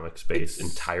the comic space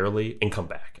entirely and come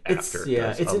back after.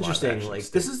 It's interesting. Like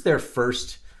this is their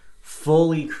first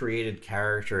fully created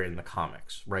character in the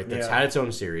comics, right? That's had its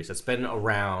own series. That's been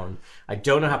around. I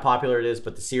don't know how popular it is,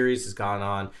 but the series has gone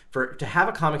on to have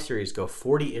a comic series go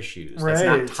 40 issues. That's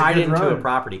not tied into a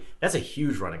property. That's a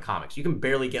huge run in comics. You can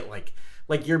barely get like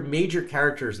your major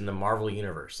characters in the Marvel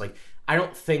universe. Like I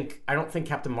don't think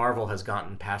Captain Marvel has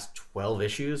gotten past 12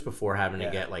 issues before having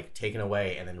to get like taken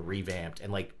away and then revamped,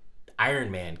 and like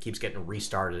Iron Man keeps getting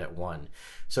restarted at 1.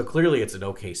 So clearly it's an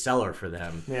okay seller for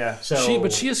them. Yeah. So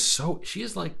she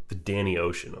is like the Danny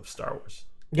Ocean of Star Wars.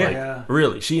 Yeah.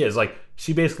 Really, she is. Like,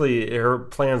 she basically, her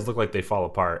plans look like they fall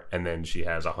apart, and then she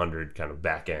has 100 kind of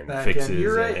back end fixes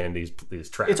You're right. and these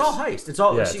traps. It's all heist. It's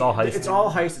all heist. It's all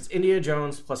heist. It's Indiana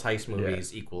Jones plus heist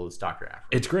movies equals Dr. APHRA.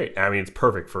 It's great. I mean, it's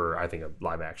perfect for, I think, a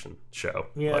live action show.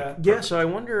 Yeah. So I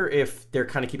wonder if they're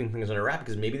kind of keeping things under wrap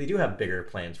because maybe they do have bigger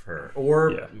plans for her,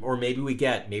 or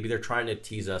maybe they're trying to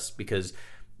tease us because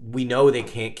we know they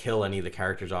can't kill any of the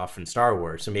characters off in Star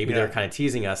Wars, so maybe they're kind of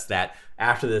teasing us that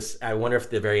after this, I wonder if at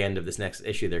the very end of this next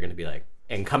issue they're going to be like,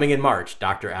 and coming in March,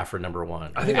 Dr. APHRA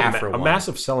 #1. I think a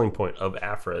massive selling point of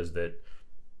APHRA is that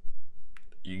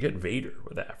you get Vader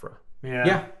with APHRA.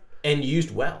 Yeah. And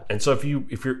used well. And so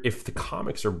if the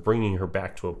comics are bringing her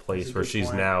back to a place where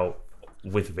she's now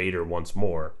with Vader once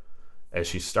more, as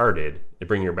she started, and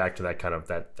bringing her back to that kind of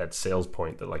that sales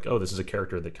point that like, oh, this is a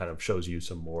character that kind of shows you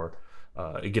some more.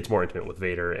 It gets more intimate with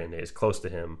Vader and is close to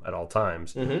him at all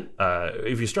times.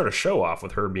 If you start a show off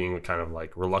with her being kind of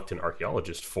like reluctant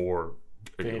archaeologist for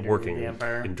Vader, working the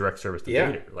Empire. in direct service to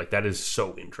Vader, like that is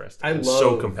so interesting.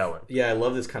 So compelling. Yeah, I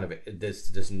love this kind of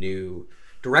this new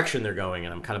direction they're going,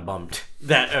 and I'm kind of bummed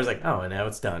that I was like, oh, and now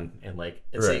it's done. And like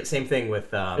same thing with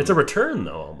it's a return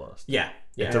though almost. Yeah.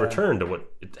 It's a return to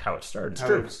how it started.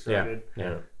 How it started.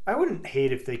 Yeah. I wouldn't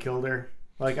hate if they killed her.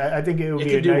 Like I think it would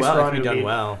be a could do nice well. run. It could be done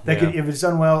well. If it's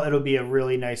done well, it'll be a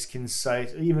really nice,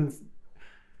 concise. Even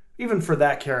for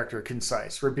that character,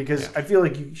 concise. Right? Because I feel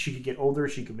like she could get older,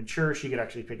 she could mature, she could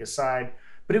actually pick a side.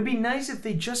 But it'd be nice if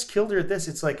they just killed her at this.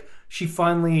 It's like she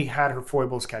finally had her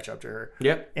foibles catch up to her.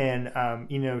 Yep. And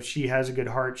she has a good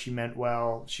heart. She meant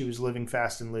well. She was living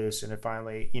fast and loose, and it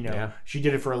finally, she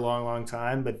did it for a long, long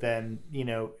time. But then,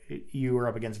 you were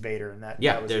up against Vader, and that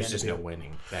was there's the just end no of it.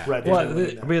 winning. Right. I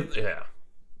mean, yeah.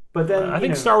 But then I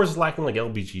think Star Wars is lacking like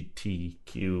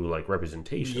LGBTQ like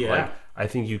representation. Yeah. Like I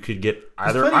think you could get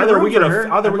plenty of room for her.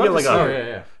 either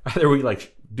we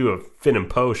like do a Finn and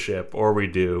Poe ship, or we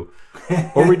do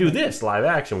this live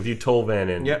action with you Tolvan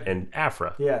and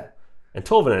APHRA. Yeah. And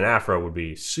Tolvan and APHRA would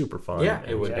be super fun. Yeah,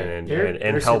 it would be. and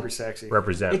They're help super sexy.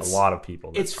 represent a lot of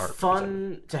people. That It's aren't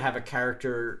fun to have a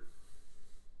character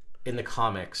in the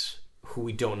comics who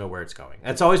we don't know where it's going.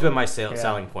 That's always been my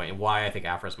selling point, and why I think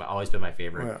APHRA's always been my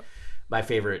favorite. My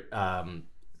favorite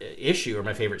issue or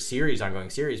my favorite ongoing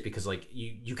series, because like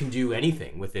you can do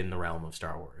anything within the realm of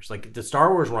Star Wars. Like the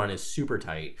Star Wars run is super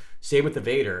tight. Same with the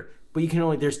Vader, but you can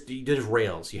only there's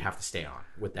rails you have to stay on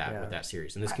with that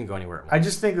series, and this can go anywhere it wants. I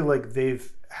just think that like they've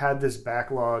had this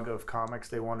backlog of comics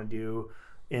they want to do,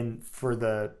 for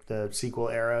the sequel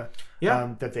era.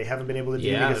 Yeah. That they haven't been able to do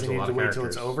Yeah, because they there's a need lot to of wait till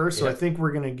it's characters. over. So Yeah. I think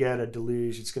we're gonna get a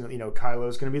deluge. It's gonna,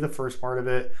 Kylo's gonna be the first part of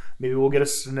it. Maybe we'll get a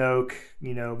Snoke.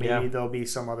 Maybe there'll be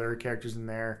some other characters in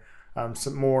there.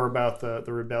 Some more about the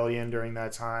rebellion during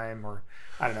that time, or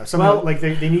I don't know.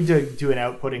 They need to do an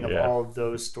outputting of all of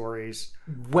those stories.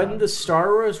 When the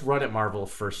Star Wars run at Marvel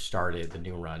first started, the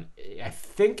new run, I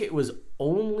think it was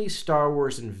only Star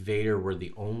Wars and Vader were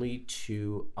the only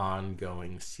two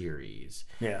ongoing series.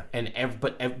 Yeah,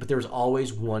 but there was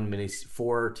always one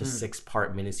 4 to 6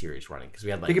 part miniseries running because we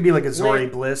had it could be like a Zori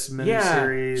Bliss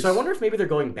miniseries. So I wonder if maybe they're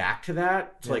going back to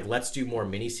that to let's do more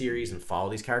miniseries and follow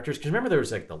these characters, because remember there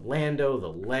was like the Lando,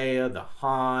 the Leia, the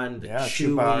Han, the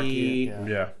Chewie.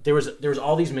 Yeah. There was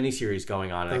all these miniseries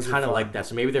going on, and Those I are kind of fun. like that.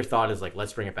 So maybe their thought is like,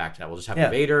 let's bring it back to that. We'll just have the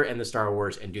Vader and the Star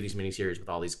Wars and do these miniseries with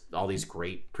all these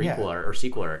great prequel or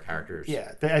sequel era characters.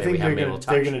 Yeah, I think they're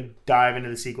gonna dive into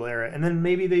the sequel era, and then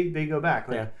maybe they go back.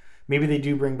 Maybe they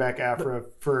do bring back APHRA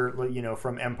for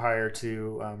from Empire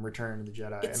to Return of the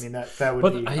Jedi. I mean that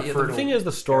would be. The thing is,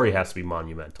 the story has to be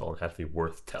monumental and has to be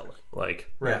worth telling.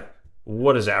 Like, right.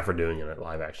 What is APHRA doing in a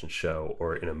live action show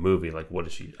or in a movie? Like, what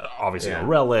is she? Obviously, a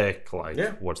relic.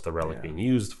 Like, what's the relic being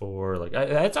used for? Like,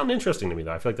 that sounds interesting to me,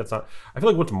 though. I feel like that's not. I feel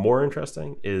like what's more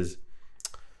interesting is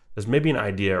there's maybe an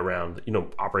idea around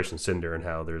Operation Cinder and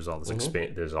how there's all this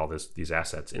there's all these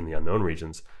assets in the unknown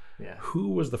regions. Yeah. Who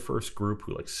was the first group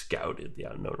who scouted the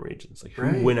unknown regions? Like,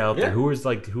 who went out there? Who was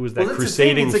that that's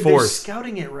crusading the thing. It's force? They're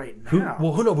scouting it right now.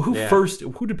 Who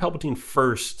did Palpatine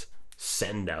first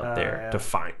send out there to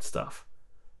find stuff?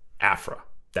 APHRA.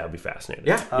 That would be fascinating.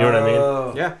 Yeah. You know what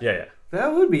I mean? Yeah.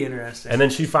 That would be interesting. And then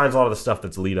she finds a lot of the stuff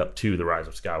that's lead up to the Rise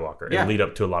of Skywalker and lead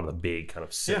up to a lot of the big kind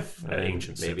of Sith,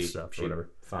 ancient Sith stuff or whatever.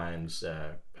 Finds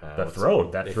That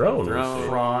throne.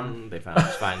 Thrawn.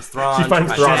 Finds Thrawn. She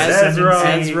finds Thrawn.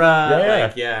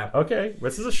 Ezra. Yeah. Okay,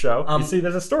 this is a show. You see,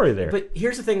 there's a story there. But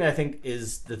here's the thing that I think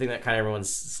is the thing that kind of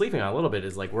everyone's sleeping on a little bit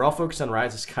is like we're all focused on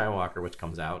Rise of Skywalker, which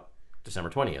comes out December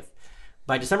 20th.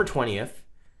 By December 20th,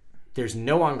 there's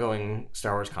no ongoing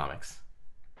Star Wars comics.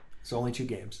 It's only 2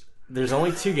 games. There's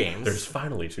only 2 games. There's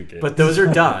finally 2 games. But those are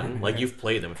done. Like, you've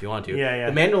played them if you want to. Yeah.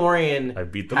 The Mandalorian I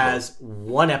beat them has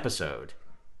 1 episode.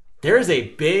 There is a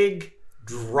big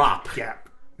drop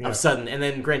of sudden. And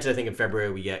then, granted, I think in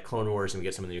February we get Clone Wars and we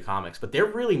get some of the new comics. But they're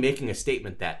really making a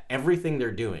statement that everything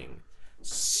they're doing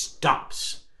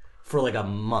stops for like a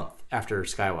month after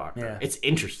Skywalker. Yeah. It's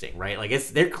interesting, right? Like,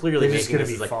 they're clearly making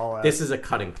this like, this is a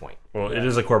cutting point. Well, it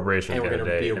is a corporation at the And end of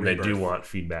the we're gonna day, be a and they do rebirth. want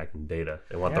feedback and data.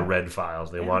 They want the red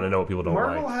files. They want to know what people don't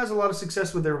Marvel like. has a lot of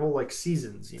success with their whole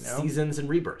seasons, Seasons and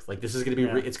rebirth. Like, this is going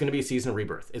to be it's going to be a season of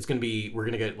rebirth. It's going to be we're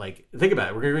going to get think about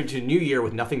it. We're going to go into a new year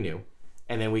with nothing new,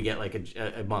 and then we get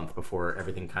a month before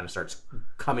everything kind of starts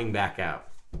coming back out.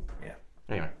 Yeah.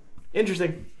 Anyway,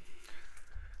 interesting.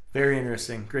 Very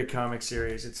interesting. Great comic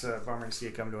series. It's a bummer to see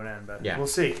it come to an end, but we'll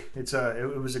see.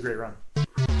 It was a great run.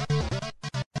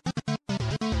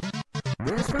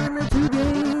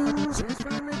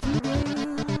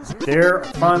 There are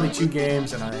finally 2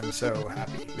 games, and I am so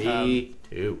happy. Me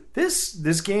too.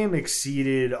 This game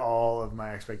exceeded all of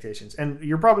my expectations, and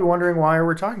you're probably wondering why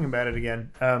we're talking about it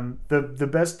again. The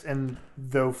best and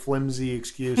though flimsy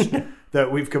excuse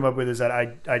that we've come up with is that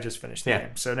I just finished the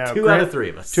game. So now 2 out of 3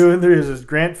 of us. 2 and 3 is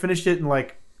Grant finished it in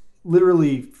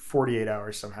literally 48 48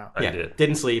 hours somehow. I did.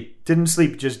 Didn't sleep. Didn't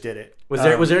sleep, just did it. Was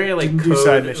there any didn't do side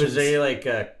code? missions. Was there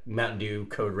any Mountain Dew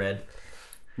Code Red?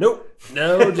 Nope.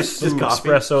 No, just some coffee.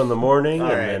 espresso in the morning,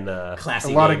 All and right. then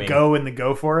Classy a lot gaming. of go in the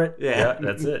go for it. yeah,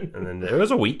 that's it. And then it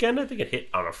was a weekend. I think it hit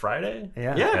on a Friday.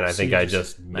 Yeah. And I think So I you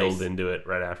just milled into it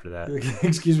right after that.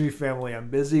 Excuse me, family, I'm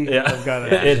busy. Yeah. I've got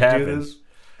to It do happens. this.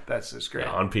 That's just great.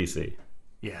 Yeah, on PC,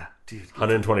 Yeah, dude.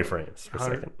 120 frames per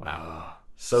second. Wow.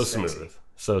 So Sexy. smooth.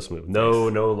 So smooth. No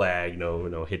lag.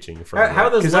 No hitching. How are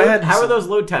those? 'Cause I had How are some- those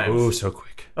load times? Ooh, so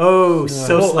quick. Oh,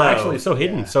 so Well, slow. actually, so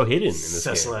hidden. So hidden in this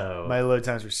so game. slow. My load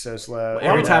times were so slow.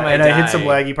 Every time I I hit some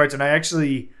die- laggy parts, and I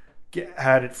actually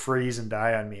had it freeze and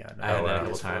die on me. I had that a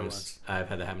couple times. I've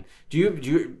had that happen. Do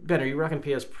you Ben? Are you rocking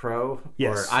PS Pro?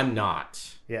 Yes. Or I'm not.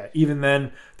 Yeah, even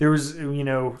then, there was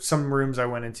some rooms I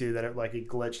went into that it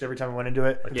glitched every time I went into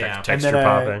it. Like Yeah. texture then,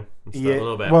 popping. And stuff. Yeah,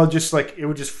 little bit. well, just it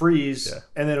would just freeze, Yeah.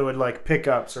 and then it would pick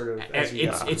up sort of. As you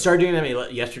got. It started doing that to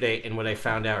me yesterday, and what I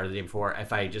found out, or the day before,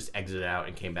 if I just exited out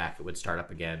and came back, it would start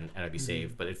up again, and I'd be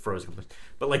saved, but it froze.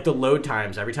 But the load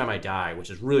times, every time I die, which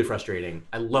is really frustrating.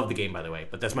 I love the game, by the way,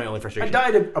 but that's my only I frustration.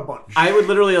 died a bunch. I would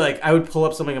literally I would pull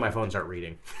up something on my phone and start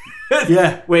reading.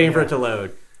 Yeah. Waiting for it to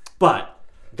load. But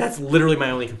that's literally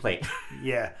my only complaint.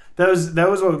 Yeah, that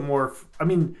was what more. I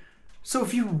mean, So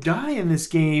if you die in this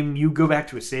game, you go back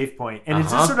to a save point, and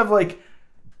it's just sort of like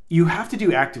you have to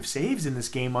do active saves in this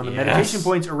game on the meditation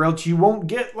points, or else you won't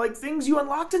get like things you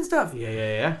unlocked and stuff.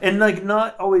 Yeah. And like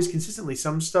not always consistently.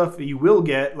 Some stuff you will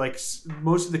get, like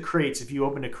most of the crates. If you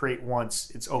open a crate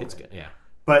once, it's open. It's good. Yeah.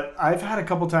 But I've had a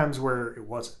couple times where it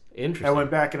wasn't. Interesting. I went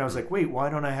back and I was like, wait, why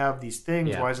don't I have these things?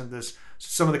 Yeah. Why isn't this?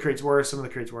 Some of the crates were, some of the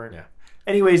crates weren't. Yeah.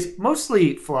 Anyways,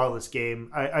 mostly flawless game.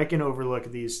 I can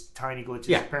overlook these tiny glitches.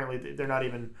 Yeah. Apparently, they're not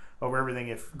even over everything.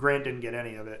 If Grant didn't get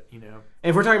any of it, you know. And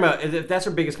if we're talking about, if that's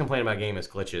our biggest complaint about game is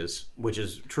glitches, which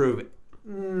is true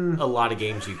of a lot of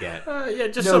games you get. But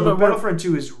Battlefront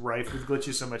 2 is rife with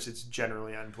glitches so much it's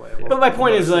generally unplayable. But my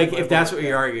point is, like, if that's what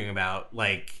you're arguing about,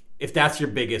 like, if that's your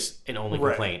biggest and only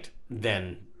complaint,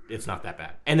 then it's not that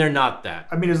bad. And they're not that.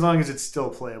 I mean, as long as it's still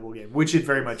a playable game, which it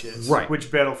very much is. Right. Which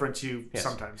Battlefront 2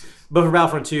 sometimes is. But for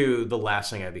Battlefront 2, the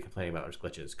last thing I'd be complaining about is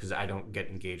glitches, because I don't get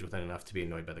engaged with it enough to be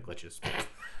annoyed by the glitches.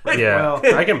 Yeah,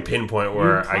 Well, I can pinpoint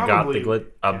where I got the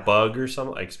probably- bug or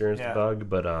something. I experienced Yeah. a bug,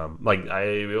 but like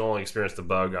I only experienced the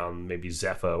bug on maybe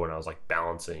Zephyr when I was like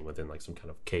balancing within like some kind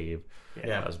of cave.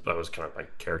 Yeah. I was kind of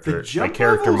like The character. jump My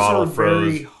character levels model are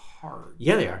froze. very hard.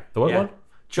 Yeah, they are. The what Yeah. one?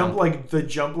 Jump like the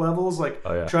jump levels, like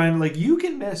Oh, yeah. trying like you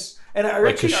can miss. And I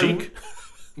Like actually, Kashyyyk?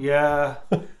 yeah.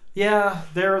 Yeah,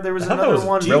 there was thought that another was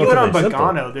one. You can do it on relatively simple.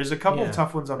 Bagano. There's a couple Yeah.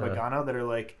 tough ones on Bagano that are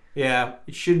like Yeah.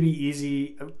 it should be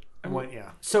easy. I went, yeah.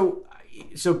 So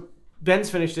Ben's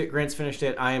finished it. Grant's finished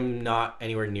it. I am not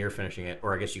anywhere near finishing it,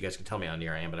 or I guess you guys can tell me how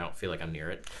near I am, but I don't feel like I'm near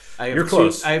it. You're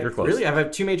close. You're close. Really, I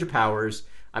have two major powers.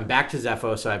 I'm back to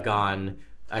Zepho, so I've gone.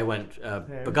 I went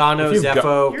Bagano, If you've got-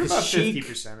 Zepho, You're about Kashyyyk.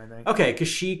 50%, I think. Okay,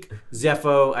 Kashyyyk,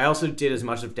 Zepho. I also did as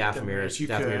much of Dathomir as You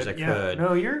I Yeah. could.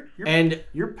 No, you're And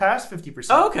you're past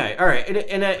 50%. oh, okay, all right,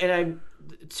 and I,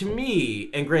 to me,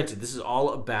 and granted, this is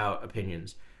all about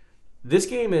opinions. This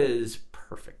game is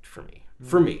perfect for me.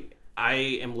 For me, I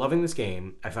am loving this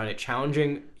game. I find it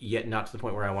challenging, yet not to the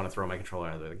point where I want to throw my controller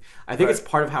out of the thing. I think it's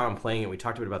part of how I'm playing it. We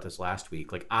talked a bit about this last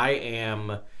week. Like, I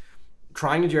am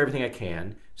trying to do everything I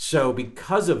can. So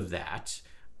because of that,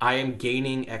 I am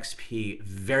gaining XP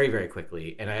very, very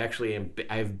quickly, and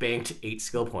I've banked 8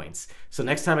 skill points. So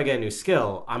next time I get a new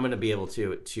skill, I'm going to be able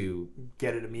to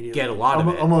Get it immediately. get a lot of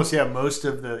it. Almost, yeah. Most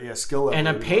of the skill level. And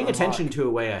I'm is paying unlocked. attention to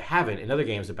a way I haven't in other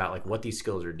games about like what these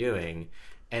skills are doing.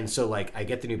 And so like I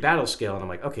get the new battle skill and I'm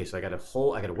like, okay, so I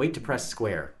gotta wait to press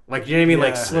square. Like, you know what I mean?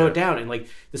 Like, slow it down. And like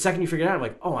the second you figure it out, I'm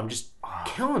like, oh, I'm just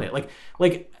killing it. Like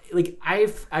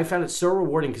I found it so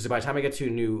rewarding because by the time I get to a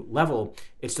new level,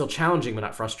 it's still challenging but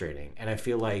not frustrating. And I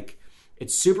feel like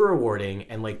it's super rewarding.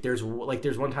 And like there's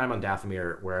one time on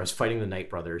Dathomir where I was fighting the Knight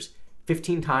brothers.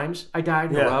 15 times I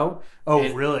died in a row. Oh,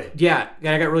 And- really? Yeah, and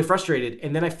I got really frustrated,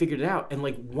 and then I figured it out. And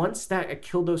like once that I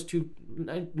killed those two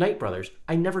Knight brothers,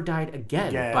 I never died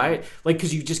again. Yeah.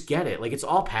 Because you just get it. Like it's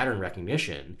all pattern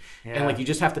recognition, and like you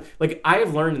just have to. Like I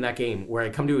have learned in that game where I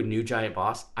come to a new giant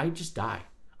boss, I just die.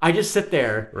 I just sit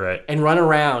there and run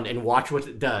around and watch what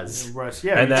it does.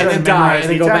 Yeah, And And then die, and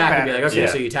then go back and be like, okay, Yeah.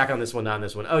 so you attack on this one, not on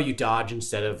this one. Oh, you dodge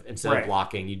instead of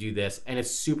blocking. You do this, and it's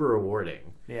super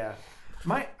rewarding. Yeah,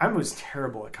 I was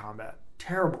terrible at combat.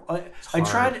 Terrible. I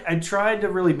tried to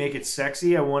really make it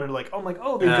sexy. I wanted like,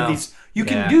 they did these. You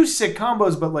can do sick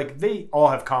combos, but like they all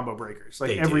have combo breakers. Like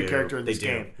They every do. character in They this do.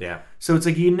 game. Yeah. So it's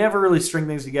like you never really string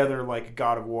things together like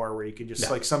God of War, where you can just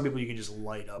like some people you can just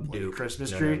light up like a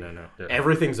Christmas tree. No.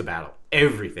 Everything's a battle.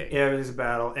 Everything. Yeah, it is a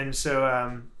battle, and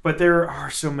so but there are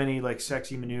so many like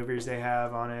sexy maneuvers they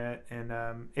have on it, and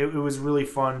it was really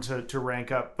fun to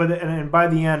rank up. But and by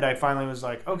the end, I finally was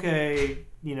like, okay,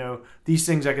 these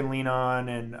things I can lean on,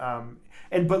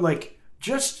 and but like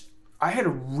just I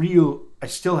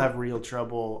still have real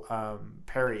trouble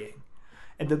parrying.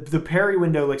 And the parry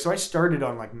window, like, so I started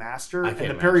on like master, and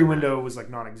the parry window was like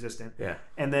non-existent. Yeah.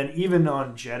 And then even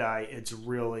on Jedi, it's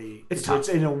really It's tough. it's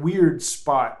in a weird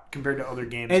spot compared to other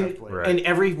games I've played. And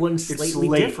everyone's slightly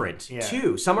late. different Yeah.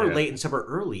 too. Some are late and some are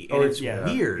early, and it's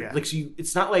weird. Yeah. Like, so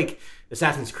it's not like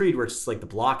Assassin's Creed where it's like the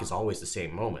block is always the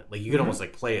same moment. Like you can almost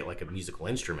like play it like a musical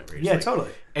instrument. Where you're just like,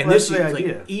 totally. And Well, this that's the is like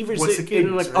idea. even What's the and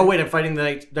cadence, like, right? oh wait, I'm fighting the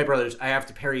Knight Brothers. I have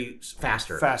to parry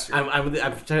faster. I'm trying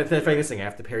to fight this thing. I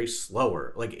have to parry slower.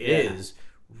 Like it is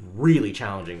really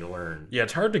challenging to learn. Yeah,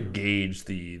 it's hard to gauge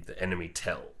the enemy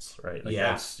tells, right? Like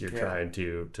Yeah. you're trying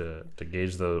to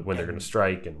gauge when they're going to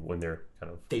strike and when they're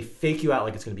kind of. They fake you out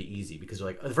like it's going to be easy because they're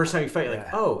like, the first time you fight, you're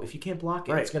like, oh, if you can't block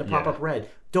it, it's going to pop up red.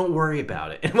 Don't worry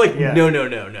about it. And I'm like,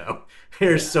 no.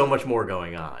 There's so much more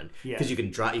going on because you can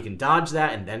you can dodge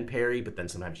that and then parry, but then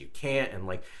sometimes you can't. And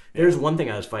like, there's one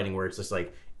thing I was fighting where it's just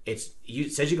like, it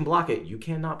says you can block it. You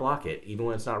cannot block it, even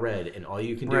when it's not red. And all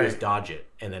you can do is dodge it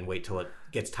and then wait till it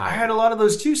gets I tired. had a lot of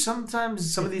those too.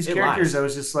 Sometimes some of these It characters, lies. I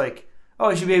was just like, oh,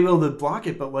 I should be able to block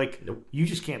it, but like, you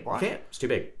just can't block Can't. it. It's too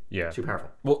big. Yeah. Too powerful.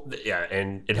 Well, yeah,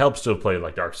 and it helps to play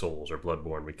like Dark Souls or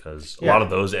Bloodborne because a Yeah. lot of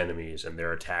those enemies and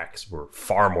their attacks were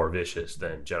far more vicious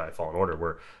than Jedi Fallen Order,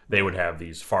 where they would have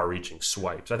these far-reaching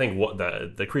swipes. I think what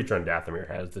the creature on Dathomir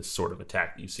has this sort of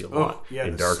attack that you see a lot yeah,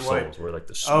 in the Dark swipe. Souls, where like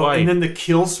the Oh, swipe. and then the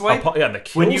kill swipe. the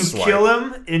kill when you swipe. kill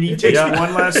him and he takes Yeah.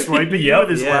 one last swipe at you Yep. with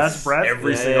his Yes. last breath.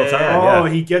 every Yeah, single yeah, time. yeah. Oh,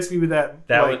 Yeah. he gets me with that.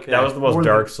 That like, was the most more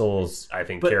Dark than- Souls, I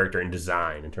think, character in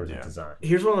design in terms of design.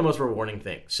 Here's one of the most rewarding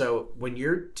things. So when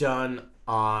you're done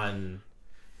on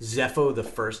Zepho the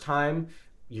first time,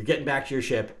 you're getting back to your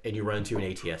ship and you run into an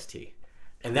ATST.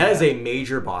 And that is a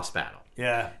major boss battle.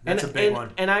 Yeah, that's a big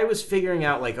one. And I was figuring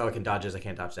out, like, oh, I can dodge this, I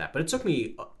can't dodge that. But it took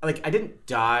me, like, I didn't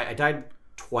die. I died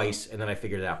twice, and then I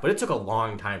figured it out. But it took a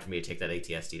long time for me to take that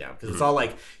ATST down. Because it's all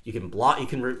like, you can block, you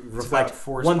can reflect about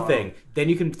force one model. thing. Then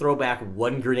you can throw back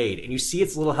one grenade. And you see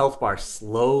its little health bar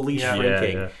slowly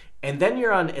shrinking. Yeah. And then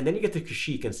you're on, and then you get to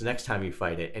Kashyyyk, and it's the next time you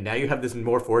fight it, and now you have this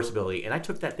more force ability. And I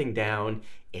took that thing down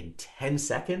in 10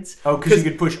 seconds. Oh, 'cause you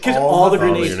could push all the the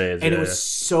grenades, grenades, and yeah. it was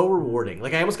so rewarding.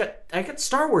 Like I got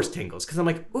Star Wars tingles because I'm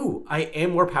like, ooh, I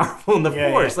am more powerful in the Yeah,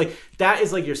 force. yeah. Like that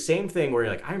is like your same thing where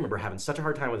you're like, I remember having such a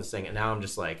hard time with this thing, and now I'm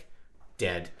just like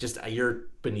dead. Just you're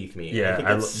beneath me. And I think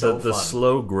that's so the fun.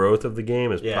 slow growth of the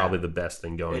game is Yeah. probably the best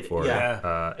thing going for it.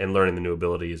 yeah. And learning the new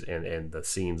abilities and the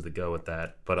scenes that go with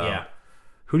that. But Yeah.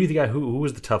 who do you think who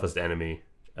was the toughest enemy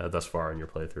thus far in your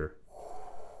playthrough?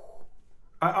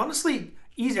 I honestly,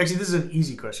 easy. Actually, this is an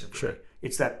easy question. For me.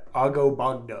 It's that Ago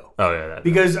Bogdo. Oh yeah, that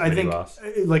Because I mini think, boss.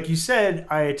 like you said,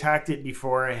 I attacked it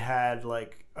before I had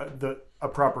like a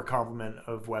proper complement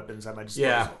of weapons at my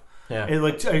disposal. Yeah. It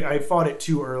like I fought it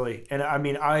too early, and I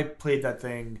mean I played that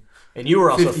thing. And you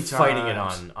were also 50 fighting it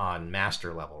times. on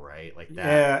master level, right? Like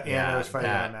that. Yeah, and I was fighting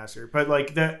on master, but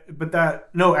like that. But that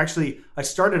no, actually, I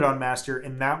started on master,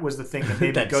 and that was the thing that made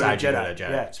me That go to decided you Jedi. to Jedi.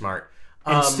 Yeah, Smart.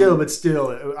 and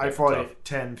still, I fought tough. it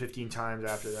 10, 15 times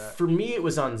after that. For me, it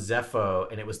was on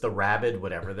Zepho, and it was the rabid,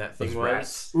 whatever that thing Those was.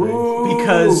 rats. Ooh,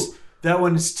 Because- that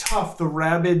one is tough. The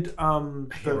rabid, remember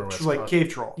what it's like called. cave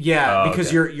troll. Yeah, Oh,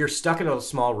 because okay. you're stuck in a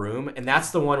small room, and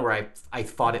that's the one where I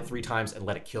fought it 3 times and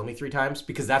let it kill me 3 times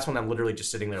because that's when I'm literally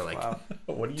just sitting there like,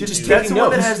 What do you Just do? that's the taking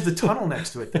one that notes. has the tunnel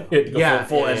next to it, though. Yeah,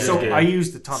 full yeah, engine So game. I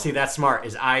used the tunnel. see, that's smart.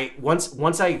 Is I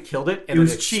once I killed it and It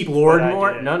was then cheap, explored but I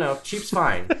more. did it. No, cheap's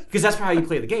fine because that's how you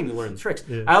play the game. You learn the tricks.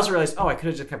 I also realized, I could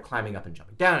have just kept climbing up and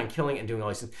jumping down and killing it and doing all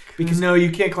these things because no,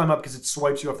 you can't climb up because it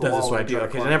swipes you off the wall. that's what I when you do. try to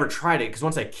Because I climb. never tried it because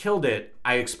once I killed it,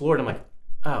 I explored. I'm like,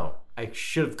 oh, I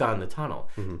should have gone the tunnel.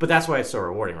 But that's why it's so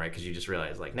rewarding, right? Because you just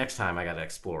realize like next time I got to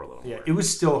explore a little Yeah, more. it was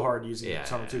still hard using Yeah, the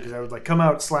tunnel too yeah, because I would like come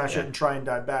out, slash it, and try and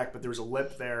dive back, but there was a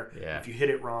lip there. Yeah. If you hit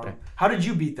it wrong, how did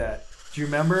you beat that? Do you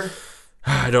remember?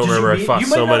 I don't Did you remember. I beat- fought you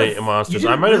might so not many have- monsters. you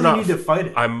I didn't might have really not. need to fight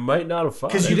it. I might not have fought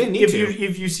Because it. you didn't need if to.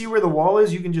 if you see where the wall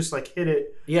is, you can just like hit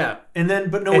it, Yeah, and then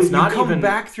but no, It's you not come even-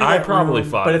 back through. I that probably room,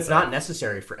 fought but it, it's though. not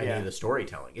necessary for any Yeah. of the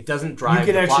storytelling. It doesn't You drive.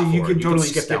 can the plot actually, you forward. can totally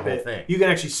skip that whole it. thing. You can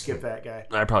actually skip that guy.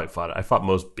 I probably fought it. I fought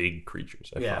most big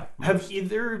creatures. I Yeah. fought. Have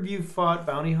either of you fought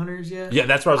bounty hunters yet? Yeah,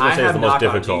 that's what I was going to say. Is the most knock on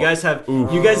it. difficult. You guys have.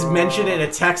 You guys mentioned it in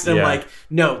a text, and Yeah. I'm like,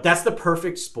 no, that's the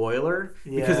perfect spoiler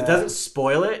because it Yeah. doesn't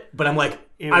spoil it. But I'm like,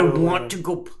 It I will. want to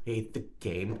go play the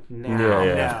game now.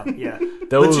 Yeah. Now, yeah.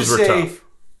 Those Let's just were say tough.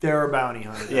 there are bounty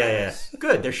hunters. Yeah.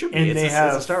 Good. There should be. And It's, they it's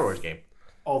have a Star Wars game.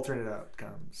 alternate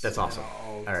outcomes. That's awesome.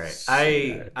 And All right, I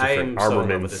am different so in love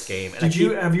armaments. with this game. And Did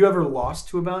you have you ever lost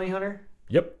to a bounty hunter?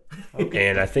 Yep.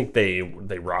 And I think they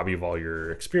rob you of all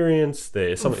your experience.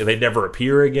 They never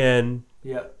appear again.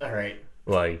 Yeah. All right.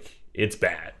 Like it's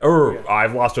bad. Or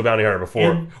I've lost to a bounty hunter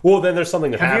before. And- Well, then there's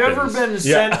something that Have happens. you ever been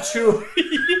Yeah. sent to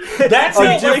That's a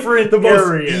not, like, different the most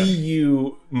area?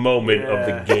 EU moment of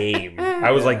Yeah. the game.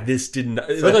 I was like, this did not.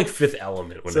 It looked like Fifth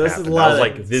Element when So it this happened. is a lot I was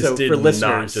of like, this so did for not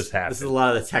listeners, just happen. This is a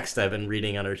lot of the text I've been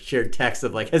reading on our shared text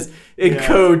of like in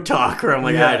code talk where I'm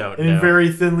like, I don't in know.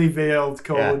 very thinly veiled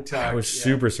code Yeah. talk. I was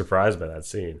super surprised by that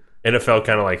scene. And it felt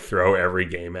kind of like throw every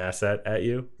game asset at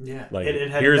you. Yeah. Like,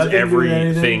 It had here's nothing to do with anything.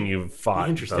 everything you've fought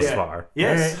Interesting. thus Yeah. far.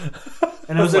 Yes. All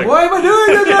And I was like, like- why am I doing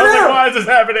this I was like, right why is this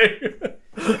happening?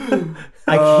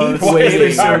 I keep Why Why is the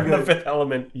waiting. so guy from the good. Fifth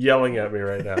Element yelling at me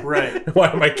right now? now? Right.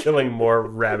 Why am I killing more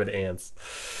rabid ants?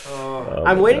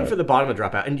 I'm waiting for the bottom to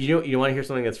drop out. And you want to hear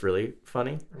something that's really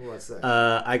funny? What's that?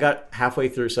 I got halfway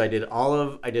through, so I did all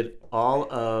of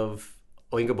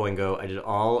Oingo Boingo. I did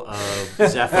all of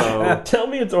Zepho. Tell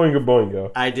me it's Oingo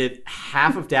Boingo. I did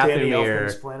half of Danny Dathomir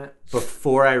Elfman's planet.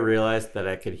 before I realized that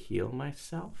I could heal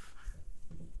myself.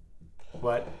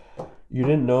 What? You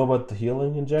didn't know about the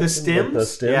healing injection? The stims? The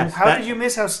stims? Yeah. How That- did you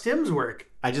miss how stims work?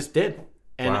 I just did.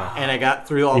 And I got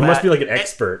through all You that. must be like an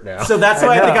expert now. So that's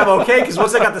why I think I'm okay, because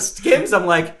once I got the skims, I'm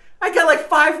like, I got like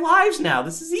 5 lives now.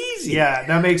 This is easy. Yeah,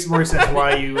 that makes more sense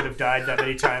why you would have died that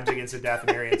many times against the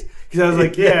Dathomirians. Because I was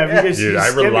like, because Dude, you I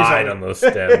stem relied yourself. on those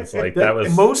stems. Like that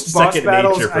was Most boss second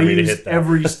battles, nature for I me to used hit that.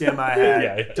 every stem I had.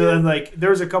 Yeah. So then, like,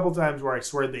 there was a couple times where I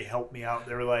swear they helped me out.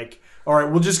 They were like, "All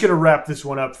right, we're just gonna wrap this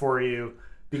one up for you,"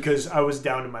 because I was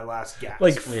down to my last gasp.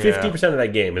 Like 50% of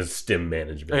that game is stem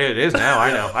management. It is now.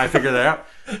 I know. I figured that out.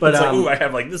 But It's like, ooh, I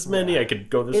have like this many. I could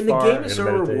go this and the far. game is so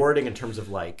rewarding in terms of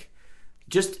like,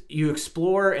 just you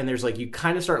explore and there's like you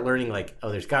kind of start learning like, oh,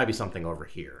 there's got to be something over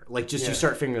here. Like just you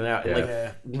start figuring it out. And,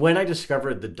 like when I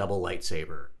discovered the double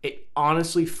lightsaber, it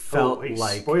honestly felt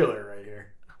like spoiler right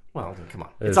here. Well, come on,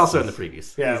 it's also in the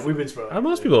previews. Yeah, we've been spoiling.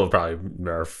 Most people probably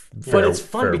are. But it's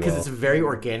fun because it's a very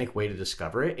organic way to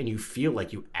discover it, and you feel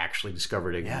like you actually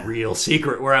discovered a real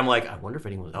secret. Where I'm like, I wonder if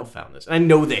anyone else found this. And I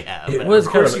know they have. It was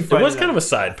kind of a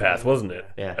side path, wasn't it?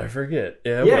 Yeah, I forget.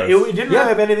 Yeah, it didn't really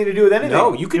have anything to do with anything.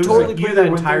 No, you could totally play that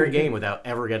entire through game without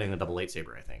ever getting the double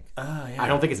lightsaber. I think. I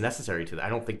don't think it's necessary to that. I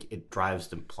don't think it drives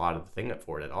the plot of the thing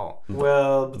for it at all.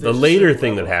 Well, the later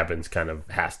thing that happens kind of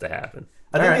has to happen.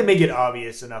 I think they make it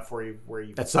obvious enough where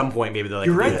you at some point maybe they're like,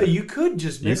 you're right that you could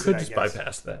just miss you could it, just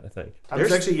bypass that. I think. I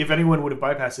was actually, if anyone would have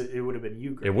bypassed it, it would have been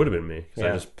you. Greg. It would have been me.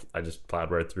 I just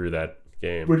plowed right through that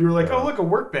game. But you were like, oh look, a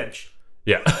workbench.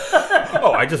 Yeah.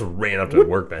 I just ran up to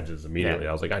workbenches immediately.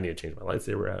 I was like, I need to change my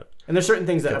lightsaber out. And there's certain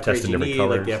things that upgrades you need,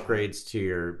 colors. like the upgrades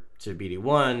to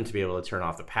BD1 to be able to turn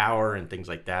off the power and things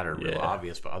like that are real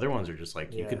obvious. But other ones are just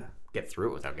like you could get through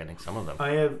it without getting some of them.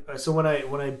 I have so when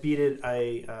I beat it,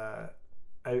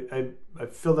 I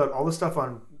filled out all the stuff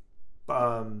on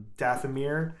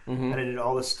Dathomir, and I did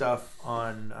all the stuff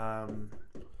on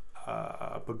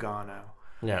Pagano.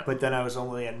 Yeah. But then I was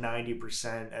only at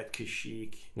 90% at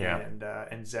Kashyyyk and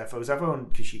Zepho. Zepho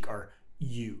and Kashyyyk are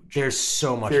huge. There's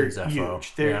so much They're in Zepho.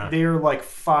 huge. They're like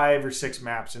 5 or 6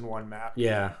 maps in one map.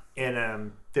 Yeah.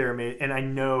 And they're amazing. And I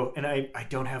know, and I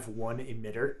don't have one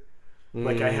emitter.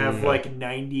 Like I have like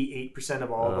 98%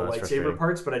 of all the lightsaber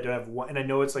parts, but I don't have one. And I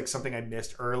know it's like something I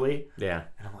missed early. Yeah.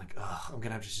 And I'm like, oh, I'm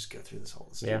gonna have to just go through this whole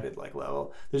stupid like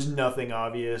level. There's nothing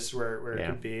obvious where it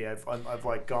could be. I've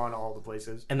like gone all the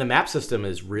places. And the map system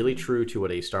is really true to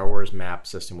what a Star Wars map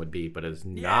system would be, but is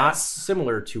not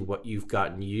similar to what you've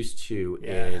gotten used to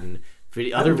in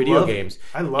other video games.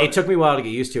 I love it. It took me a while to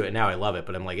get used to it, and now I love it.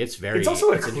 But I'm like, it's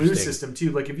also a clue system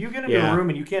too. Like if you get into a room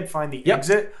and you can't find the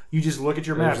exit, you just look at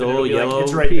your map. There's a little yellow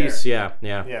it's right piece. there.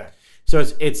 Yeah. So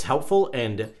it's helpful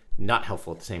and not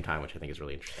helpful at the same time, which I think is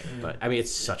really interesting. But I mean,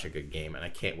 it's such a good game, and I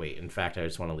can't wait. In fact, I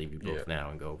just want to leave you both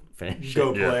now and go finish.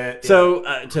 Go play it.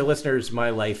 So to listeners, my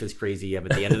life is crazy. I'm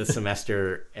at the end of the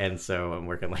semester, and so I'm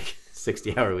working like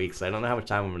 60-hour weeks. So I don't know how much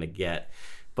time I'm going to get.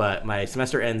 But my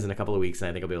semester ends in a couple of weeks, and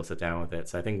I think I'll be able to sit down with it.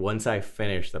 So I think once I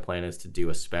finish, the plan is to do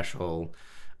a special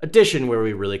edition where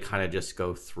we really kind of just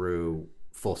go through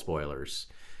full spoilers.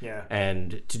 Yeah.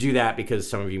 And to do that, because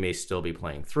some of you may still be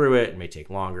playing through it, it may take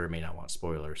longer, it may not want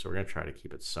spoilers. So we're going to try to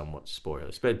keep it somewhat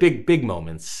spoilers. But big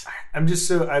moments. I've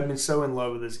been so in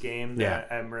love with this game that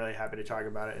I'm really happy to talk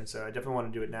about it. And so I definitely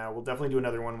want to do it now. We'll definitely do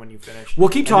another one when you finish. We'll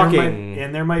keep talking.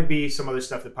 There might be some other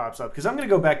stuff that pops up. Because I'm going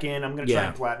to go back in. I'm going to try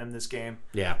and platinum this game.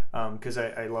 Yeah. Because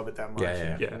I love it that much.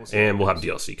 Yeah. And we'll have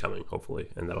DLC coming, hopefully.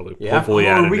 And that'll be hopefully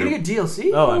added. Are we going to get DLC?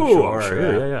 Oh, I'm sure. I'm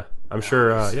sure. Yeah. I'm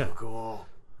sure. So cool.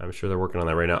 I'm sure they're working on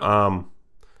that right now.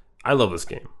 I love this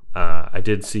game. I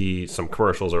did see some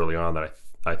commercials early on that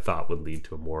I thought would lead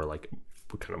to a more like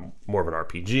kind of more of an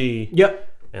RPG. Yep.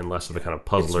 And less of a kind of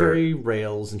puzzler. It's very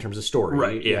Rails in terms of story.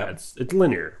 Right. Yeah. It's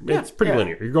linear. It's pretty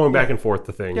linear. You're going back and forth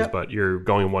to things, but you're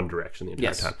going in one direction the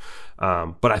entire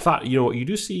time. But I thought, you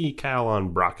do see Cal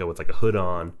on Braca with like a hood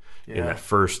on in that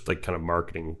first like kind of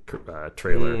marketing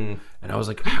trailer, and I was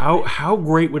like, how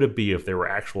great would it be if there were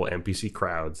actual NPC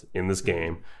crowds in this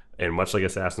game? And much like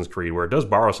Assassin's Creed, where it does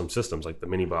borrow some systems, like the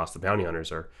mini boss, the bounty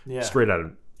hunters are straight out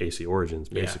of AC Origins,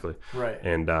 basically, right?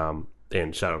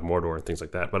 And Shadow of Mordor and things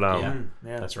like that. But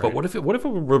that's right. But what if it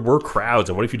were crowds,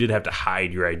 and what if you did have to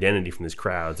hide your identity from these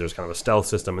crowds? There's kind of a stealth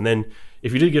system, and then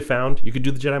if you did get found, you could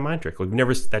do the Jedi mind trick. Like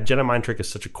that Jedi mind trick is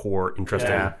such a core,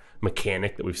 interesting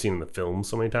mechanic that we've seen in the films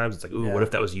so many times. It's like, what if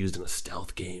that was used in a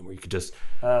stealth game where you could just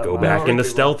go back into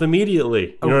stealth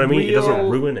immediately? You know what I mean? It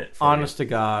doesn't ruin it. Honest to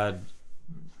God.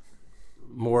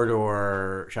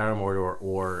 Mordor, Shadow of Mordor,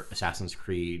 or Assassin's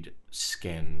Creed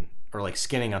skin, or like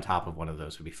skinning on top of one of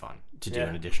those would be fun to do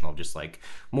an additional, just like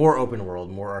more open world,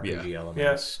 more RPG elements.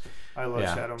 Yes, I love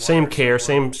Shadow of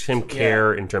Mordor. Same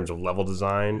care in terms of level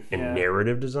design and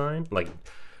narrative design. Like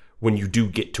when you do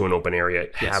get to an open area,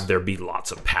 have there be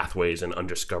lots of pathways and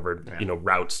undiscovered,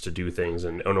 routes to do things,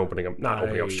 and opening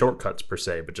up shortcuts per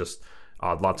se, but just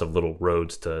lots of little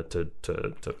roads to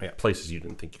places you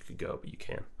didn't think you could go, but you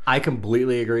can. I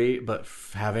completely agree, but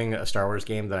having a Star Wars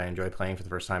game that I enjoy playing for the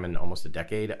first time in almost a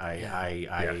decade,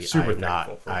 I'm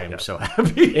so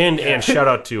happy. And shout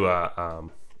out to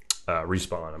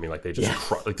Respawn. I mean, like they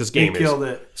just like this game killed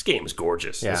it. This game is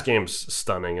gorgeous. Yeah. This game's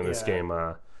stunning, and this game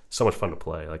so much fun to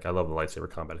play. Like I love the lightsaber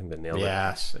combat. I think they nailed it.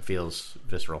 Yes, it feels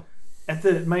visceral.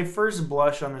 My first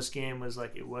blush on this game was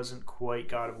like it wasn't quite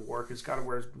God of War, because God of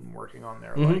War has been working on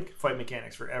their like fight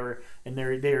mechanics forever, and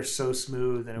they are so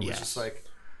smooth, and it was just like,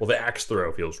 well, the axe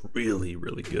throw feels really,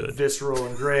 really good, visceral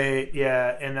and great,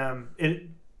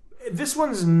 and this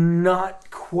one's not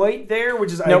quite there,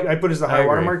 which is I put as the high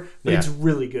watermark, but it's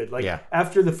really good. Like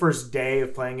after the first day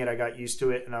of playing it, I got used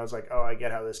to it, and I was like, oh, I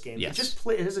get how this game. It just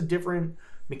it has a different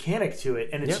mechanic to it,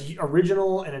 and it's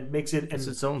original, and it makes it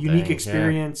its own unique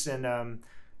experience, and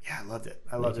I loved it.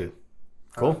 I loved it.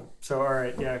 Cool. So all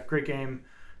right, great game.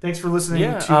 Thanks for listening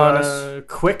to on us. A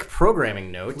quick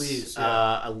programming note. Please.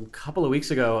 A couple of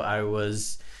weeks ago, I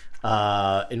was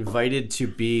invited to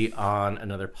be on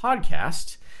another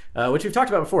podcast, which we've talked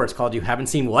about before. It's called You Haven't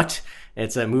Seen What?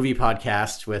 It's a movie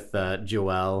podcast with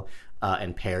Joelle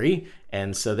and Perry.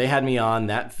 And so they had me on.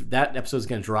 That episode is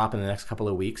going to drop in the next couple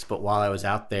of weeks. But while I was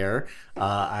out there,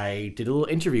 I did a little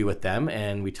interview with them,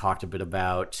 and we talked a bit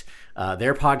about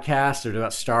their podcast,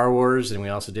 about Star Wars, and we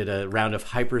also did a round of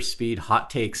hyperspeed hot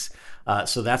takes.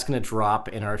 So that's going to drop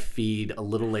in our feed a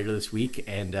little later this week,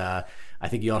 and I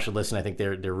think you all should listen. I think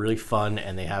they're really fun,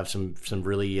 and they have some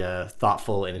really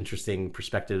thoughtful and interesting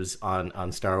perspectives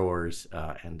on Star Wars.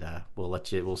 And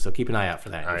we'll still keep an eye out for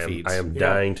that in your feeds. I am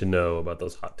dying to know about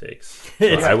those hot takes. So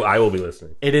I will be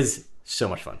listening. It is so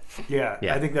much fun. Yeah,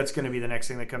 I think that's going to be the next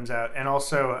thing that comes out. And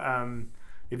also,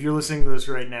 if you're listening to this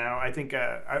right now, I think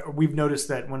we've noticed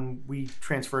that when we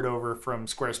transferred over from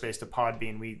Squarespace to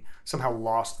Podbean, we somehow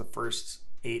lost the first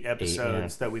 8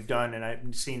 episodes that we've done,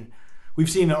 and we've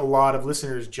seen a lot of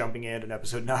listeners jumping in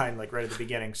episode 9, like right at the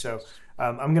beginning. So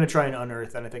I'm going to try and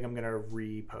unearth, and I think I'm going to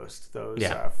repost those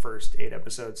first 8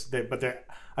 episodes.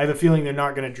 I have a feeling they're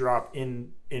not going to drop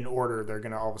in order. They're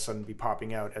going to all of a sudden be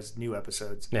popping out as new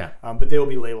episodes. Yeah. But they will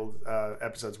be labeled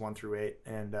episodes 1 through 8,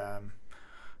 and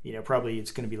probably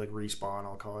it's going to be like Respawn,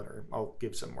 I'll call it, or I'll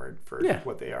give some word for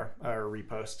what they are, or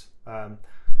repost.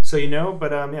 So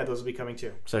those will be coming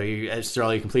too. So as to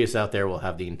all you completes out there, we'll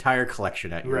have the entire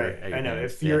collection at your I know.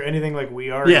 If you're anything like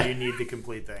we are, you need the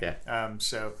complete thing.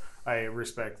 So I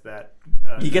respect that.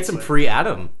 You get some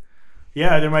pre-Adam.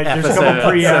 Yeah, there's a couple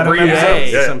pre-Adam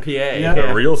episodes. Some PA.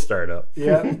 A real startup.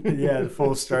 The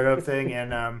full startup thing.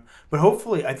 And but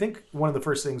hopefully, I think one of the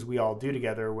first things we all do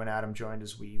together when Adam joined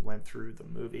is we went through the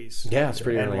movies. Yeah, it's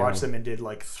pretty and watched them and did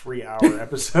like 3-hour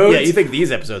episodes. You think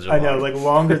these episodes are long. I know, like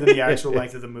longer than the actual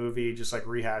length of the movie, just like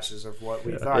rehashes of what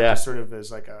we thought, just sort of as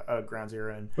like a ground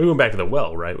zero. And we went back to the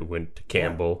well, right? We went to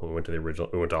Campbell. We went to the original.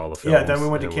 We went to all the films. Yeah, then we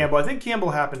went to Campbell. I think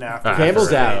Campbell happened after.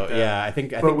 Campbell's out. I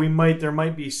think. But there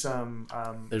might be some.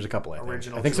 There's a couple. I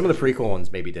think some of the prequel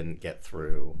ones maybe didn't get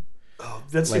through. Oh,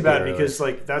 that's too bad, because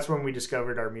like that's when we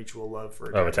discovered our mutual love for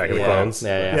Attack of the Clones.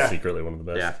 Yeah. Secretly one of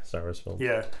the best Star Wars films.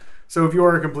 Yeah. So if you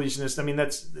are a completionist, I mean,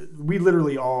 we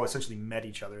literally all essentially met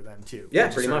each other then too.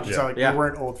 Yeah, pretty much. It's not like we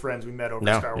weren't old friends. We met over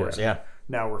Star Wars. Yeah.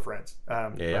 Now we're friends.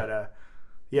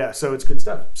 So it's good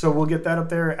stuff. So we'll get that up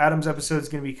there. Adam's episode is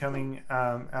going to be coming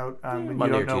out when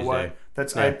Monday you don't know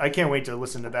Tuesday. what. I can't wait to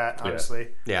listen to that. Honestly,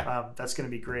 that's going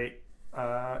to be great.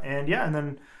 And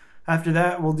then after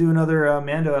that, we'll do another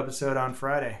Mando episode on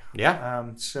Friday.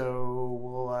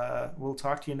 So we'll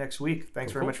talk to you next week.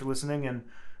 Thanks very much for listening, and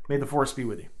may the Force be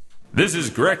with you. This is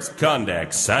Grex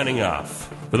Kondak signing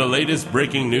off. For the latest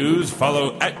breaking news,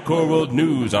 follow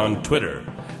 @CoreWorldNews on Twitter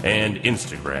and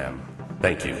Instagram.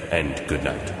 Thank you, and good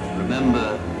night.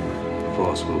 Remember, the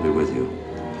Force will be with you,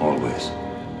 always.